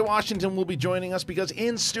 And Jay Washington will be joining us, because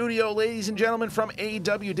in studio, ladies and gentlemen, from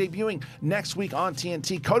AEW, debuting next week on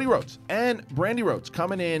TNT, Cody Rhodes and Brandi Rhodes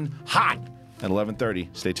coming in hot at 11:30.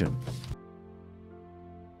 Stay tuned.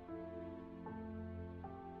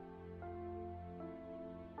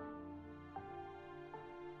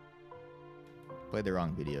 Played the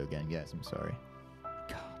wrong video again, guys. I'm sorry.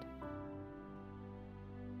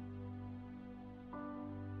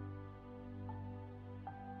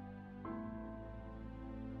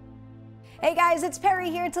 Hey guys, it's Perry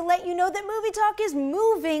here to let you know that Movie Talk is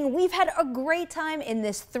moving. We've had a great time in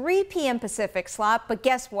this 3 p.m. Pacific slot, but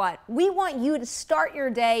guess what? We want you to start your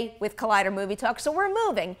day with Collider Movie Talk, so we're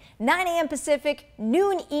moving. 9 a.m. Pacific,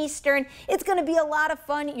 noon Eastern. It's going to be a lot of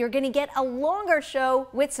fun. You're going to get a longer show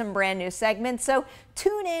with some brand new segments, so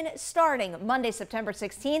tune in starting Monday, September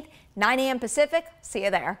 16th, 9 a.m. Pacific. See you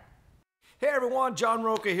there. Hey everyone, John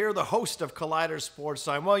Roca here, the host of Collider Sports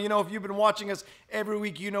Time. Well, you know, if you've been watching us every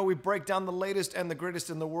week, you know we break down the latest and the greatest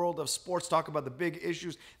in the world of sports, talk about the big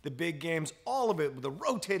issues, the big games, all of it with a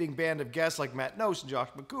rotating band of guests like Matt Nose and Josh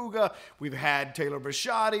McCouga. We've had Taylor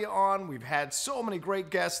Bisciotti on. We've had so many great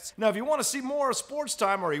guests. Now, if you want to see more of Sports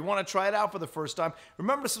Time or you want to try it out for the first time,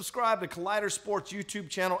 remember to subscribe to Collider Sports YouTube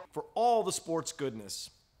channel for all the sports goodness.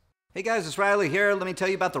 Hey guys, it's Riley here. Let me tell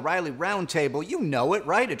you about the Riley Roundtable. You know it,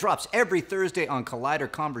 right? It drops every Thursday on Collider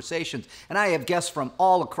Conversations, and I have guests from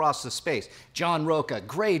all across the space. John Roca,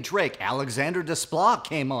 Gray Drake, Alexander Desplat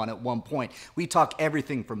came on at one point. We talk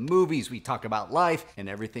everything from movies, we talk about life, and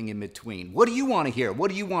everything in between. What do you want to hear? What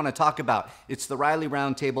do you want to talk about? It's the Riley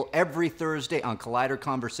Roundtable every Thursday on Collider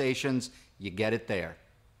Conversations. You get it there.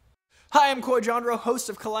 Hi, I'm Cody Rhodes, host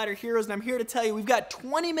of Collider Heroes, and I'm here to tell you we've got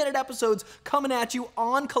 20-minute episodes coming at you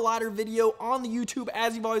on Collider Video, on the YouTube,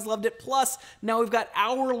 as you've always loved it. Plus, now we've got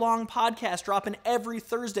hour-long podcasts dropping every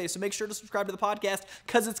Thursday, so make sure to subscribe to the podcast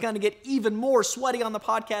because it's going to get even more sweaty on the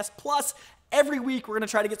podcast. Plus, every week, we're going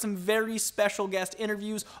to try to get some very special guest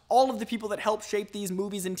interviews, all of the people that help shape these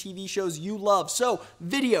movies and TV shows you love. So,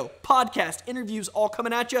 video, podcast, interviews, all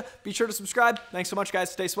coming at you. Be sure to subscribe. Thanks so much,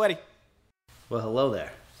 guys. Stay sweaty. Well, hello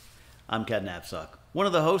there. I'm Cat Knapsack, one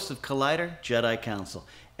of the hosts of Collider Jedi Council,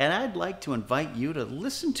 and I'd like to invite you to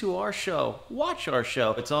listen to our show, watch our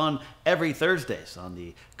show. It's on every Thursdays on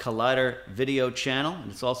the Collider Video channel,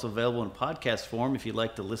 and it's also available in podcast form if you'd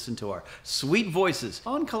like to listen to our sweet voices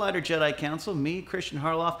on Collider Jedi Council, me, Christian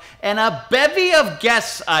Harloff, and a bevy of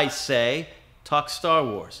guests, I say, talk Star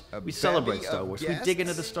Wars. We celebrate Star Wars. We dig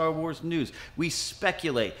into the Star Wars news. We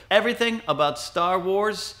speculate everything about Star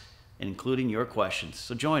Wars, including your questions.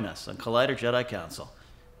 So join us on Collider Jedi Council.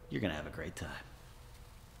 You're going to have a great time.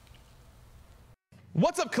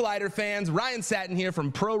 What's up, Collider fans? Ryan Satin here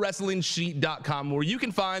from ProWrestlingSheet.com, where you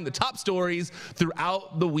can find the top stories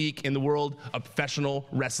throughout the week in the world of professional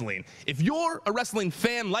wrestling. If you're a wrestling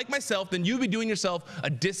fan like myself, then you'd be doing yourself a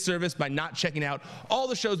disservice by not checking out all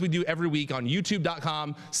the shows we do every week on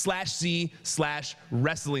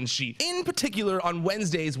YouTube.com/C/Wrestling Sheet. In particular, on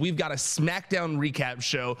Wednesdays, we've got a SmackDown recap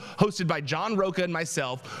show hosted by John Roca and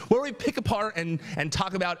myself, where we pick apart and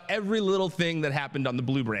talk about every little thing that happened on the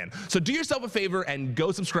Blue brand. So do yourself a favor and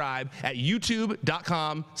go subscribe at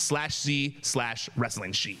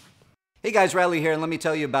youtube.com/C/Wrestling Sheet. Hey guys, Riley here, and let me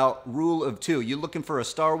tell you about Rule of Two. You looking for a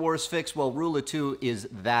Star Wars fix? Well, Rule of Two is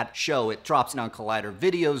that show. It drops on Collider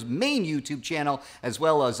Video's main YouTube channel, as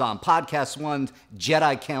well as on Podcast One's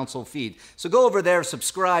Jedi Council feed. So go over there,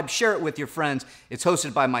 subscribe, share it with your friends. It's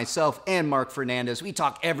hosted by myself and Mark Fernandez. We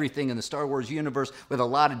talk everything in the Star Wars universe with a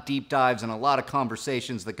lot of deep dives and a lot of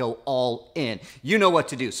conversations that go all in. You know what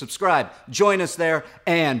to do. Subscribe, join us there,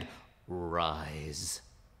 and rise.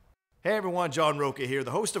 Hey everyone, John Roca here, the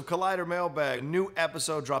host of Collider Mailbag. A new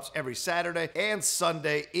episode drops every Saturday and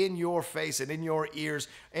Sunday in your face and in your ears,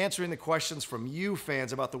 answering the questions from you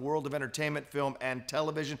fans about the world of entertainment, film, and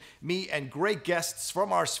television. Me and great guests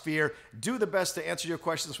from our sphere do the best to answer your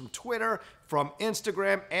questions from Twitter, from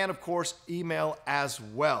Instagram, and of course, email as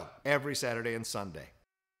well, every Saturday and Sunday.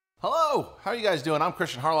 Hello, how are you guys doing? I'm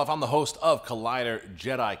Christian Harloff. I'm the host of Collider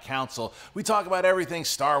Jedi Council. We talk about everything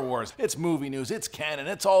Star Wars. It's movie news, it's canon,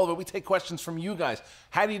 it's all of it. We take questions from you guys.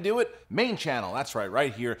 How do you do it? Main channel, that's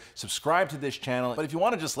right here. Subscribe to this channel. But if you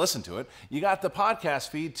want to just listen to it, you got the podcast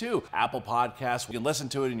feed too. Apple Podcasts, you can listen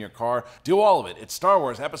to it in your car. Do all of it. It's Star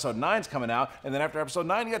Wars. Episode 9's coming out, and then after Episode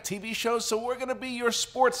 9, you got TV shows, so we're going to be your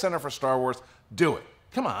sports center for Star Wars. Do it.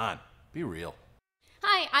 Come on, be real.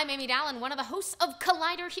 Hi, I'm Amy Dallin, one of the hosts of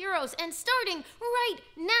Collider Heroes, and starting right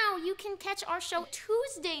now, you can catch our show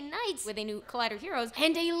Tuesday nights with a new Collider Heroes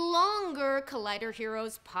and a longer Collider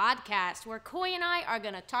Heroes podcast, where Coy and I are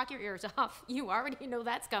gonna talk your ears off. You already know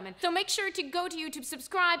that's coming. So make sure to go to YouTube,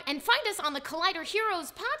 subscribe, and find us on the Collider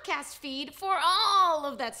Heroes podcast feed for all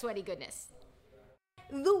of that sweaty goodness.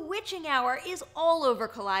 The Witching Hour is all over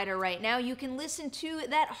Collider right now. You can listen to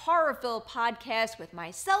that horror-filled podcast with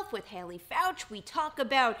myself, with Haley Fouch. We talk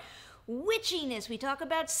about witchiness, we talk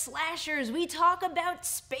about slashers, we talk about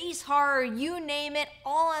space horror, you name it,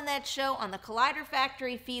 all on that show on the Collider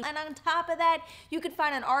Factory feed. And on top of that, you can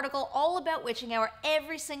find an article all about Witching Hour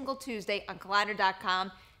every single Tuesday on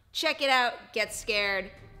Collider.com. Check it out, get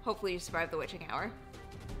scared. Hopefully you survive the Witching Hour.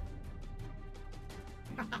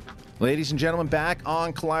 Ladies and gentlemen, back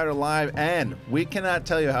on Collider Live, and we cannot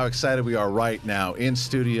tell you how excited we are right now in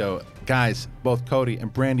studio. Guys, Both Cody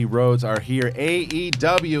and Brandi Rhodes are here.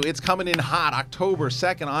 AEW, it's coming in hot. October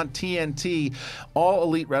 2nd on TNT. All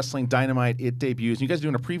Elite Wrestling Dynamite, it debuts. You guys are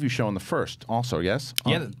doing a preview show on the 1st also, yes?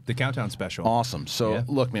 Yeah, the Countdown Special. Awesome. So,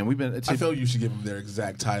 look, man, we've been... I feel you should give them their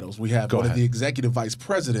exact titles. We have Go one ahead. of the executive vice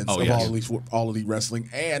presidents of All Elite Wrestling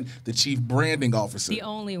and the chief branding officer. The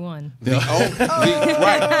only one. The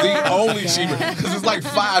only chief, because it's like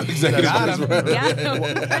 5 executive vice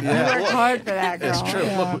presidents. You worked hard for that, girl. It's true.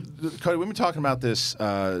 Yeah. Look, Cody, we've been talking about this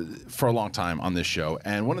for a long time on this show,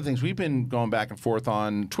 and one of the things we've been going back and forth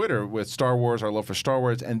on Twitter with Star Wars, our love for Star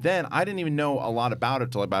Wars, and then I didn't even know a lot about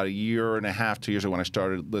it till about a year and a half, 2 years ago when I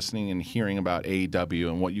started listening and hearing about AEW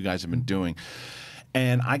and what you guys have been doing.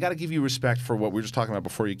 And I got to give you respect for what we were just talking about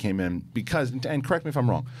before you came in, because, and correct me if I'm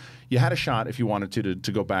wrong, you had a shot if you wanted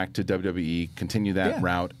to go back to WWE, continue that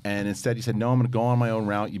route, and instead you said, no, I'm going to go on my own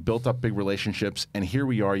route. You built up big relationships, and here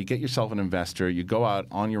we are. You get yourself an investor. You go out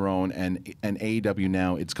on your own, and AEW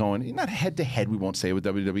now, it's going, not head-to-head, we won't say, with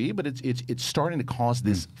WWE, but it's starting to cause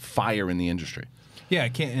this fire in the industry. Yeah,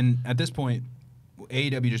 and at this point,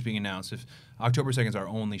 AEW just being announced, if October 2nd is our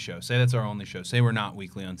only show, say that's our only show, say we're not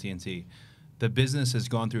weekly on TNT, the business has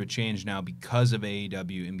gone through a change now because of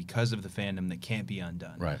AEW and because of the fandom that can't be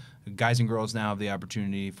undone. Right. Guys and girls now have the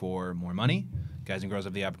opportunity for more money. Guys and girls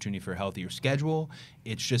have the opportunity for a healthier schedule.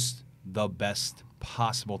 It's just the best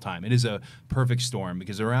possible time. It is a perfect storm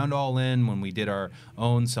because around All In, when we did our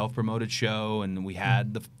own self-promoted show and we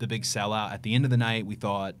had the big sellout, at the end of the night we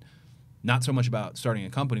thought not so much about starting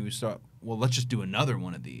a company. We thought, well, let's just do another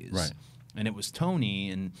one of these. Right. And it was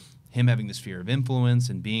Tony and him having this fear of influence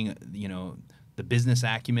and being, the business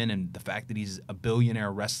acumen and the fact that he's a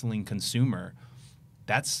billionaire wrestling consumer.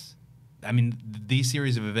 These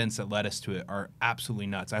series of events that led us to it are absolutely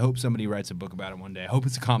nuts. I hope somebody writes a book about it one day. I hope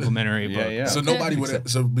it's a complimentary book. Yeah. So nobody would.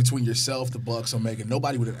 So between yourself, the Bucks, Omega,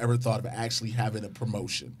 nobody would have ever thought of actually having a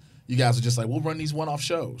promotion. You guys are just like, we'll run these one-off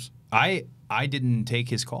shows. I didn't take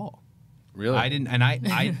his call. Really? I didn't, and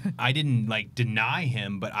I didn't like deny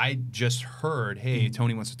him, but I just heard, hey,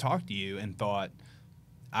 Tony wants to talk to you, and thought,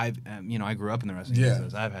 I grew up in the wrestling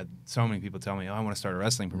business. I've had so many people tell me, oh, I want to start a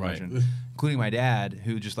wrestling promotion, including my dad,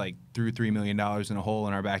 who just like threw $3 million in a hole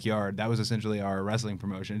in our backyard. That was essentially our wrestling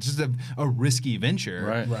promotion. It's just a risky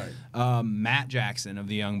venture. Right. Matt Jackson of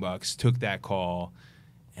the Young Bucks took that call.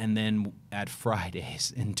 And then at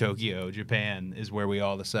Fridays in Tokyo, Japan, is where we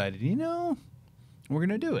all decided, we're going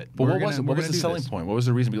to do it. But what was the selling point? What was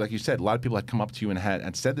the reason? Like you said, a lot of people had come up to you and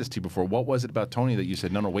had said this to you before. What was it about Tony that you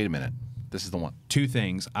said, no, wait a minute, this is the one? 2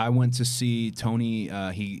 things. I went to see Tony.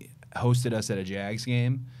 He hosted us at a Jags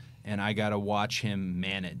game, and I got to watch him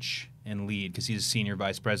manage and lead because he's a senior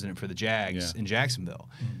vice president for the Jags in Jacksonville.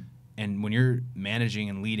 Mm-hmm. And when you're managing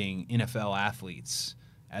and leading NFL athletes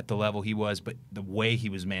at the level he was, but the way he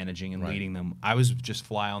was managing and leading them, I was just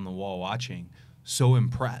fly on the wall watching, so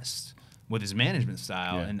impressed with his management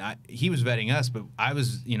style. Yeah. And he was vetting us, but I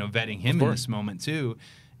was, vetting him in this moment too.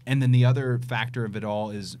 And then the other factor of it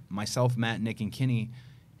all is myself, Matt, Nick, and Kenny,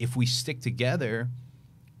 if we stick together,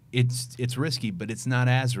 it's risky, but it's not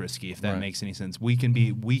as risky, if that makes any sense. We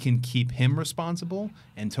can keep him responsible,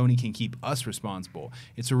 and Tony can keep us responsible.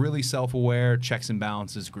 It's a really self-aware checks and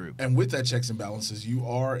balances group. And with that checks and balances, you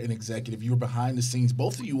are an executive. You're behind the scenes.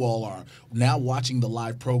 Both of you all are now watching the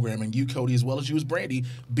live program, and you, Cody, as well as you as Brandi,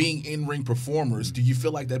 being in-ring performers. Do you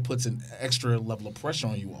feel like that puts an extra level of pressure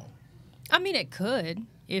on you all? I mean, it could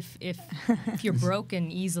if you're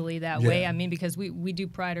broken easily that way. I mean, because we do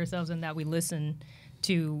pride ourselves in that we listen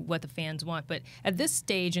to what the fans want. But at this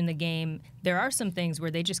stage in the game, there are some things where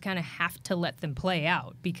they just kind of have to let them play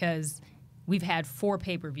out because we've had 4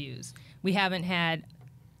 pay-per-views. We haven't had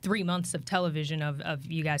 3 months of television of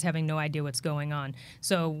you guys having no idea what's going on.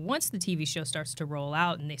 So once the TV show starts to roll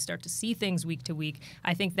out and they start to see things week to week,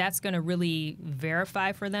 I think that's going to really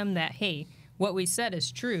verify for them that, hey, what we said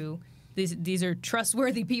is true. These are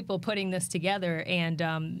trustworthy people putting this together, and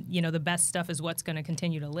the best stuff is what's going to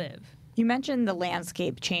continue to live. You mentioned the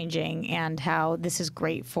landscape changing and how this is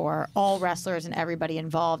great for all wrestlers and everybody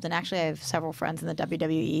involved. And actually, I have several friends in the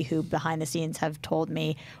WWE who, behind the scenes, have told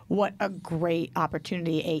me what a great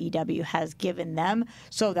opportunity AEW has given them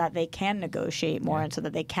so that they can negotiate more and so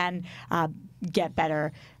that they can get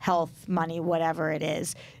better health, money, whatever it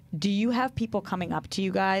is. Do you have people coming up to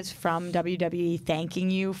you guys from WWE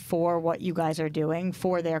thanking you for what you guys are doing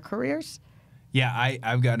for their careers? Yeah,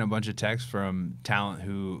 I've gotten a bunch of texts from talent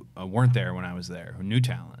who weren't there when I was there, who new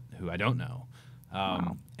talent, who I don't know.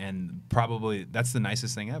 And probably that's the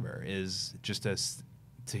nicest thing ever is just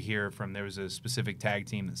to hear from, there was a specific tag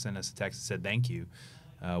team that sent us a text that said thank you.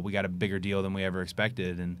 We got a bigger deal than we ever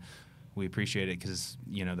expected. And We appreciate it because,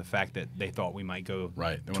 the fact that they thought we might go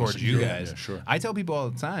They towards wanna you secure it. guys. Yeah, sure. I tell people all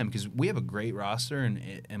the time because we have a great roster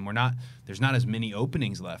and we're not, there's not as many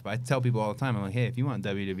openings left. But I tell people all the time, I'm like, hey, if you want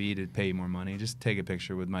WWE to pay you more money, just take a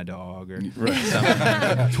picture with my dog or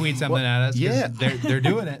tweet something at us. Yeah. They're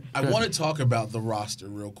doing it. I want to talk about the roster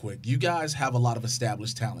real quick. You guys have a lot of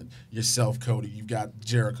established talent. Yourself, Cody. You've got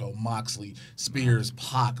Jericho, Moxley, Spears,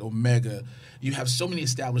 Pac, Omega. You have so many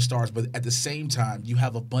established stars, but at the same time, you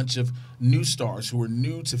have a bunch of new stars who are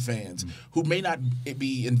new to fans, who may not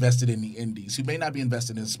be invested in the indies, who may not be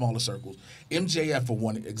invested in smaller circles. MJF, for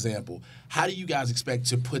one example. How do you guys expect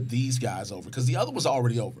to put these guys over? Because the other was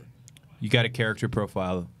already over. You got a character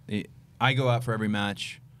profile. I go out for every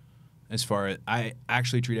match as far as I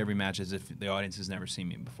actually treat every match as if the audience has never seen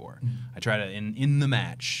me before. I try to, in the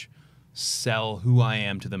match, sell who I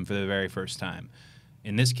am to them for the very first time.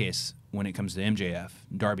 In this case, when it comes to MJF,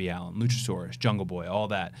 Darby Allin, Luchasaurus, Jungle Boy, all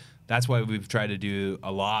that, that's why we've tried to do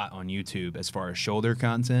a lot on YouTube as far as shoulder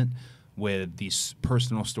content with these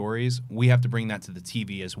personal stories. We have to bring that to the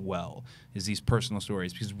TV as well, is these personal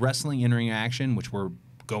stories. Because wrestling in-ring action, which we're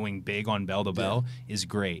going big on bell to bell, is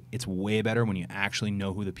great. It's way better when you actually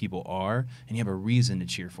know who the people are and you have a reason to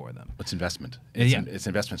cheer for them. It's investment. It's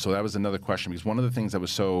investment. So that was another question, because one of the things that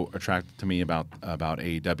was so attractive to me about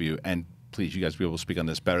AEW, and please, you guys be able to speak on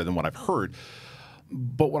this better than what I've heard,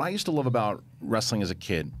 but what I used to love about wrestling as a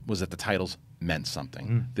kid was that the titles meant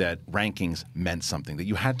something, that rankings meant something, that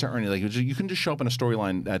you had to earn it. Like, you couldn't just show up in a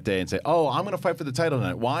storyline that day and say, "Oh, I'm going to fight for the title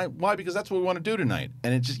tonight." Why? Because that's what we want to do tonight.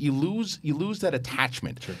 And it just you lose that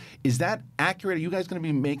attachment. Sure. Is that accurate? Are you guys going to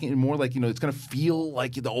be making it more like it's going to feel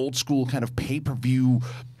like the old school kind of pay-per-view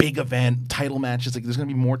big event title matches? Like there's going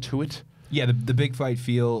to be more to it. Yeah, the big fight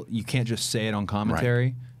feel. You can't just say it on commentary.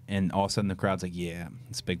 Right. And all of a sudden the crowd's like, yeah,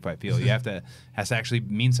 it's a big fight feel. You has to actually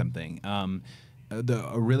mean something.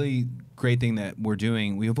 A really great thing that we're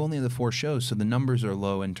doing, we have only the 4 shows, so the numbers are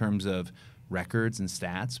low in terms of records and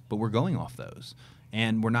stats, but we're going off those.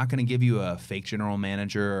 And we're not going to give you a fake general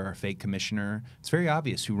manager or a fake commissioner. It's very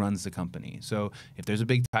obvious who runs the company. So if there's a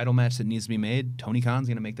big title match that needs to be made, Tony Khan's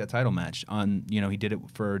going to make that title match. He did it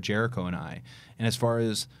for Jericho and I. And as far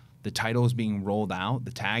as the title is being rolled out,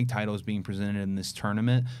 the tag title is being presented in this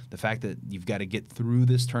tournament, the fact that you've got to get through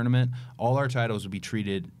this tournament, all our titles will be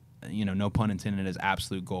treated, no pun intended, as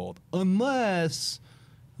absolute gold. Unless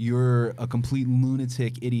you're a complete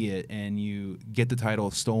lunatic idiot and you get the title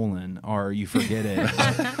stolen or you forget it.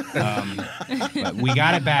 But we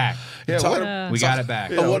got it back. We got it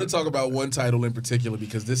back. I want to talk about one title in particular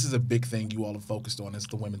because this is a big thing you all have focused on. It's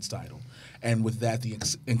the women's title. And with that, the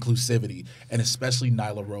inclusivity, and especially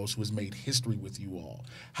Nyla Rose, who has made history with you all.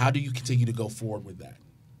 How do you continue to go forward with that?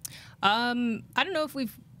 I don't know if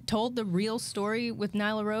we've told the real story with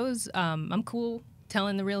Nyla Rose. I'm cool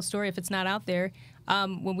telling the real story if it's not out there.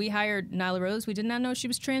 When we hired Nyla Rose, we did not know she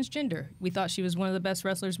was transgender. We thought she was one of the best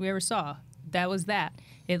wrestlers we ever saw. That was that.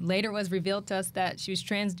 It later was revealed to us that she was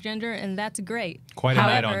transgender, and that's great. Quite a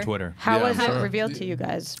night on Twitter. How was it revealed to you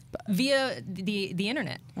guys? Via the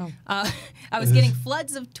internet. Oh. I was getting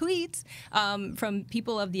floods of tweets from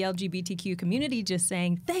people of the LGBTQ community just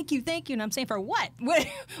saying, thank you, and I'm saying, for what? What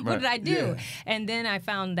did I do? Yeah. And then I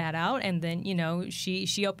found that out, and then,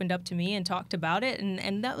 she opened up to me and talked about it,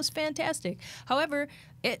 and that was fantastic. However,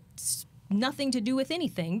 it's nothing to do with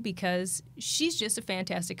anything because she's just a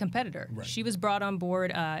fantastic competitor. Right. She was brought on board.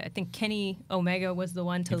 I think Kenny Omega was the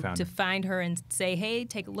one to find her and say, hey,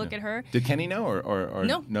 take a look at her. Did Kenny know or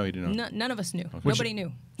no, he didn't know? None of us knew. Okay. Nobody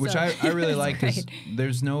knew. Which I really like because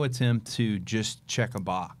there's no attempt to just check a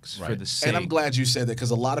box for the sake. And I'm glad you said that because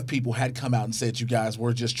a lot of people had come out and said you guys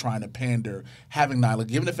were just trying to pander having Nyla,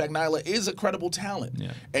 given the fact Nyla is a credible talent.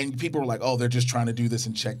 Yeah. And people were like, oh, they're just trying to do this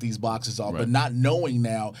and check these boxes off. Right. But not knowing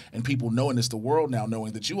now, and people knowing this, the world now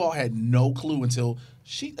knowing that you all had no clue until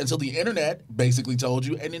the internet basically told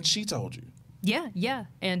you, and then she told you. Yeah,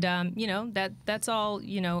 and that's all.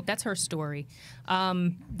 That's her story.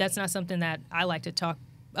 That's not something that I like to talk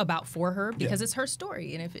about for her because it's her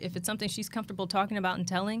story, and if it's something she's comfortable talking about and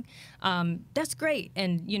telling, that's great.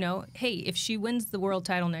 And hey, if she wins the world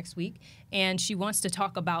title next week and she wants to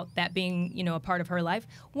talk about that being a part of her life,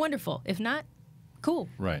 wonderful. If not, cool.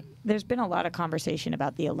 Right. There's been a lot of conversation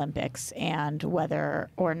about the Olympics and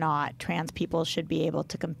whether or not trans people should be able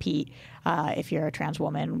to compete if you're a trans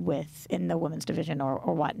woman in the women's division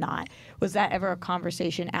or whatnot. Was that ever a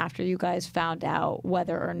conversation after you guys found out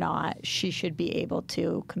whether or not she should be able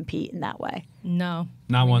to compete in that way? No.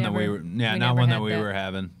 Not one that we were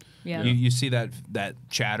having. Yeah. You see that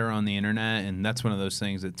chatter on the internet, and that's one of those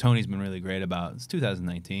things that Tony's been really great about. It's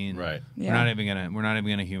 2019, right? We're not even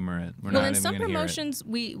gonna humor it. We're Well, not in even some gonna hear it. promotions,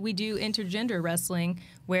 we do intergender wrestling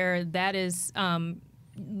where that is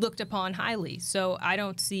looked upon highly. So I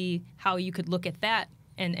don't see how you could look at that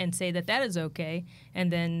and say that that is okay,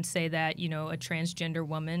 and then say that, you know, a transgender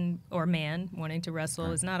woman or man wanting to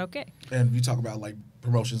wrestle is not okay. And you talk about like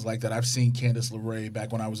promotions like that. I've seen Candice LeRae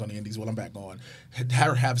back when I was on the Indies. Well, I'm back on.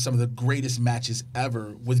 Her have some of the greatest matches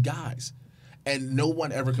ever with guys. And no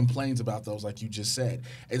one ever complains about those, like you just said.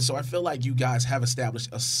 And so I feel like you guys have established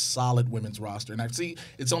a solid women's roster. And I see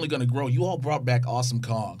it's only going to grow. You all brought back Awesome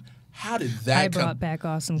Kong. How did that I brought back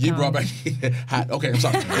Awesome Kong. You brought back... Okay, I'm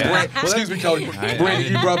sorry. Excuse me, Cody. Brandi,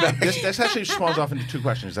 you brought back... This actually spawns off into two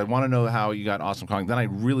questions. I want to know how you got Awesome Kong. Then I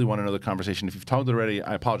really want to know the conversation. If you've told it already,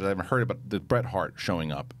 I apologize. I haven't heard about the Bret Hart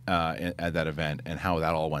showing up at that event and how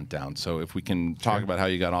that all went down. So if we can talk about how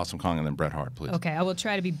you got Awesome Kong and then Bret Hart, please. Okay, I will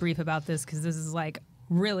try to be brief about this because this is like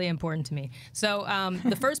really important to me. So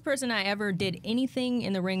the first person I ever did anything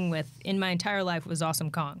in the ring with in my entire life was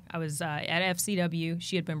Awesome Kong. I was at FCW.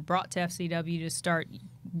 She had been brought to FCW to start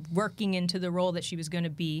working into the role that she was going to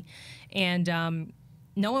be, and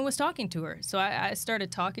no one was talking to her. So I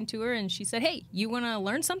started talking to her, and she said, "Hey, you want to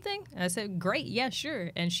learn something?" And I said, "Great, yeah,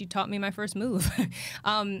 sure." And she taught me my first move.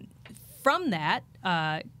 From that,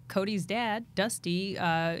 Cody's dad, Dusty,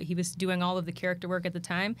 he was doing all of the character work at the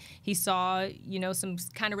time. He saw, you know, some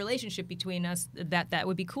kind of relationship between us that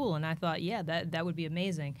would be cool, and I thought, yeah, that would be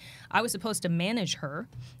amazing. I was supposed to manage her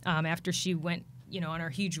after she went, you know, on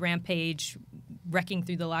her huge rampage, wrecking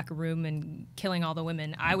through the locker room and killing all the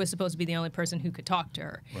women. I was supposed to be the only person who could talk to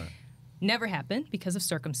her. Right. Never happened because of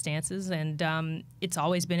circumstances, and it's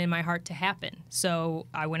always been in my heart to happen. So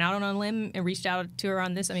I went out on a limb and reached out to her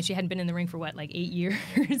on this. I mean, she hadn't been in the ring for, what, like 8 years?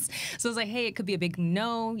 So I was like, hey, it could be a big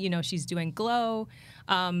no. You know, she's doing Glow.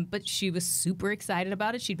 But she was super excited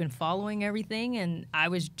about it. She'd been following everything, and I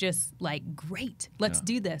was just like, great, let's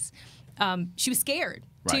do this. She was scared,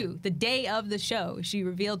 too. The day of the show, she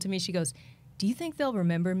revealed to me, she goes, "Do you think they'll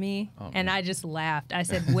remember me?" And I just laughed. I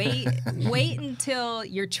said, wait until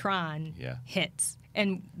your Tron hits.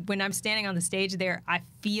 And when I'm standing on the stage there, I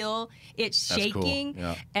feel it shaking. Cool.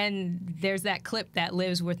 Yeah. And there's that clip that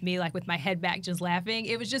lives with me, like with my head back just laughing.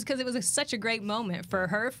 It was just because it was such a great moment for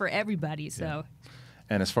her, for everybody. So.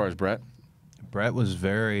 And as far as Bret? Bret was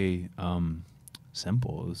very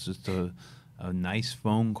simple. It was just a nice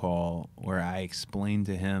phone call where I explained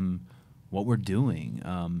to him what we're doing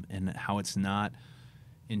and how it's not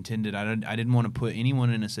intended. I didn't want to put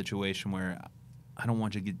anyone in a situation where I don't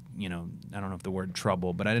want you to get, you know, I don't know if the word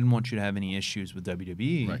trouble, but I didn't want you to have any issues with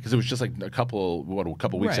WWE. Right, because it was just like a couple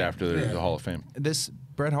weeks after the Hall of Fame. This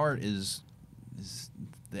Bret Hart is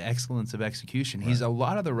the excellence of execution. Right. He's a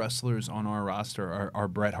lot of the wrestlers on our roster are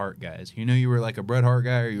Bret Hart guys. You know, you were like a Bret Hart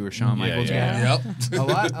guy or you were Shawn Michaels guy. Yep.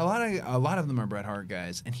 a lot of them are Bret Hart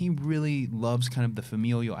guys, and he really loves kind of the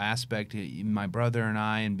familial aspect. My brother and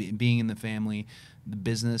I, and being in the family, the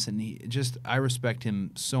business, and I respect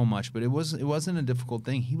him so much. But it wasn't a difficult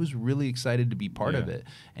thing. He was really excited to be part of it,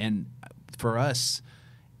 and for us,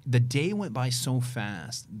 the day went by so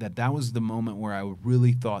fast that was the moment where I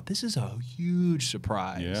really thought, this is a huge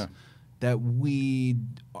surprise that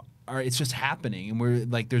it's just happening. And we're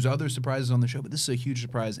like, there's other surprises on the show, but this is a huge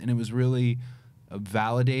surprise. And it was really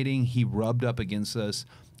validating. He rubbed up against us,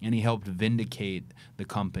 and he helped vindicate the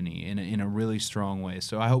company in a really strong way.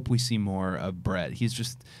 So I hope we see more of Bret. He's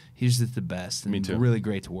just the best. And Me too. Really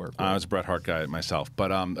great to work with. I was a Bret Hart guy myself. But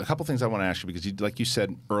a couple things I want to ask you, because like you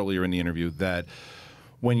said earlier in the interview, that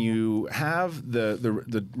when you have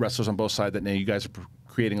the wrestlers on both sides that now you guys are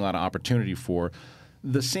creating a lot of opportunity for,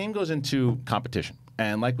 the same goes into competition.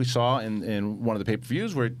 And like we saw in one of the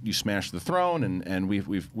pay-per-views where you smashed the throne, and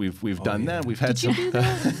we've done that. We've had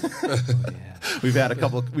we've had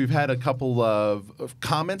a couple of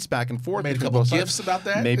comments back and forth. Made a couple of gifs about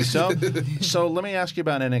that. Maybe so. So let me ask you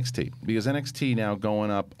about NXT, because NXT now going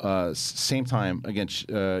up same time against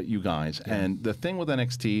you guys. Yeah. And the thing with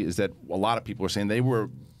NXT is that a lot of people are saying they were,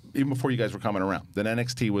 even before you guys were coming around, that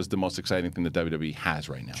NXT was the most exciting thing that WWE has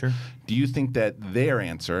right now. Sure. Do you think that their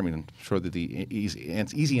answer, I mean, I'm sure that the easy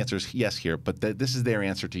answer is yes here, but that this is their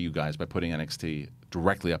answer to you guys by putting NXT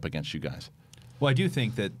directly up against you guys? Well, I do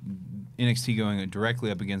think that NXT going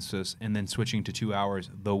directly up against us and then switching to 2 hours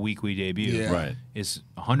the week we debut is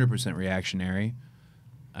 100% reactionary.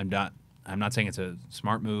 I'm not saying it's a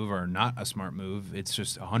smart move or not a smart move. It's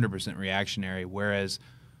just 100% reactionary, whereas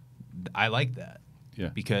I like that. Yeah.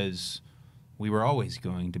 Because we were always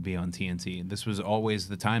going to be on TNT. This was always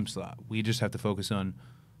the time slot. We just have to focus on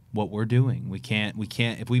what we're doing. We can't.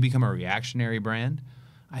 If we become a reactionary brand,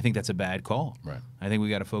 I think that's a bad call. Right. I think we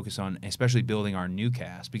got to focus on, especially building our new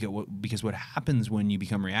cast, because what happens when you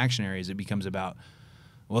become reactionary is it becomes about,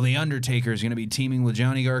 well, the Undertaker is going to be teaming with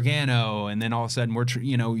Johnny Gargano, and then all of a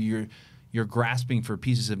sudden you're grasping for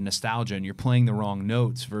pieces of nostalgia and you're playing the wrong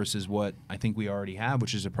notes versus what I think we already have,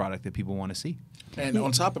 which is a product that people want to see. And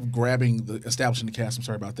on top of establishing the cast, I'm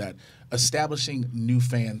sorry about that, establishing new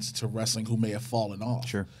fans to wrestling who may have fallen off.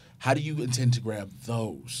 Sure. How do you intend to grab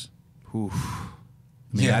those? Oof.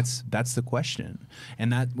 I mean, that's the question.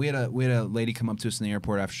 And that we had a lady come up to us in the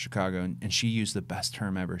airport after Chicago, and she used the best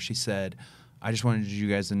term ever. She said, "I just wanted you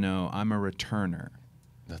guys to know I'm a returner."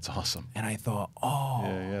 That's awesome. And I thought, oh,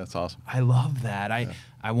 yeah, that's awesome. I love that.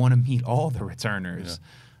 I want to meet all the returners.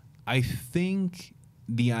 Yeah. I think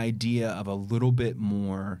the idea of a little bit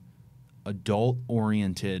more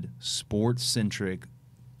adult-oriented, sports-centric,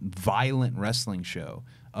 violent wrestling show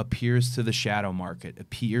appears to the shadow market,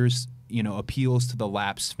 appeals to the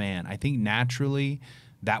lapsed fan. I think naturally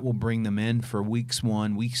that will bring them in for weeks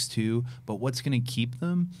 1, weeks 2, but what's going to keep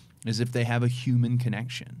them is if they have a human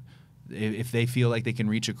connection. If they feel like they can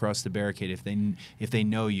reach across the barricade, if they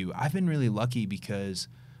know you. I've been really lucky because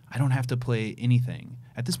I don't have to play anything.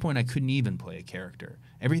 At this point, I couldn't even play a character.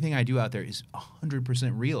 Everything I do out there is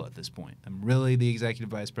 100% real at this point. I'm really the executive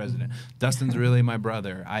vice president. Dustin's really my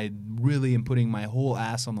brother. I really am putting my whole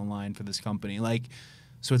ass on the line for this company.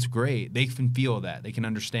 So it's great. They can feel that. They can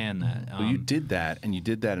understand that. Well, you did that, and you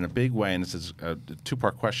did that in a big way. And this is a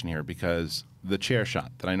two-part question here because the chair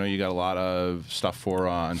shot that I know you got a lot of stuff for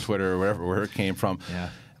on Twitter or where it came from. Yeah.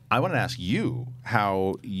 I want to ask you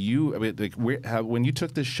how when you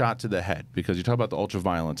took this shot to the head, because you talk about the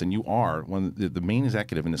ultra-violence, and you are the main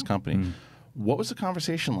executive in this company. What was the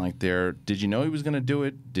conversation like there? Did you know he was going to do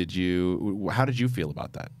it? How did you feel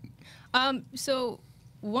about that? So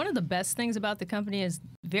one of the best things about the company is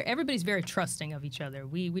everybody's very trusting of each other.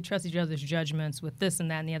 We trust each other's judgments with this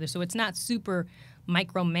and that and the other. So it's not super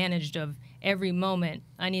micromanaged of every moment.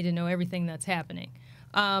 I need to know everything that's happening.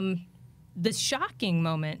 The shocking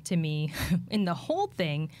moment to me in the whole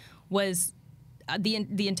thing was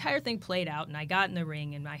the entire thing played out, and I got in the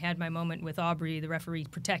ring, and I had my moment with Aubrey, the referee,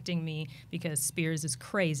 protecting me because Spears is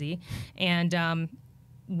crazy. And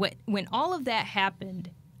when all of that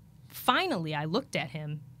happened, finally I looked at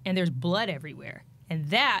him, and there's blood everywhere. And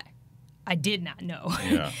that I did not know.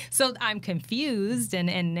 Yeah. So I'm confused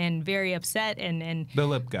and very upset. And the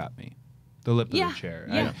lip got me. The lip of the chair.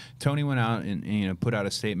 Yeah. Tony went out and put out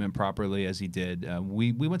a statement properly as he did.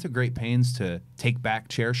 We went to great pains to take back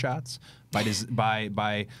chair shots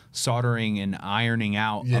by soldering and ironing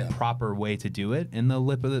out a proper way to do it. And the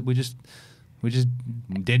lip of it, we just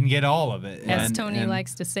didn't get all of it. As Tony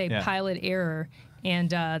likes to say, pilot error. And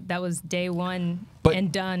that was day one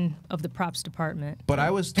and done of the props department. But I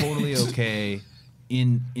was totally okay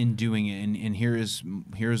in doing it, and here's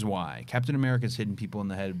why. Captain America's hitting people in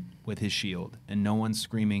the head with his shield, and no one's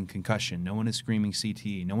screaming concussion, no one is screaming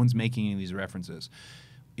CTE, no one's making any of these references.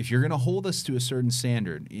 If you're going to hold us to a certain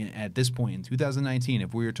standard at this point in 2019,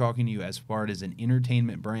 if we were talking to you as far as an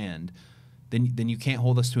entertainment brand, then you can't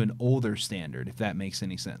hold us to an older standard, if that makes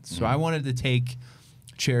any sense. So I wanted to take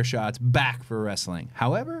chair shots back for wrestling.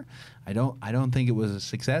 However, I don't think it was a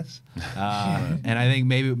success, and I think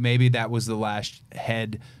maybe that was the last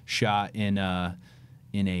head shot in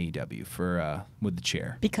AEW for with the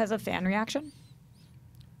chair because of fan reaction.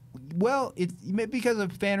 Well, it's because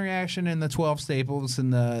of fan reaction and the 12 staples in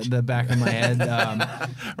the back of my head.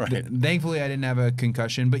 Right. Thankfully, I didn't have a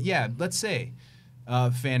concussion, but yeah, let's say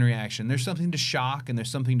fan reaction. There's something to shock and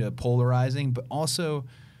there's something to polarizing, but also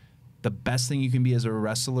the best thing you can be as a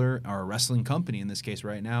wrestler or a wrestling company in this case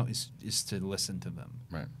right now is to listen to them.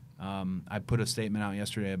 Right. I put a statement out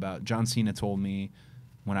yesterday about John Cena told me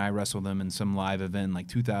when I wrestled him in some live event like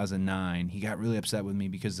 2009, he got really upset with me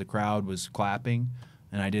because the crowd was clapping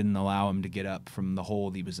and I didn't allow him to get up from the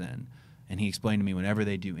hold he was in. And he explained to me whenever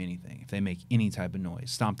they do anything, if they make any type of noise,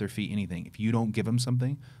 stomp their feet, anything, if you don't give them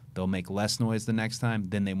something, they'll make less noise the next time,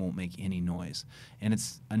 then they won't make any noise. And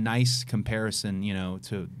it's a nice comparison,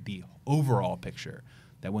 to the overall picture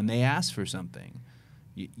that when they ask for something,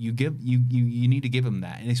 you need to give them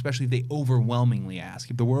that, and especially if they overwhelmingly ask.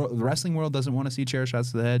 If the wrestling world doesn't want to see chair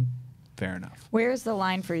shots to the head, fair enough. Where's the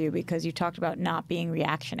line for you? Because you talked about not being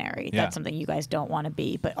reactionary. That's something you guys don't want to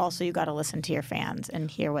be, but also you got to listen to your fans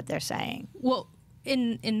and hear what they're saying. Well,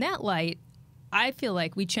 in that light, I feel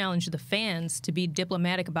like we challenge the fans to be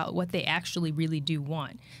diplomatic about what they actually really do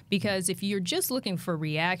want. Because if you're just looking for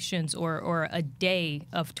reactions or a day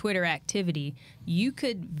of Twitter activity, you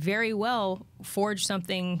could very well forge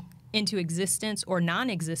something into existence or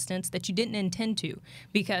non-existence that you didn't intend to,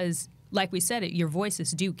 because like we said, your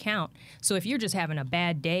voices do count. So if you're just having a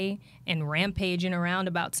bad day and rampaging around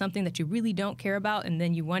about something that you really don't care about, and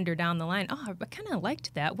then you wonder down the line, oh, I kind of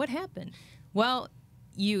liked that. What happened? Well,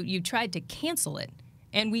 you tried to cancel it,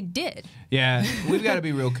 and we did. Yeah, we've got to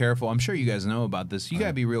be real careful. I'm sure you guys know about this. You got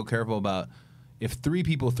to be real careful about if 3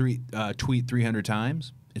 people tweet 300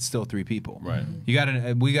 times, it's still 3 people. Right. We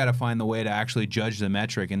got to find the way to actually judge the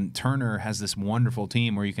metric. And Turner has this wonderful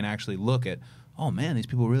team where you can actually look at, oh man, these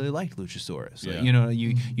people really liked Luchasaurus. Yeah. Like, you know,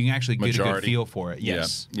 you can actually get a good Majority. feel for it.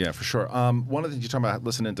 Yes. Yeah, for sure. One of the things you're talking about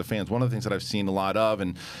listening to fans, one of the things that I've seen a lot of,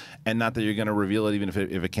 and not that you're going to reveal it even if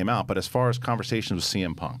it came out, but as far as conversations with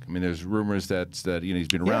CM Punk, I mean, there's rumors that he's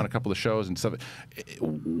been around a couple of shows and stuff.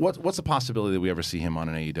 What's the possibility that we ever see him on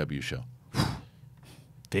an AEW show?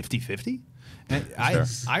 50-50? Sure.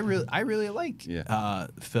 I really like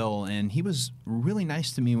Phil, and he was really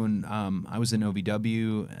nice to me when I was in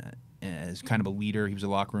OVW as kind of a leader. He was a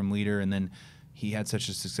locker room leader, and then he had such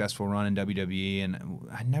a successful run in WWE, and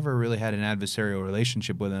I never really had an adversarial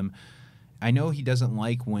relationship with him. I know he doesn't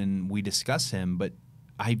like when we discuss him, but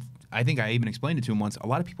I think I even explained it to him once. A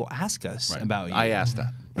lot of people ask us about you. I asked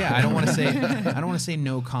that. Yeah, I don't want to say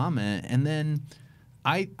no comment, and then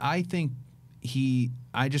I think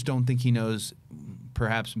I just don't think he knows.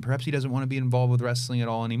 Perhaps he doesn't want to be involved with wrestling at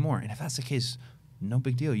all anymore. And if that's the case, no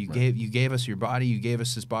big deal. You gave us your body, you gave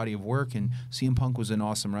us this body of work, and CM Punk was an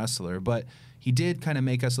awesome wrestler. But he did kind of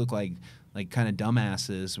make us look like kind of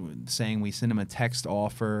dumbasses, saying we sent him a text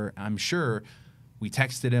offer. I'm sure we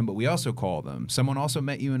texted him, but we also called him. Someone also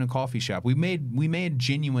met you in a coffee shop. We made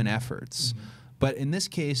genuine efforts. Mm-hmm. But in this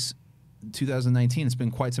case, 2019, it's been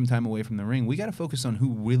quite some time away from the ring. We got to focus on who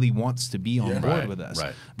really wants to be on board with us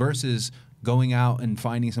versus going out and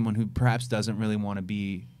finding someone who perhaps doesn't really want to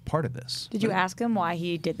be part of this. Did you ask him why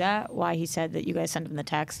he did that? Why he said that you guys sent him the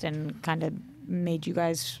text and kind of made you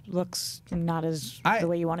guys look not as the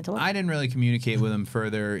way you wanted to look? I didn't really communicate with him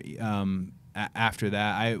further after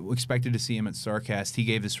that. I expected to see him at StarCast. He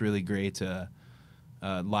gave this really great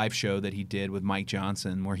live show that he did with Mike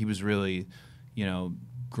Johnson where he was really,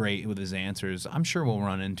 great with his answers. I'm sure we'll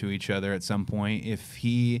run into each other at some point. If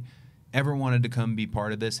he ever wanted to come be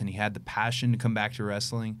part of this and he had the passion to come back to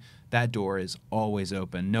wrestling, that door is always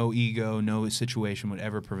open. No ego, no situation would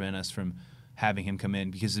ever prevent us from having him come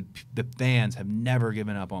in because the fans have never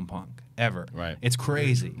given up on Punk, ever. Right. It's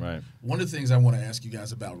crazy. Right. One of the things I want to ask you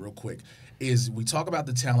guys about real quick is we talk about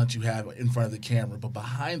the talent you have in front of the camera, but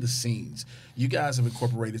behind the scenes, you guys have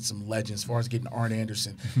incorporated some legends as far as getting Arn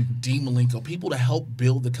Anderson, Dean Malenko, people to help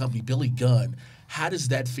build the company, Billy Gunn. How does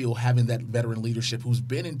that feel, having that veteran leadership who's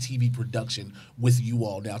been in TV production with you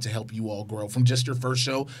all now to help you all grow from just your first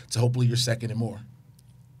show to hopefully your second and more?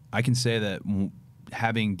 I can say that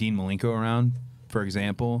having Dean Malenko around, for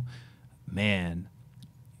example, man,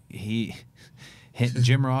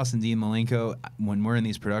 Jim Ross and Dean Malenko, when we're in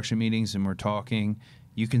these production meetings and we're talking,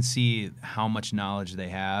 you can see how much knowledge they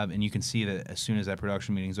have, and you can see that as soon as that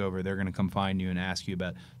production meeting's over, they're going to come find you and ask you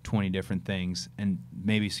about 20 different things and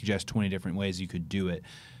maybe suggest 20 different ways you could do it.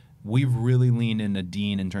 We've really leaned into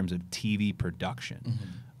Dean in terms of TV production.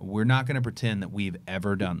 Mm-hmm. We're not going to pretend that we've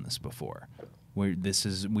ever done this before. We've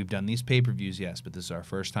done these pay-per-views, yes, but this is our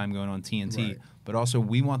first time going on TNT. Right. But also,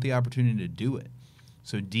 we want the opportunity to do it.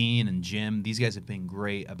 So Dean and Jim, these guys have been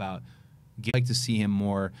great about. I'd like to see him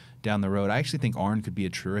more down the road. I actually think Arn could be a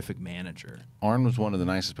terrific manager. Arn was one of the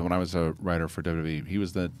nicest, but when I was a writer for WWE, he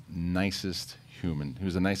was the nicest human. He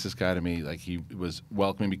was the nicest guy to me. Like, he was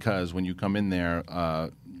welcoming because when you come in there,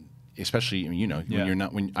 especially,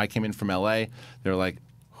 when I came in from LA, they were like,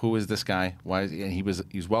 who is this guy? Why is he? And he was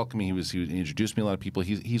welcoming. He introduced me to a lot of people.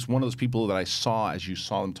 He's one of those people that I saw as you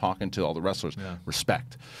saw them talking to all the wrestlers. Yeah.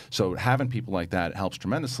 Respect. So having people like that helps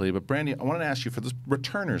tremendously. But Brandi, I wanted to ask you for the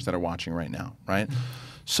returners that are watching right now, right?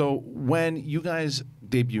 So when you guys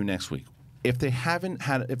debut next week, if they haven't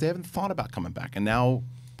thought about coming back, and now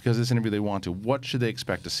because of this interview they want to, what should they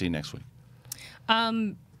expect to see next week?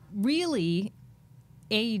 Really,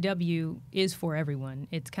 AEW is for everyone.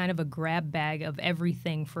 It's kind of a grab bag of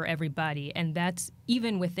everything for everybody, and that's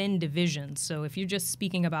even within divisions. So if you're just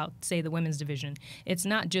speaking about, say, the women's division, it's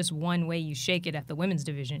not just one way you shake it at the women's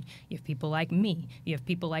division. You have people like me. You have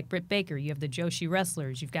people like Britt Baker. You have the Joshi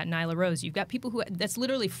wrestlers. You've got Nyla Rose. You've got people who, that's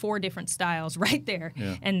literally 4 different styles right there,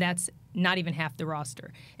 and that's not even half the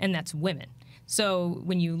roster, and that's women. So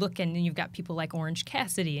when you look, and you've got people like Orange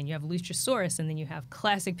Cassidy, and you have Luchasaurus, and then you have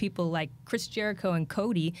classic people like Chris Jericho and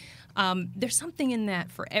Cody, there's something in that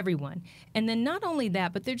for everyone. And then not only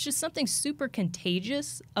that, but there's just something super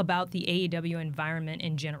contagious about the AEW environment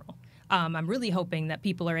in general. I'm really hoping that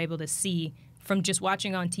people are able to see from just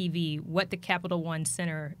watching on TV what the Capital One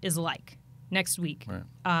Center is like next week. Right.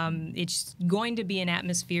 It's going to be an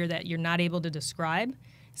atmosphere that you're not able to describe,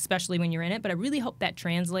 especially when you're in it. But I really hope that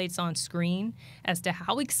translates on screen as to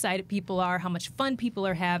how excited people are, how much fun people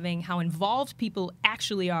are having, how involved people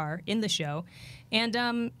actually are in the show. And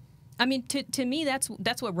I mean, to me, that's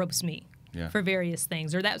what ropes me. Yeah. For various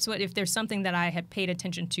things, or that's what, if there's something that I had paid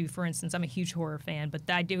attention to, for instance, I'm a huge horror fan, but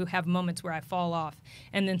I do have moments where I fall off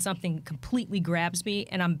and then something completely grabs me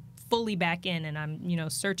and I'm fully back in and I'm,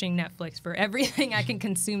 searching Netflix for everything I can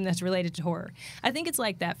consume that's related to horror. I think it's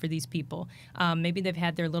like that for these people. Maybe they've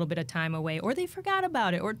had their little bit of time away, or they forgot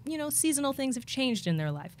about it, or, seasonal things have changed in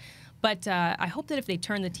their life. But I hope that if they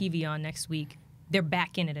turn the TV on next week, they're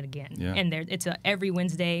back in it again. Yeah. And it's every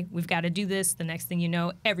Wednesday, we've got to do this. The next thing you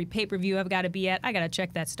know, every pay-per-view I've got to be at, I got to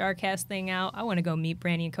check that StarCast thing out. I want to go meet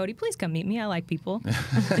Brandi and Cody. Please come meet me. I like people.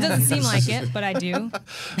 It doesn't seem like it, but I do.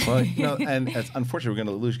 Well, and unfortunately, we're going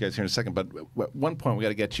to lose you guys here in a second, but at one point, we got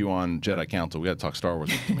to get you on Jedi Council. We got to talk Star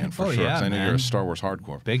Wars with you, man, for sure. Yeah, 'Cause I know man. you're a Star Wars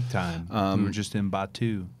hardcore. Big time. We were just in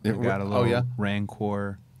Batu. We got a little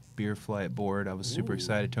Rancor beer flight board. I was super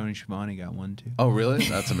excited. Tony Schiavone got one too. Oh, really?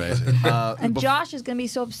 That's amazing. And Josh is going to be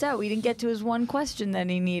so upset we didn't get to his one question that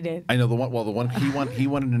he needed. I know the one. Well, the one he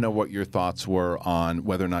wanted to know what your thoughts were on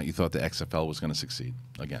whether or not you thought the XFL was going to succeed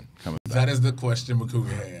again. That is the question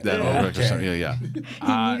McCougar had. Yeah.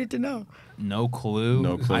 He needed to know. No clue.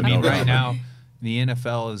 No clue. I mean, No right clue. now, the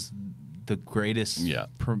NFL is the greatest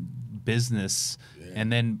business. And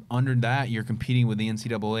then under that, you're competing with the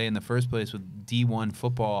NCAA in the first place with D1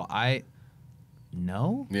 football.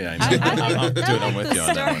 No? Yeah, I'm with you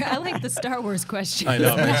on that one. I like the Star Wars question. I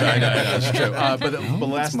know, it's true. But the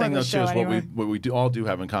last more thing, the though, too, show is anyway. what we all do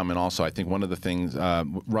have in common. Also, I think one of the things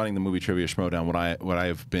running the movie trivia Schmodown, what I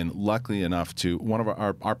have been lucky enough to, one of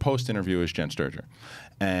our post interview is Jen Sturger.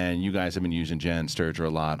 And you guys have been using Jen Sturger a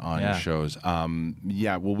lot on your shows.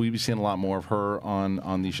 Will we be seeing a lot more of her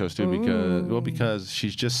on these shows too? Because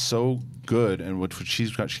she's just so good, and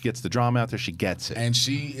she gets the drama out there. She gets it, and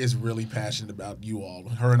she is really passionate about you all.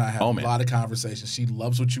 Her and I have a lot of conversations. She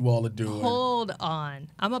loves what you all are doing. Hold on.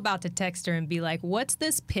 I'm about to text her and be like, what's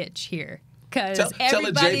this pitch here? Because tell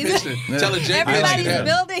her Jay pitched it. Tell her Jay everybody's pitched it.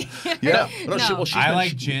 building. Yeah. No. I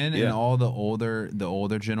like Jen, and all the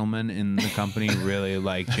older gentlemen in the company really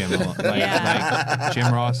like Jim. Like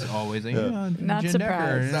Jim Ross always. Not Jen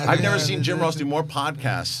surprised. Decker. I've never seen Jim Ross do more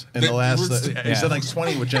podcasts in the last. He's done like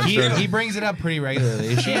 20 with Jen Sturger. He brings it up pretty regularly.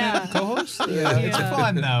 Is she a co-host? Yeah, it's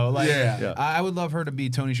fun though. I would love her to be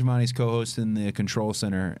Tony Schiavone's co-host in the control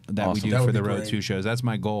center that we do for the Road 2 shows. That's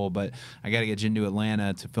my goal, but I got to get Jen to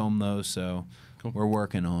Atlanta to film those, so we're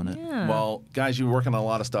working on it. Yeah. Well, guys, you're working on a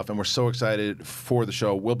lot of stuff, and we're so excited for the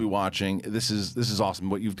show. We'll be watching. This is awesome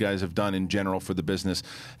what you guys have done in general for the business.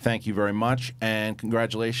 Thank you very much, and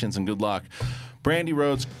congratulations and good luck. Brandi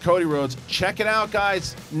Rhodes, Cody Rhodes, check it out,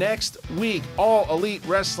 guys. Next week, All Elite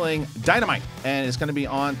Wrestling Dynamite, and it's going to be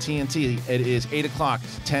on TNT. It is 8 o'clock,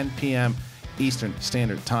 10 p.m. Eastern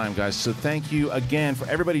Standard Time, guys. So thank you again for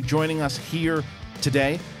everybody joining us here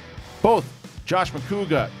today. Both Josh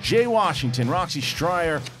McCougar, Jay Washington, Roxy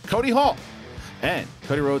Stryer, Cody Hall, and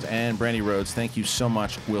Cody Rhodes and Brandi Rhodes. Thank you so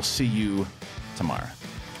much. We'll see you tomorrow.